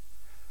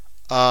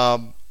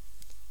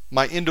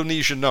my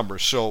Indonesian number.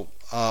 So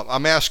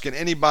I'm asking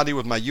anybody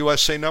with my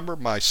USA number,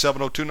 my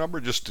 702 number,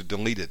 just to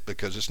delete it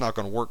because it's not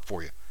going to work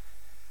for you.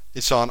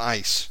 It's on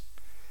ice.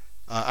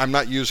 I'm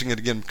not using it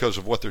again because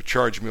of what they're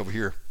charging me over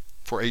here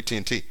for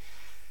AT&T.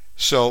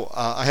 So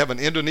I have an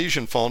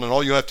Indonesian phone, and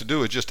all you have to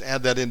do is just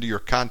add that into your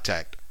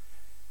contact.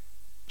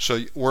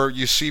 So where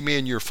you see me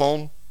in your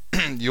phone,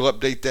 you'll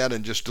update that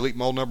and just delete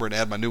my old number and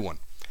add my new one.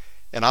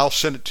 And I'll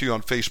send it to you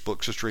on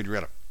Facebook, Sister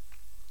Adriana.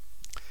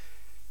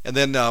 And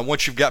then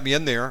once you've got me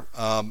in there,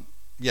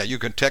 you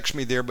can text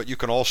me there, but you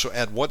can also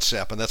add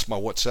WhatsApp, and that's my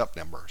WhatsApp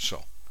number.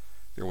 So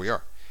there we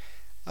are.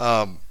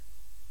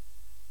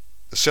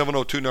 The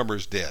 702 number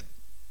is dead.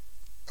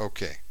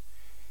 Okay.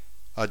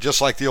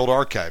 Just like the old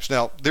archives.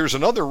 Now, there's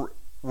another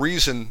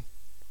reason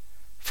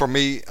for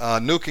me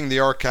nuking the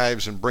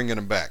archives and bringing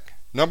them back.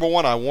 Number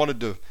one, I wanted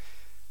to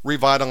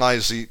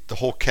revitalize the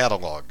whole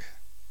catalog.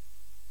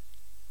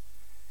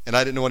 And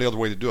I didn't know any other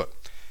way to do it.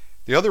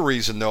 The other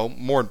reason, though,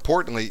 more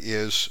importantly,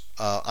 is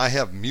I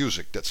have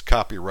music that's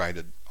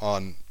copyrighted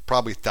on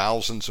probably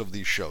thousands of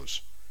these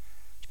shows,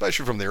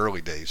 especially from the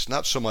early days,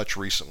 not so much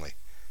recently.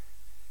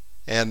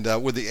 And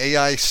with the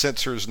AI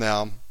sensors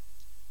now,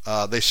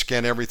 they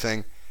scan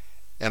everything,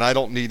 and I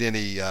don't need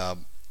any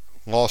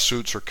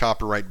lawsuits or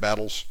copyright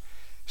battles.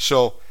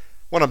 So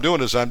what I'm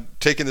doing is I'm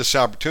taking this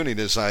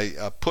opportunity as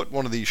I put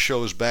one of these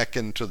shows back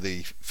into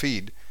the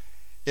feed,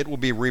 it will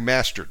be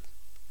remastered.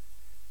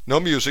 No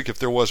music if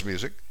there was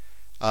music.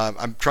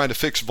 I'm trying to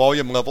fix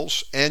volume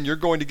levels, and you're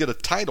going to get a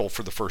title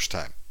for the first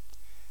time.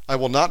 I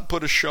will not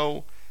put a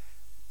show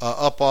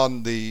up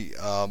on the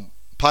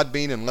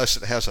Podbean unless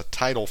it has a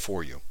title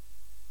for you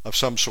of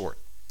some sort.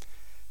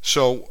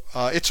 So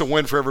it's a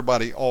win for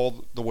everybody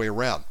all the way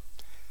around.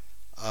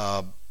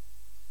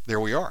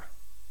 There we are.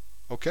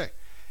 Okay.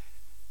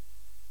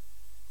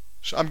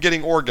 So I'm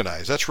getting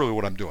organized. That's really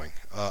what I'm doing.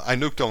 I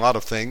nuked a lot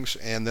of things,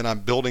 and then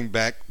I'm building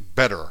back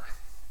better.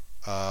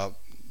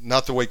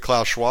 Not the way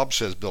Klaus Schwab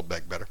says build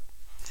back better.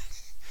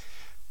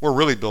 We're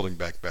really building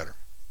back better.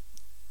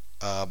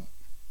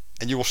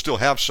 And you will still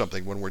have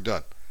something when we're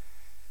done.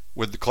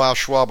 With the Klaus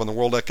Schwab on the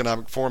World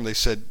Economic Forum, they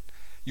said,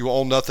 you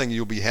own nothing,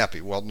 you'll be happy.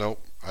 Well, no,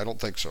 I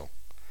don't think so.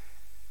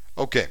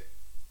 Okay.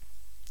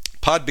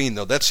 Podbean,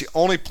 though, that's the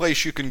only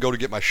place you can go to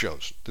get my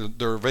shows.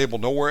 They're available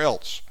nowhere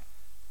else.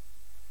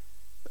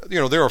 You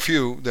know, there are a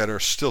few that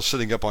are still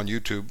sitting up on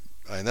YouTube,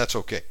 and that's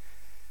okay.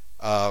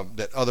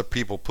 That other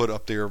people put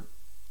up there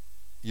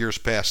years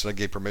past and I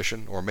gave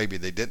permission, or maybe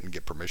they didn't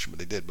get permission, but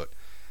they did. But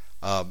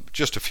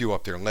just a few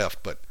up there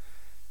left. But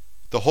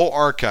the whole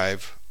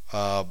archive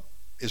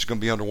is going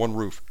to be under one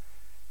roof.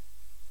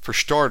 For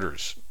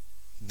starters,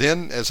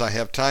 then as I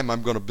have time,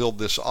 I'm going to build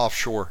this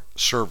offshore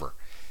server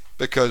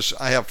because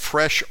I have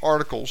fresh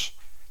articles,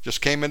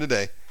 just came in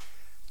today,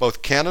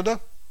 both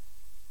Canada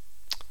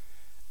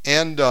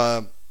and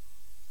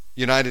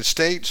United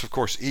States. Of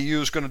course, EU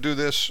is going to do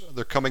this.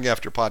 They're coming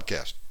after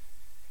podcast,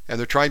 and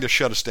they're trying to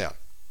shut us down.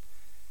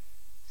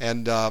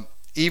 And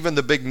even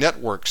the big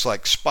networks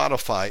like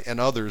Spotify and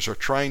others are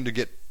trying to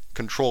get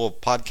control of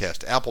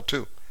podcast. Apple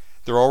too.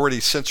 They're already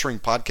censoring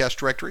podcast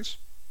directories.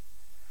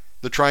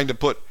 They're trying to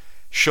put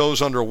shows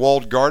under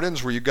walled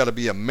gardens where you've got to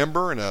be a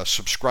member and a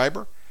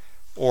subscriber,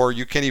 or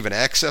you can't even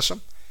access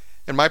them.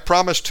 And my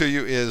promise to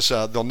you is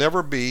there'll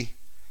never be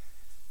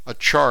a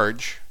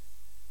charge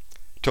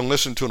to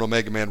listen to an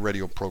Omegaman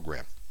radio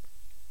program.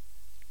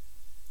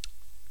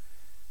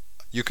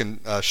 You can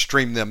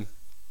stream them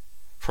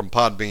from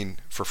Podbean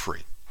for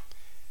free.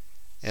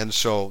 And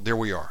so there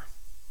we are.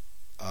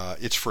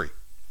 It's free.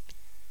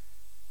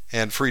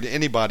 And free to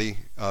anybody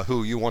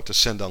who you want to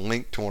send a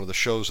link to one of the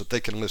shows that they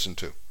can listen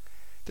to.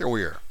 There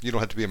we are. You don't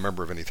have to be a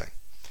member of anything.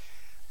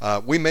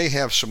 We may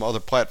have some other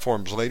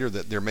platforms later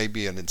that there may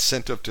be an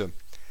incentive to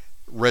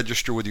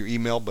register with your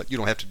email, but you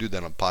don't have to do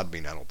that on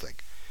Podbean, I don't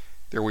think.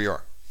 There we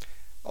are.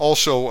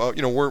 Also,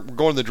 we're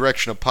going in the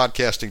direction of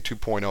podcasting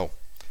 2.0,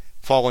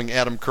 following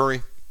Adam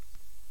Curry,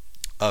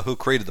 who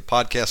created the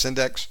Podcast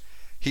Index.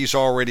 He's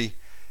already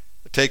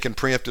taken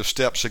preemptive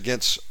steps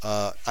against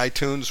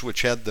iTunes,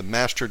 which had the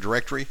master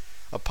directory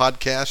of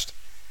podcast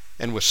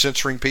and was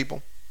censoring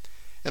people.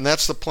 And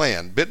that's the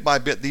plan. Bit by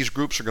bit, these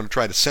groups are going to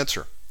try to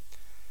censor.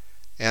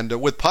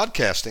 And with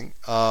podcasting,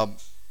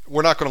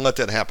 we're not going to let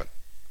that happen.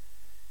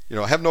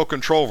 I have no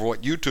control over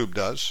what YouTube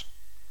does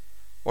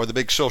or the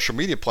big social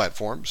media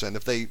platforms. And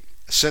if they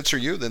censor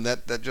you, then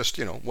that just,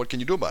 what can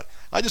you do about it?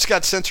 I just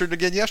got censored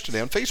again yesterday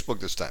on Facebook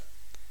this time.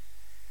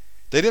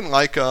 They didn't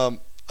like a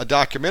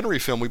documentary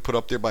film we put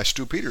up there by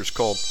Stu Peters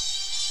called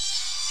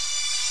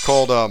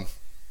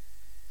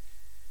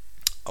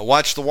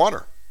Watch the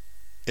Water.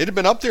 It had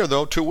been up there,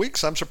 though, 2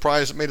 weeks. I'm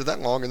surprised it made it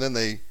that long. And then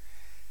they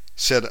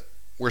said,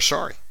 we're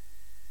sorry.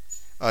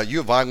 You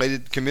have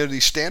violated community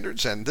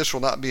standards, and this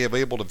will not be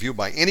available to view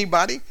by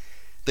anybody.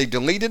 They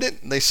deleted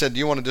it, and they said, do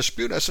you want to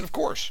dispute? I said, of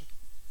course.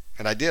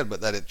 And I did,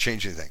 but that didn't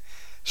change anything.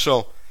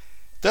 So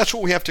that's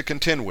what we have to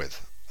contend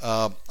with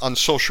on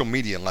social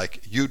media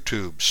like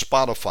YouTube,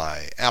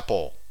 Spotify,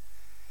 Apple,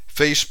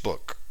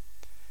 Facebook.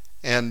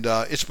 And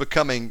it's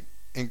becoming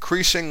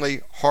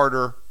increasingly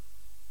harder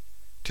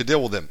to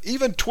deal with them.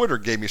 Even Twitter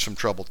gave me some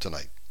trouble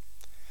tonight.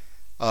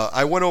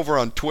 I went over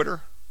on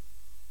Twitter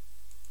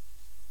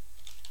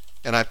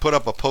and I put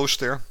up a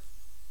post there.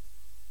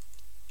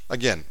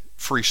 Again,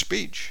 free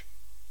speech.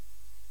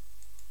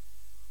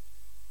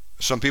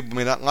 Some people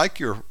may not like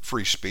your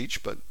free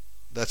speech, but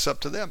that's up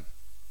to them.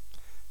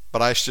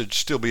 But I should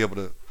still be able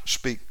to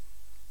speak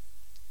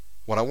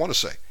what I want to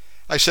say.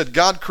 I said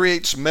God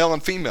creates male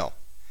and female.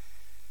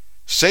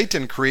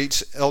 Satan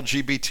creates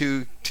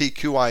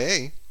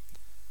LGBTQIA.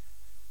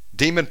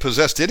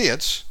 Demon-possessed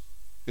idiots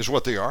is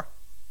what they are.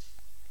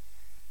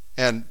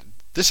 And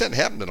this hadn't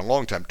happened in a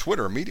long time.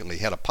 Twitter immediately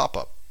had a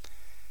pop-up.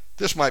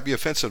 This might be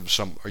offensive to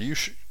some.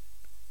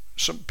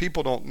 Some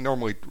people don't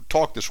normally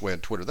talk this way on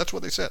Twitter. That's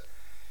what they said.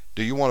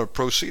 Do you want to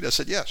proceed? I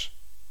said yes.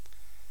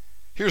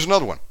 Here's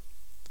another one.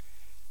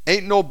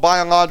 Ain't no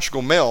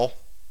biological male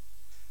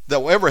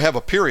that will ever have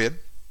a period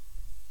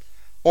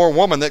or a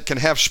woman that can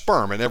have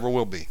sperm and ever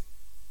will be.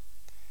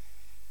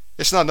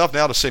 It's not enough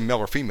now to say male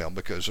or female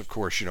because, of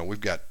course,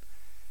 we've got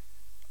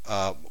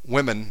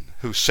women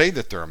who say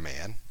that they're a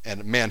man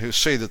and men who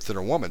say that they're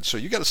a woman. So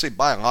you got to say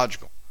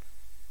biological.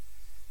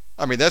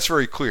 I mean, that's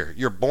very clear.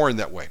 You're born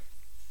that way.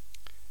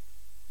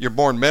 You're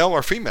born male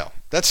or female.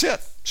 That's it.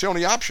 It's the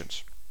only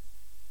options.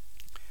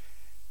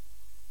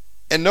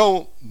 And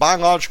no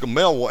biological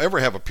male will ever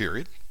have a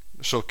period,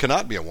 so it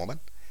cannot be a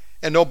woman.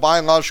 And no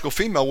biological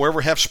female will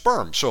ever have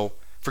sperm, so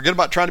forget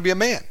about trying to be a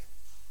man.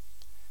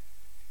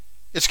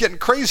 It's getting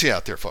crazy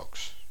out there,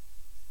 folks.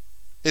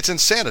 It's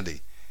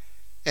insanity.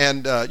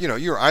 And,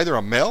 you're either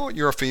a male,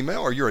 you're a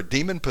female, or you're a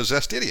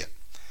demon-possessed idiot.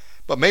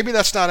 But maybe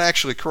that's not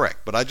actually correct.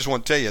 But I just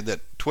want to tell you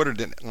that Twitter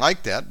didn't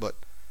like that, but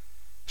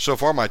so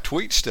far my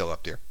tweet's still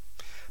up there.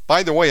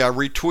 By the way, I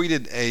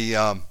retweeted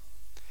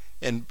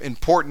an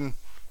important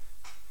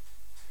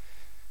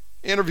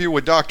interview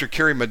with Dr.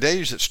 Carrie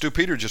Madej that Stu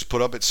Peter just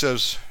put up. It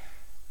says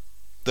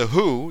the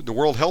WHO, the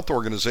World Health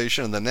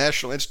Organization, and the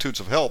National Institutes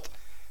of Health,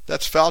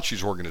 that's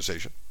Fauci's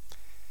organization,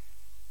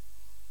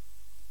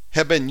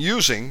 have been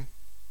using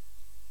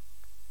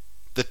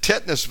the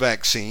tetanus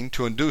vaccine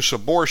to induce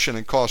abortion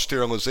and cause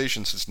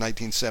sterilization since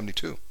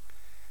 1972,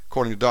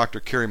 according to Dr.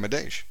 Carrie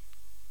Madej.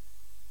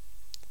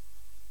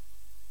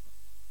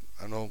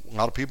 I don't know a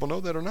lot of people know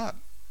that or not.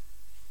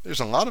 There's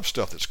a lot of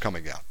stuff that's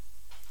coming out.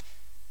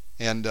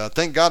 And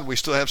thank God we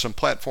still have some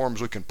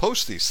platforms we can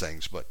post these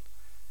things, but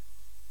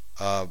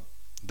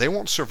they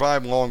won't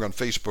survive long on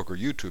Facebook or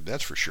YouTube,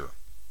 that's for sure.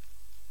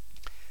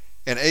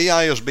 And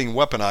AI is being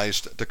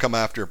weaponized to come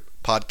after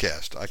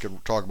podcast. I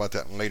could talk about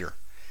that later.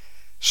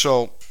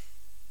 So,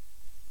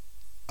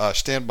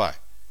 stand by.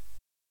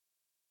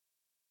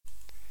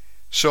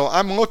 So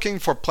I'm looking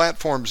for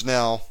platforms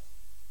now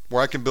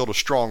where I can build a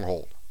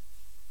stronghold.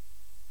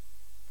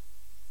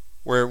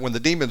 Where when the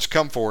demons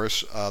come for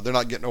us, they're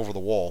not getting over the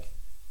wall.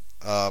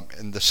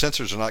 And the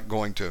censors are not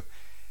going to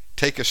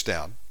take us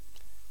down.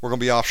 We're going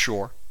to be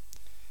offshore.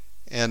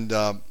 And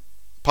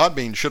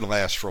Podbean should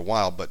last for a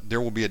while, but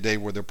there will be a day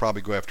where they'll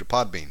probably go after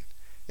Podbean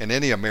and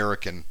any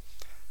American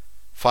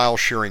file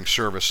sharing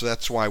service. So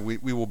that's why we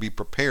will be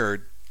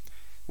prepared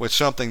with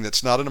something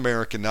that's not an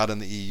American, not in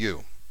the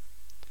EU.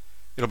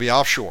 It'll be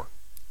offshore.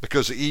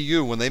 Because the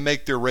EU, when they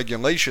make their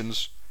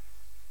regulations,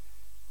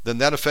 then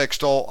that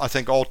affects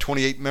all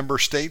 28 member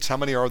states. How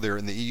many are there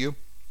in the EU?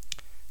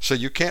 So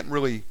you can't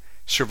really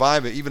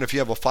survive it, even if you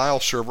have a file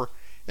server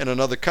in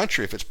another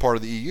country, if it's part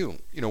of the EU.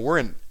 We're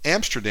in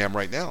Amsterdam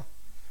right now.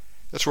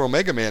 That's where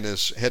Omegaman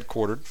is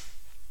headquartered,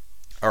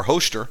 our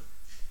hoster,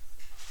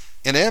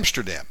 in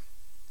Amsterdam.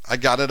 I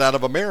got it out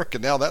of America.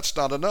 Now that's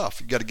not enough.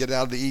 You got to get it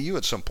out of the EU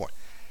at some point.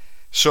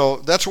 So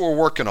that's what we're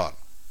working on.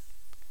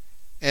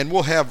 And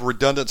we'll have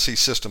redundancy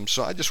systems.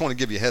 So I just want to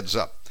give you a heads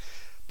up.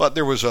 But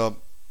there was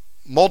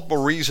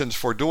multiple reasons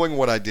for doing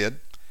what I did.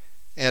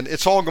 And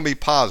it's all going to be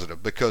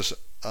positive because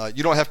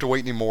you don't have to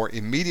wait anymore.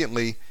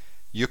 Immediately,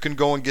 you can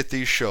go and get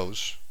these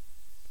shows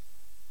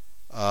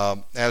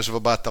as of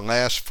about the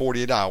last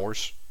 48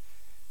 hours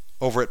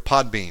over at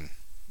Podbean.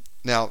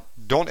 Now,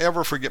 don't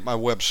ever forget my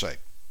website.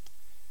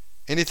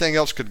 Anything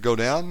else could go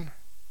down,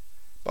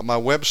 but my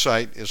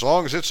website, as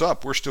long as it's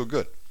up, we're still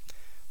good.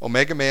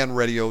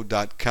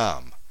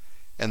 Omegamanradio.com.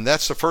 And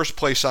that's the first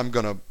place I'm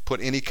going to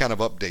put any kind of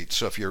updates.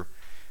 So if you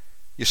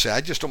say,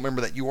 I just don't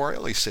remember that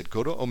URL, he said,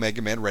 go to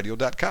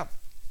Omegamanradio.com.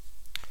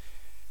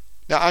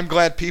 Now, I'm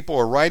glad people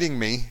are writing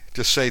me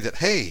to say that,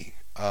 hey,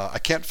 I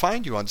can't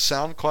find you on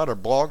SoundCloud or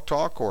Blog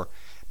Talk, or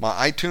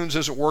my iTunes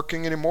isn't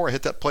working anymore. I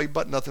hit that play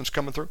button, nothing's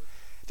coming through.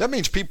 That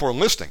means people are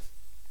listening.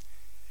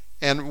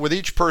 And with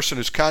each person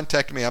who's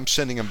contacted me, I'm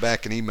sending them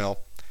back an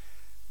email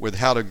with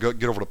how to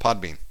get over to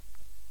Podbean.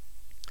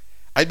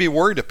 I'd be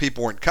worried if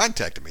people weren't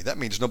contacting me. That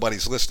means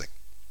nobody's listening.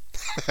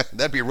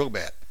 That'd be real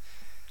bad.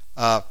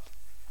 I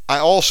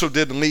also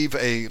did leave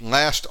a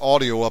last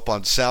audio up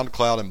on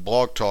SoundCloud and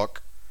Blog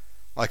Talk,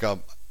 like I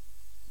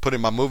put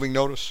in my moving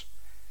notice,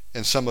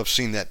 and some have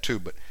seen that too.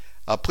 But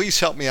please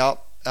help me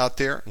out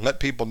there and let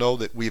people know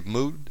that we've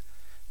moved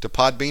to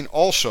Podbean.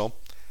 Also,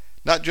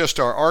 not just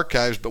our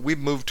archives, but we've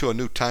moved to a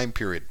new time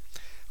period.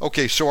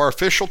 Okay, so our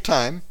official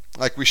time,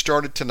 like we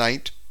started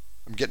tonight,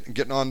 I'm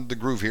getting on the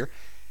groove here,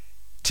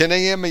 10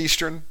 a.m.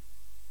 Eastern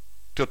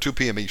till 2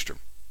 p.m. Eastern.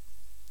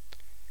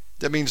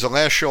 That means the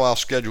last show I'll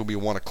schedule will be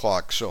 1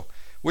 o'clock, so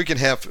we can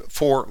have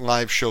 4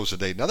 live shows a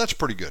day. Now that's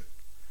pretty good.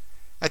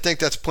 I think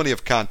that's plenty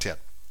of content.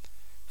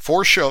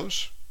 4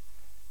 shows,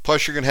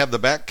 plus you're going to have the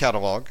back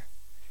catalog,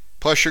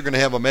 plus you're going to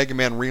have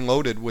Omegaman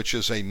Reloaded, which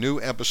is a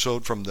new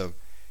episode from the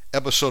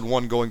episode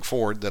 1 going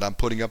forward that I'm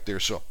putting up there.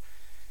 So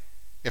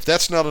if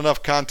that's not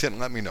enough content,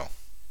 let me know.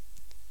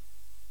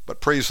 But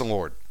praise the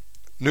Lord.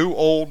 New,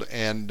 old,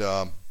 and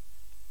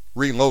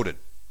reloaded.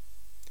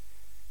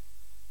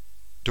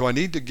 Do I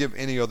need to give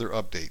any other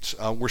updates?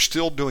 We're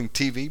still doing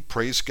TV.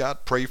 Praise God.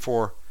 Pray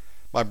for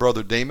my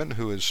brother Damon,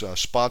 who is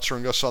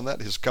sponsoring us on that.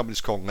 His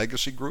company's called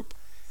Legacy Group.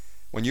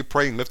 When you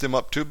pray, lift him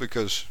up too,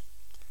 because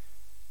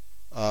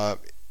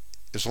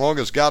as long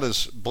as God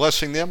is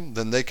blessing them,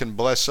 then they can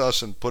bless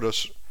us and put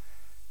us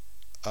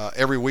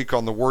every week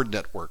on the Word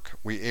Network.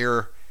 We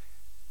air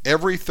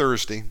every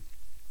Thursday,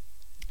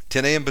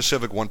 10 a.m.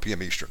 Pacific, 1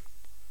 p.m. Eastern.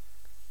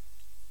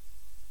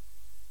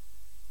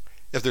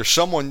 If there's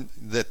someone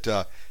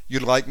that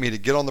you'd like me to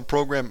get on the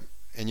program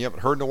and you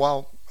haven't heard in a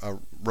while,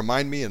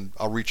 remind me and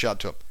I'll reach out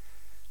to them.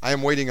 I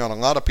am waiting on a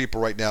lot of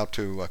people right now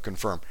to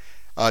confirm.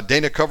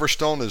 Dana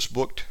Coverstone is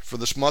booked for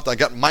this month. I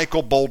got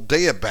Michael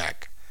Boldea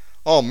back.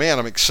 Oh man,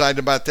 I'm excited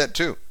about that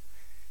too.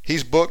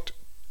 He's booked.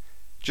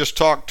 Just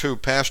talked to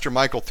Pastor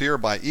Michael Thier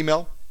by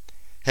email.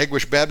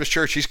 Hegwish Baptist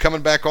Church, he's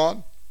coming back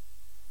on.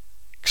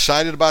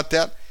 Excited about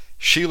that.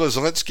 Sheila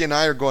Zelinsky and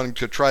I are going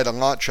to try to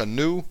launch a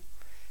new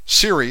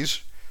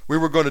series. We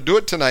were going to do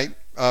it tonight,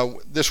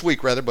 this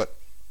week rather, but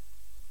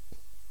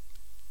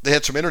they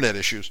had some internet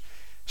issues.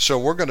 So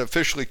we're going to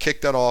officially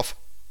kick that off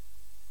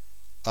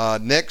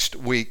next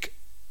week,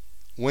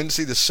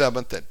 Wednesday the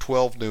 7th at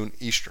 12 noon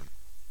Eastern.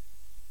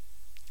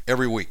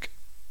 Every week.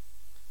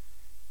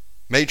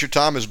 Major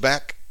Tom is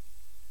back.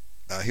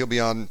 He'll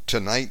be on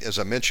tonight, as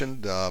I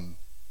mentioned.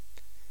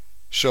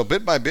 So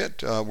bit by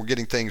bit, we're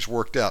getting things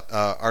worked out.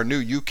 Our new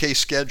UK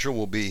schedule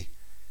will be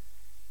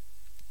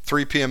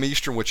 3 p.m.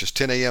 Eastern, which is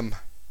 10 a.m.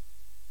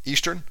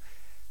 Eastern.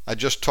 I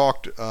just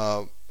talked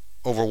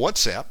over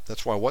WhatsApp.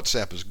 That's why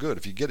WhatsApp is good.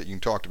 If you get it, you can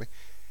talk to me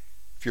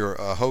if you're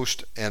a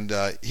host. And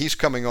he's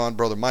coming on,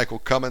 Brother Michael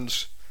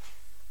Cummins,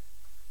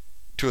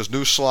 to his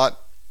new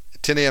slot,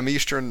 10 a.m.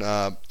 Eastern,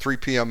 3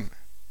 p.m.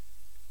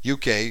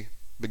 UK,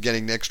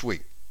 beginning next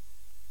week.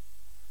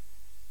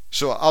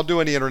 So I'll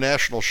do any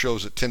international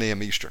shows at 10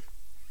 a.m. Eastern.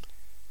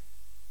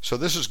 So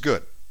this is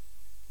good.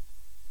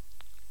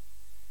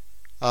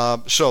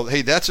 So,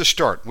 hey, that's a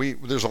start.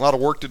 There's a lot of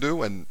work to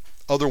do and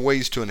other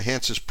ways to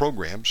enhance this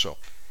program. So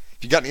if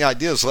you got any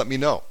ideas, let me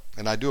know.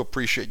 And I do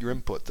appreciate your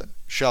input. Then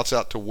shouts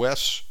out to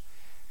Wes.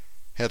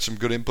 Had some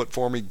good input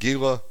for me.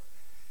 Gila,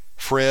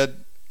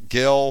 Fred,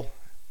 Gail,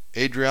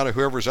 Adriana,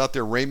 whoever's out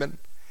there, Raymond.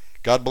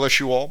 God bless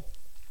you all.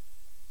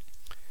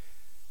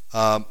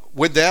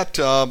 With that,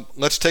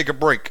 let's take a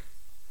break.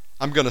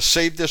 I'm going to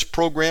save this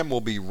program.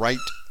 We'll be right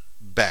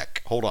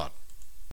back. Hold on.